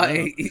away.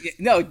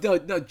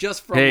 No.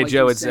 Just from hey, like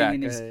Joe, it's Zach.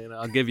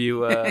 I'll give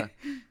you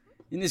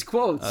in his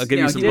quotes. I'll give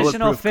you some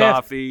bulletproof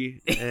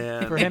coffee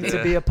and, for him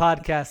to be a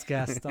podcast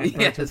guest on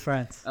Birds with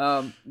Friends.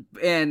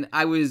 And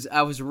I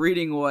was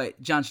reading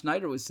what John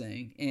Schneider was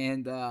saying,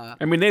 and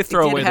I mean, they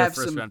throw away their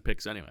first round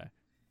picks anyway.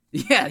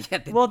 Yeah.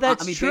 Well,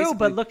 that's true,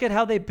 but look at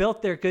how they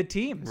built their good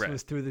teams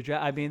was through the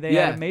draft. I mean, they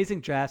had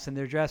amazing drafts, and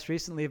their drafts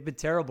recently have been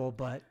terrible.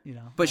 But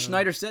But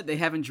Schneider said they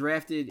haven't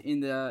drafted in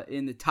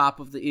the top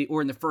of the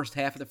or in the first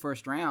half of the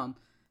first round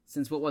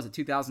since, what was it,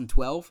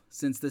 2012?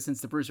 Since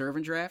the Bruce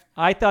Irvin draft.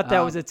 I thought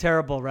that was a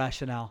terrible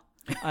rationale.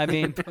 I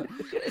mean,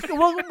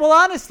 well,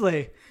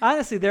 honestly,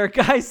 there are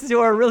guys who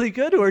are really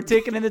good who are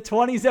taken in the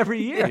 20s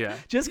every year. Yeah.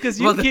 Just because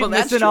you keep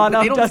missing on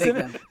them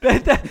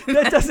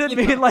that doesn't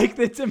mean like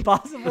it's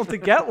impossible to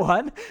get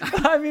one.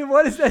 I mean,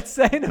 what is that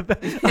saying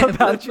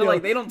about you?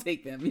 Like they don't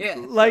take them. Yeah.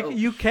 Like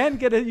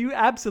you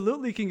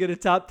absolutely can get a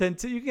top 10.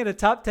 You can get a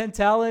top 10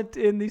 talent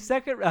in the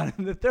second round,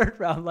 in the third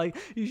round. Like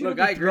you shouldn't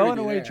be throwing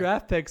away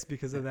draft picks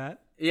because of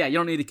that. Yeah, you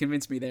don't need to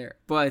convince me there.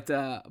 But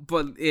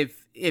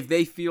if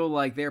they feel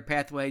like their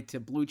pathway to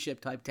blue chip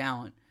type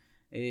talent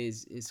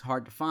is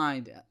hard to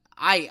find,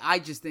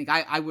 I just think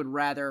I would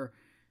rather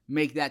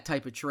make that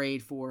type of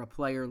trade for a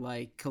player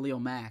like Khalil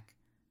Mack,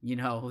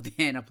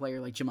 than a player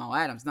like Jamal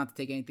Adams. Not to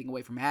take anything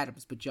away from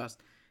Adams, but just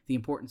the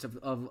importance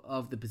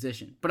of the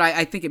position. But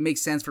I think it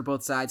makes sense for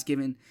both sides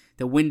given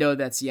the window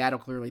that Seattle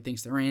clearly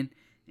thinks they're in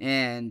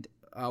and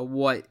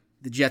what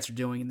the Jets are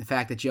doing and the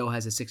fact that Joe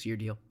has a 6-year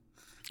deal.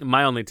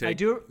 My only take.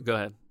 Go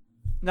ahead.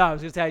 No, I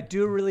was going to say, I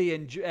do really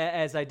enjoy,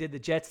 as I did the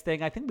Jets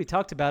thing, I think we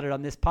talked about it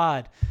on this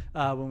pod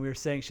when we were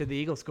saying, should the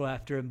Eagles go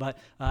after him? But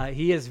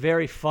he is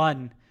very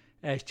fun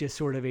as just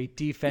sort of a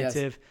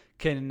defensive,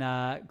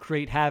 can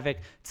create havoc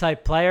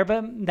type player.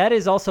 But that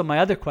is also my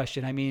other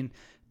question. I mean,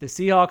 the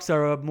Seahawks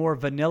are a more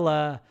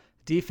vanilla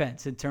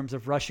defense in terms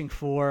of rushing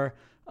for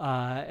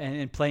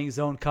and playing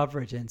zone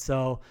coverage. And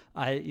so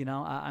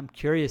I'm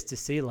curious to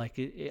see,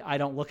 I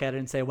don't look at it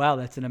and say, wow,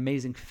 that's an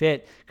amazing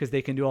fit, because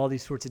they can do all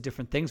these sorts of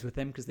different things with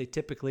him, because they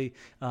typically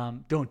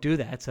don't do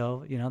that.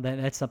 So,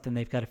 that's something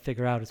they've got to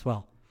figure out as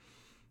well.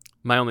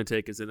 My only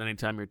take is that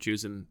anytime you're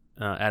choosing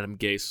Adam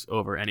Gase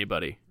over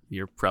anybody,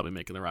 you're probably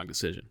making the wrong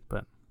decision.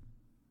 But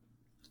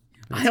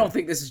I don't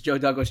think this is Joe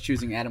Douglas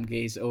choosing Adam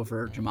Gase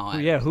over Jamal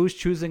Adams. Yeah, who's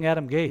choosing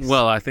Adam Gase?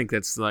 Well, I think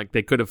that's like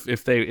they could have,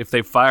 if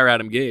they fire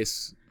Adam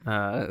Gase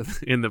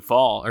in the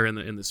fall or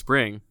in the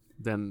spring,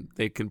 then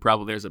they can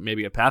probably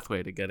maybe a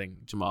pathway to getting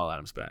Jamal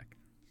Adams back.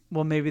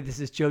 Well, maybe this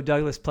is Joe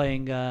Douglas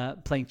playing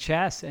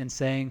chess and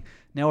saying,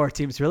 no, our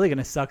team's really going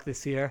to suck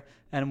this year,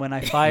 and when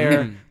I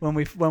fire when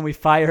we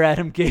fire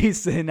Adam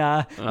Gase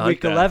in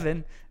week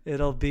 11,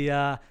 it'll be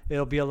a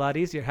lot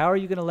easier. How are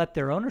you going to let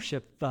their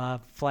ownership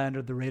fly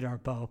under the radar,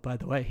 Bo? By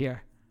the way,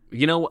 here.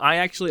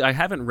 I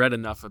haven't read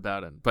enough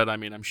about it, but I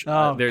mean, I'm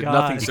sure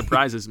nothing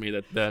surprises me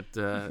that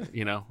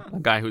a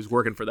guy who's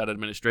working for that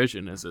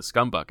administration is a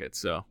scumbucket.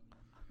 So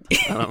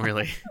I don't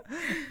really,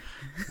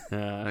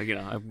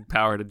 I'm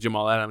power to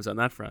Jamal Adams on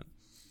that front.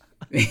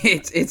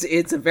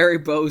 It's a very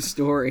Bo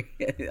story.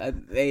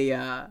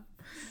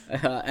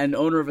 An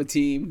owner of a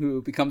team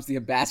who becomes the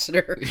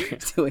ambassador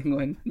to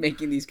England,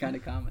 making these kind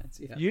of comments.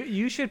 Yeah.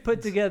 You should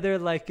put together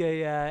like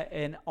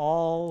an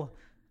all.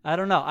 I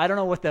don't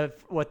know what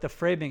the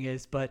framing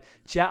is, but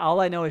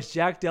all I know is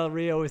Jack Del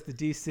Rio is the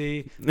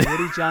DC,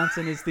 Woody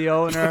Johnson is the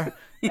owner,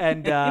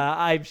 and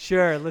I'm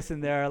sure.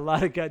 Listen, there are a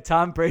lot of guys.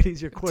 Tom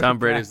Brady's your quarterback. Tom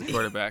Brady's the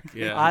quarterback.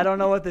 Yeah. I don't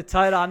know what the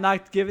title. I'm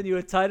not giving you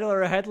a title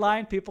or a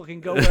headline. People can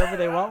go wherever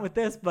they want with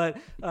this, but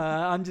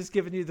I'm just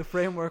giving you the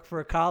framework for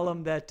a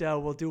column that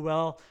will do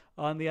well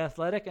on The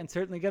Athletic and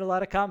certainly get a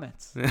lot of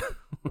comments.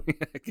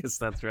 I guess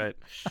that's right.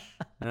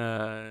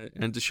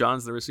 And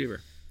Deshaun's the receiver.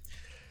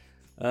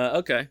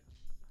 Okay.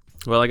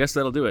 Well, I guess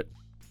that'll do it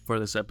for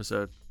this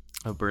episode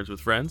of Birds with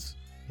Friends.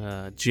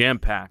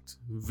 Jam-packed,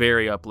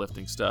 very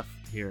uplifting stuff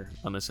here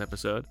on this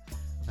episode.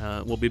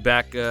 We'll be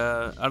back,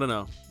 I don't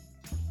know,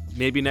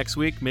 maybe next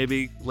week,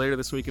 maybe later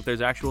this week if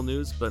there's actual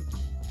news, but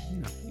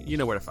you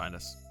know where to find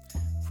us.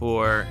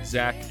 For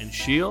Zach and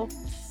Sheil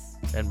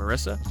and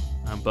Marissa,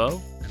 I'm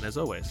Bo, and as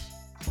always,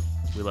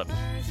 we love you.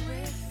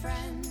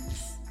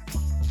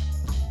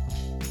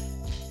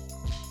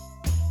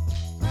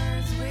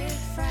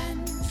 with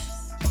friends.